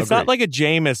 It's not like a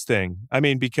Jameis thing. I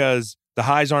mean, because the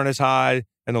highs aren't as high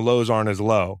and the lows aren't as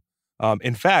low.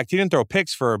 In fact, he didn't throw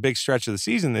picks for a big stretch of the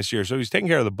season this year, so he's taking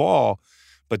care of the ball,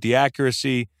 but the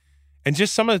accuracy and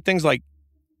just some of the things like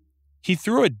he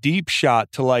threw a deep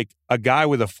shot to like a guy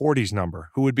with a 40s number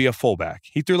who would be a fullback.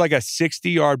 He threw like a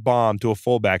 60-yard bomb to a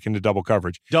fullback into double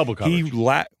coverage. Double coverage.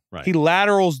 He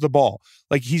laterals the ball.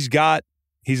 Like he's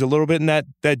a little bit in that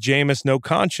Jameis no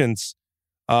conscience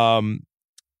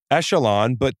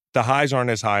echelon, but the highs aren't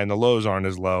as high and the lows aren't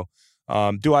as low.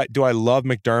 Do I love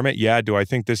McDermott? Yeah. Do I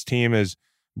think this team is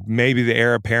maybe the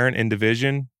heir apparent in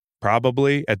division?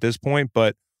 Probably at this point,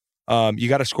 but you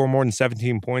got to score more than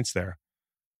 17 points there.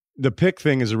 The pick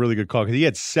thing is a really good call because he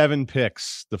had 7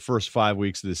 picks the first 5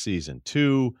 weeks of the season.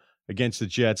 2 against the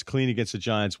Jets, clean against the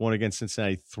Giants, 1 against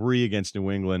Cincinnati, 3 against New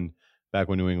England, back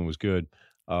when New England was good,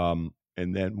 and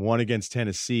then 1 against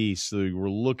Tennessee. So we're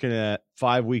looking at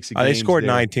 5 weeks of games. They scored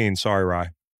there. 19. Sorry,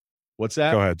 Rye. What's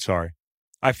that? Go ahead. Sorry.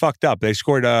 I fucked up. They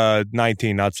scored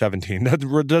 19, not 17.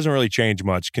 That doesn't really change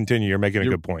much. Continue. You're making a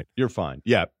good point. You're fine.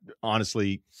 Yeah.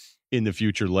 Honestly, in the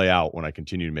future, lay out when I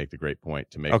continue to make the great point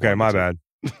to make. Okay, my bad.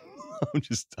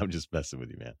 I'm just messing with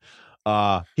you,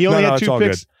 man. He only had 2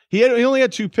 picks. He only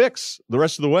had 2 picks the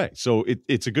rest of the way. So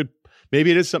it's a good. Maybe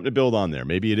it is something to build on there.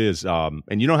 Maybe it is.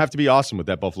 And you don't have to be awesome with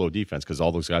that Buffalo defense because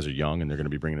all those guys are young and they're going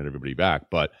to be bringing everybody back.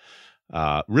 But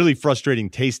really frustrating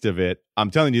taste of it.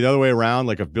 I'm telling you the other way around.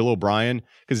 Like if Bill O'Brien,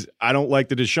 because I don't like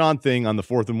the Deshaun thing on the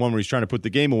 4th and 1 where he's trying to put the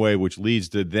game away, which leads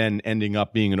to then ending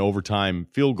up being an overtime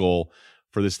field goal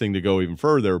for this thing to go even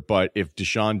further. But if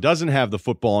Deshaun doesn't have the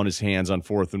football in his hands on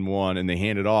 4th and 1 and they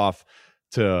hand it off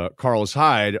to Carlos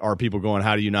Hyde, are people going,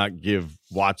 how do you not give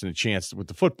Watson a chance with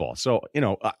the football? So,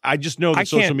 I just know that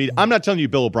social media, I'm not telling you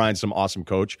Bill O'Brien's some awesome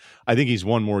coach. I think he's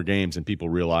won more games than people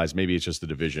realize. Maybe it's just the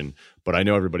division, but I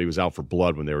know everybody was out for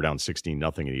blood when they were down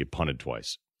 16-0 and he had punted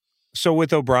twice. So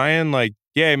with O'Brien,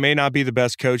 he may not be the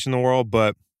best coach in the world,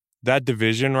 but that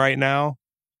division right now,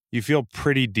 you feel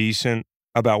pretty decent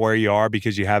about where you are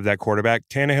because you have that quarterback.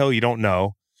 Tannehill, you don't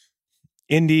know.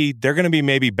 Indy, they're going to be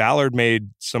maybe Ballard made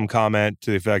some comment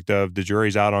to the effect of the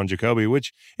jury's out on Jacoby,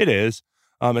 which it is.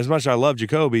 As much as I love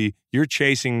Jacoby, you're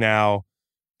chasing now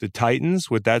the Titans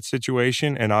with that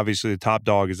situation, and obviously the top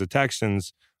dog is the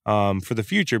Texans for the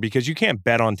future because you can't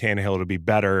bet on Tannehill to be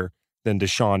better than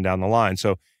Deshaun down the line.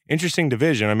 So interesting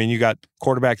division. I mean, you got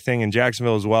quarterback thing in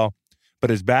Jacksonville as well,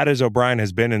 but as bad as O'Brien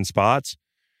has been in spots,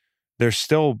 they're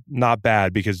still not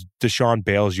bad because Deshaun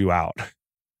bails you out.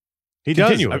 He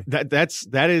does.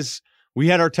 That is. We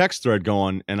had our text thread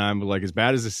going, and I'm like, as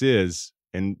bad as this is,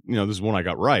 and this is one I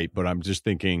got right, but I'm just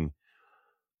thinking,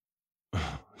 you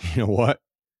know what?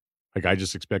 Like, I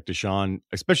just expect Deshaun,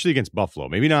 especially against Buffalo.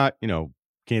 Maybe not,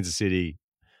 Kansas City.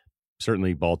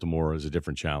 Certainly, Baltimore is a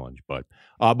different challenge. But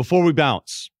before we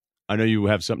bounce, I know you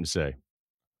have something to say.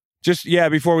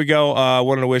 Before we go, I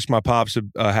wanted to wish my pops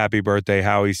a happy birthday.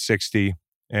 Howie's 60,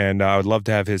 and I would love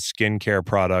to have his skincare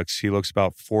products. He looks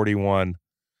about 41.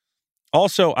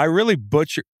 Also, I really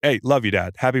butchered. Hey, love you,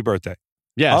 Dad. Happy birthday.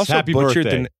 Yes, happy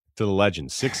birthday to the legend,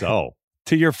 6-0.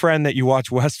 To your friend that you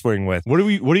watch West Wing with. What are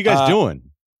you guys doing?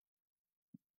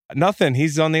 Nothing.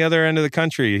 He's on the other end of the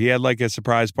country. He had like a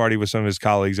surprise party with some of his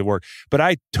colleagues at work. But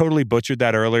I totally butchered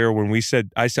that earlier when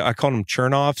I called him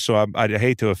Chernoff, so I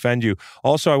hate to offend you.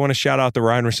 Also, I want to shout out the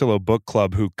Ryen Russillo Book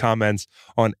Club who comments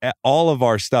on all of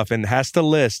our stuff and has to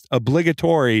list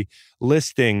obligatory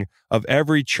listing of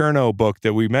every Cherno book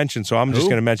that we mentioned. So I'm just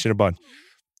going to mention a bunch.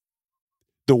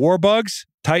 The War Bugs,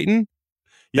 Titan,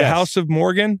 The House of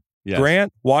Morgan,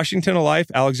 Grant, Washington of Life,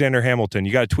 Alexander Hamilton.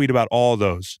 You got to tweet about all of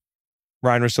those.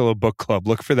 Ryen Russillo Book Club.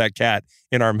 Look for that cat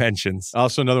in our mentions.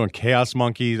 Also, another one, Chaos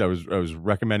Monkeys. I was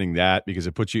recommending that because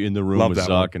it puts you in the room with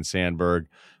Zuck and Sandberg.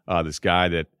 This guy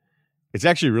that it's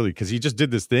actually really because he just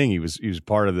did this thing. He was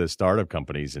part of the startup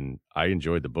companies, and I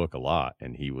enjoyed the book a lot.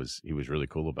 And he was really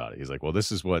cool about it. He's like, well,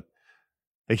 this is what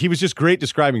he was just great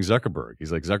describing Zuckerberg.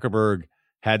 He's like, Zuckerberg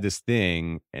had this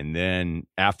thing, and then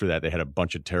after that, they had a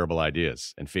bunch of terrible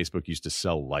ideas, and Facebook used to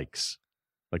sell likes.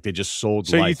 Like they just sold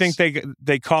So likes. You think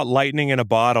they caught lightning in a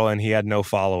bottle and he had no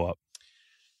follow-up?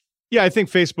 Yeah, I think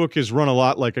Facebook has run a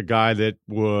lot like a guy that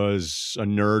was a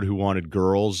nerd who wanted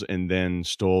girls and then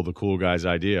stole the cool guy's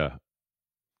idea.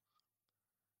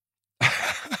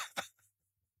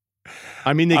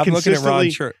 I mean, they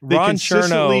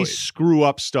consistently screw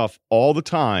up stuff all the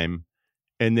time,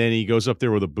 and then he goes up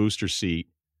there with a booster seat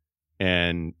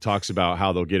and talks about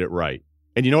how they'll get it right.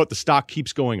 And you know what? The stock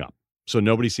keeps going up, so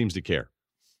nobody seems to care.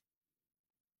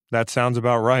 That sounds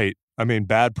about right. I mean,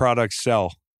 bad products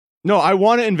sell. No, I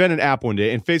want to invent an app one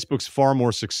day, and Facebook's far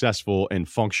more successful and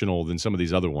functional than some of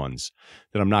these other ones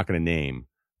that I'm not going to name.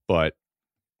 But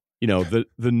the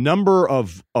number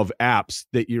of apps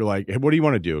that you're like, hey, what do you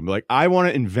want to do? I'm like, I want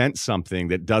to invent something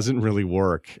that doesn't really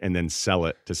work and then sell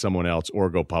it to someone else or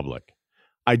go public.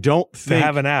 I don't think to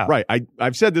have an app. Right.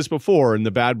 I've said this before, and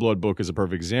the Bad Blood book is a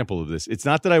perfect example of this. It's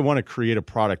not that I want to create a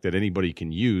product that anybody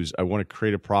can use. I want to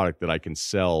create a product that I can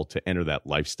sell to enter that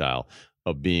lifestyle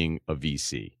of being a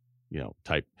VC,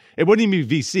 type. It wouldn't even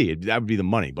be VC. That would be the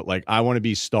money. But like, I want to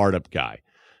be startup guy.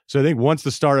 So I think once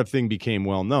the startup thing became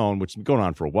well known, which has been going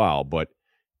on for a while, but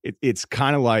it's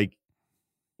kind of like,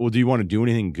 well, do you want to do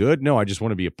anything good? No, I just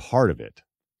want to be a part of it.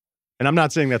 And I'm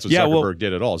not saying that's what Zuckerberg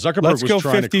did at all. Zuckerberg was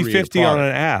trying to create a product. on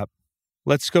an app.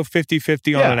 Let's go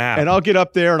 50-50 on an app. And I'll get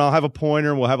up there and I'll have a pointer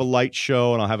and we'll have a light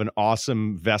show and I'll have an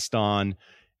awesome vest on.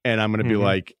 And I'm going to be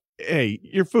like, hey,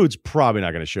 your food's probably not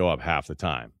going to show up half the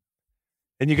time.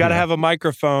 And you got to have a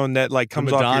microphone that like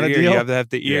comes off your ear. Deal? You have to have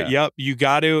the ear. Yep, you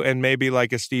got to. And maybe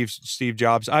like a Steve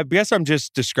Jobs. I guess I'm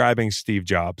just describing Steve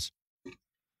Jobs.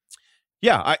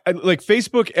 Yeah, I like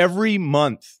Facebook every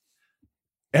month.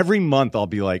 Every month I'll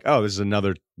be like, oh, this is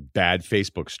another bad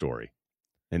Facebook story.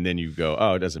 And then you go,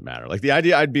 oh, it doesn't matter. Like the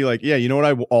idea, I'd be like, yeah, you know what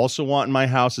I also want in my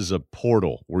house is a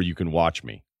portal where you can watch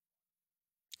me.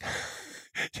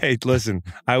 Hey, listen,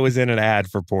 I was in an ad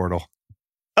for Portal.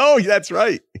 Oh, that's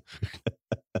right.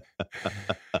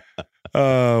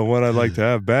 What I'd like to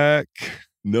have back.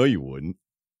 No, you wouldn't.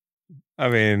 I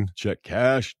mean, check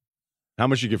cash. How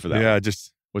much you get for that? Yeah, one?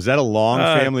 Was that a long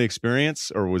family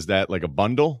experience or was that like a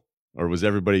bundle? Or was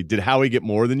did Howie get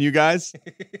more than you guys?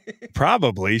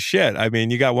 Probably. Shit. I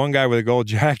mean, you got one guy with a gold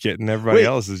jacket and everybody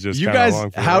else is just you kind of guys,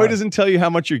 along for Howie doesn't tell you how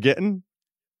much you're getting?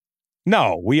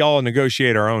 No, we all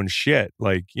negotiate our own shit.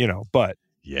 Like, but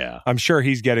yeah, I'm sure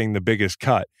he's getting the biggest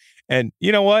cut. And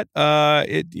you know what?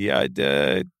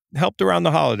 It helped around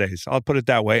the holidays. I'll put it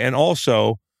that way. And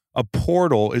also, a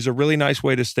portal is a really nice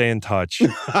way to stay in touch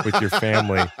with your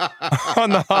family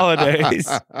on the holidays.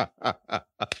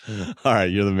 All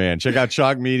right, you're the man. Check out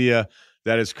Chalk Media.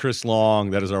 That is Chris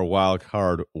Long. That is our Wild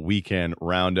Card Weekend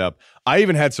Roundup. I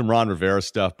even had some Ron Rivera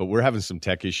stuff, but we're having some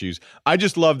tech issues. I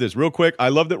just love this. Real quick, I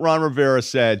love that Ron Rivera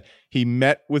said he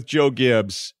met with Joe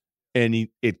Gibbs and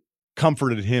it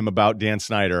comforted him about Dan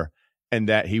Snyder and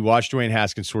that he watched Dwayne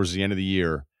Haskins towards the end of the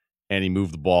year and he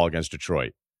moved the ball against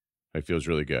Detroit. It feels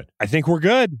really good. I think we're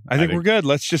good. I think we're good.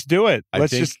 Let's just do it.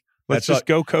 Let's just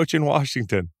go coach in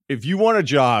Washington. If you want a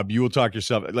job, you will talk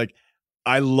yourself. Like,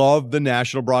 I love the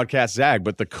national broadcast zag,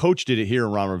 but the coach did it here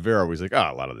in Ron Rivera. Where he's like,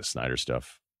 a lot of this Snyder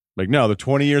stuff. Like, no, the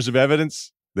 20 years of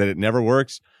evidence that it never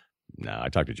works. No, I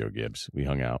talked to Joe Gibbs. We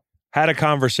hung out. Had a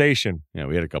conversation. Yeah,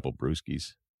 we had a couple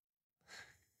brewskis.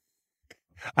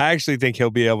 I actually think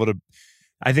he'll be able to.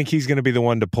 I think he's going to be the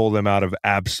one to pull them out of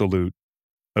absolute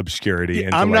obscurity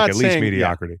into at least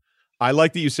mediocrity. Yeah. I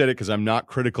like that you said it because I'm not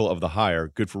critical of the hire.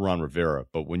 Good for Ron Rivera.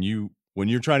 But when you're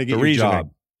trying to get your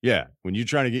job, when you're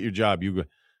trying to get your job, you go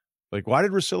like, why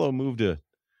did Russillo move to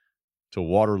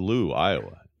Waterloo,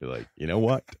 Iowa? Be like, you know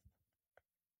what?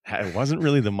 It wasn't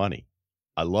really the money.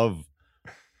 I love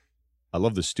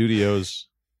the studios.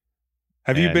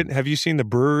 Have you seen the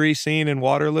brewery scene in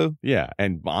Waterloo? Yeah,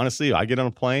 and honestly, I get on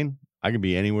a plane, I can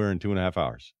be anywhere in 2.5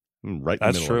 hours. I'm right in the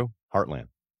middle. That's true. Heartland.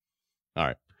 All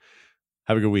right.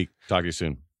 Have a good week. Talk to you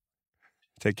soon.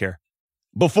 Take care.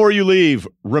 Before you leave,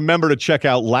 remember to check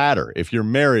out Ladder. If you're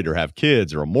married or have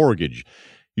kids or a mortgage,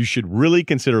 you should really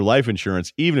consider life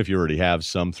insurance, even if you already have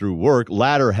some through work.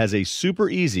 Ladder has a super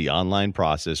easy online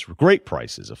process, great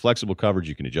prices, a flexible coverage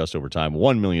you can adjust over time.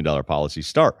 $1 million policies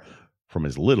start from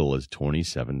as little as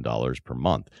 $27 per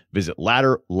month. Visit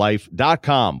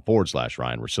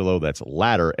ladderlife.com/Ryen Russillo. That's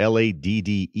ladder,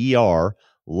 LADDER,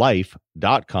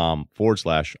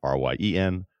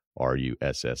 life.com/RYEN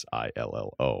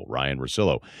RUSSILLO. Ryen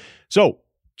Russillo. So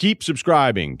keep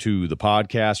subscribing to the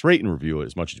podcast, rate and review it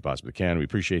as much as you possibly can. We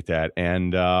appreciate that.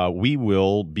 And we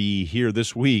will be here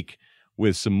this week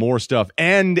with some more stuff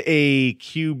and a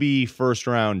QB first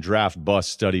round draft bust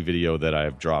study video that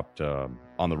I've dropped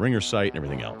on the Ringer site and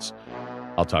everything else.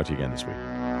 I'll talk to you again this week.